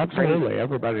 right, absolutely. Crazy.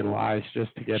 Everybody lies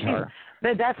just to get her.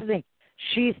 But that's the thing.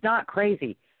 She's not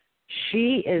crazy.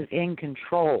 She is in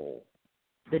control.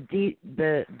 The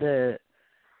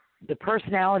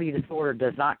personality disorder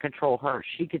does not control her.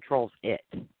 She controls it.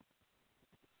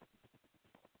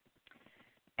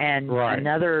 And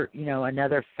another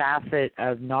facet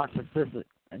of narcissists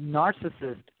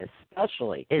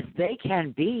especially is they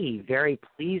can be very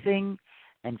pleasing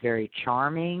and very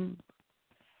charming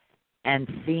and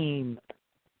seem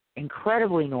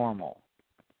incredibly normal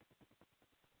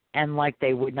and like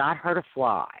they would not hurt a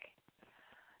fly.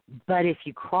 But if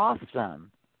you cross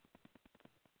them,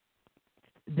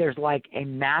 there's like a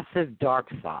massive dark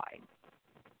side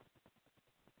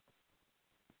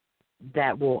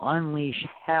that will unleash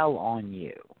hell on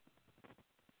you.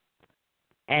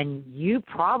 And you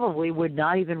probably would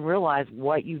not even realize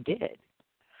what you did.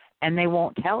 And they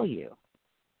won't tell you.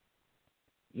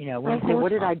 When you say,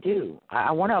 what did I do?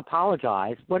 I want to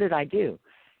apologize. What did I do?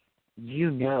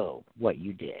 You know what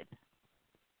you did.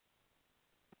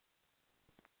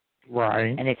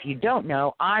 Right. And if you don't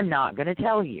know, I'm not going to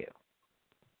tell you.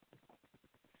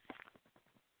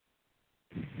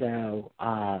 So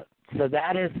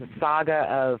that is the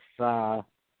saga of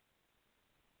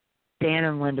Dan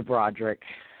and Linda Broderick.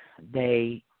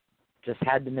 They just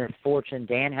had the misfortune,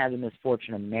 Dan had the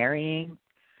misfortune of marrying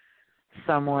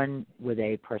someone with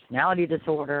a personality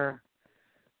disorder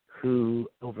who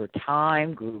over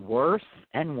time grew worse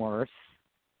and worse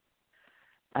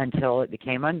until it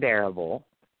became unbearable.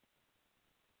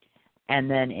 And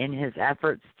then in his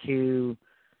efforts to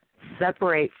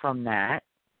separate from that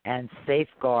and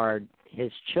safeguard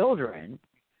his children,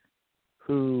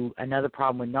 who, another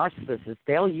problem with narcissists is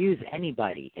they'll use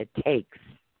anybody it takes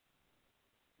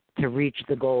to reach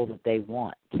the goal that they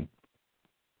want.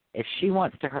 If she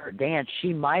wants to hurt Dan,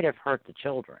 she might have hurt the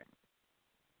children.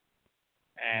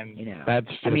 And that's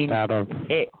just out of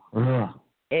it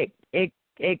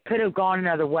could have gone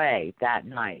another way that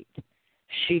night.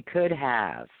 She could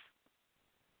have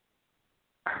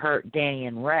hurt Danny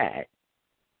and Rhett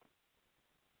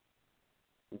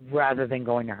rather than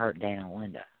going to hurt Dan and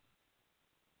Linda.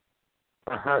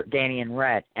 Or hurt Danny and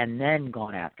Rhett and then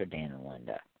gone after Dan and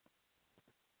Linda.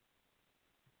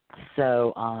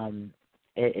 So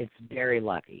it's very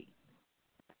lucky.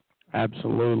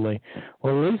 Absolutely.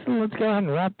 Well, Lisa, let's go ahead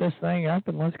and wrap this thing up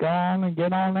and let's go on and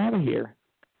get on out of here.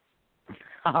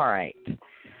 All right.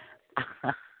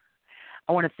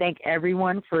 I want to thank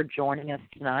everyone for joining us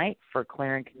tonight for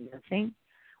Clear and Convincing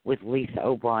with Lisa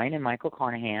O'Brien and Michael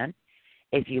Carnahan.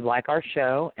 If you like our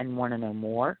show and want to know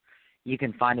more, you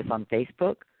can find us on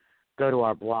Facebook. Go to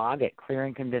our blog at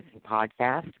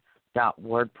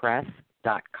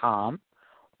clearandconvincingpodcast.wordpress.com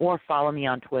or follow me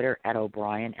on Twitter at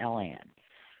O'BrienLN.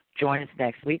 Join us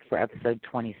next week for episode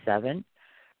 27,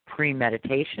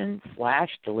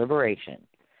 Premeditation/Deliberation.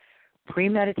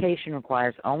 Premeditation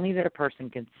requires only that a person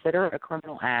consider a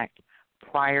criminal act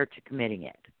prior to committing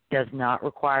it. Does not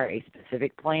require a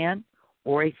specific plan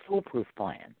or a foolproof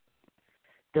plan.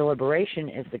 Deliberation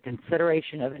is the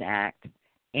consideration of an act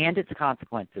and its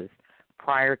consequences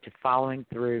prior to following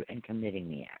through and committing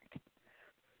the act.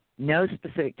 No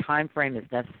specific time frame is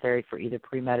necessary for either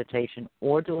premeditation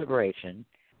or deliberation,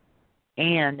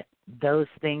 and those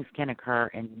things can occur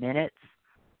in minutes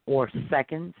or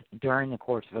seconds during the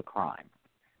course of a crime.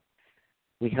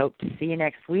 We hope to see you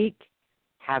next week.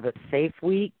 Have a safe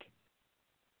week,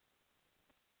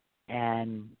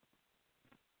 and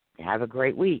have a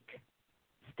great week.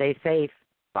 Stay safe.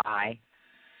 Bye.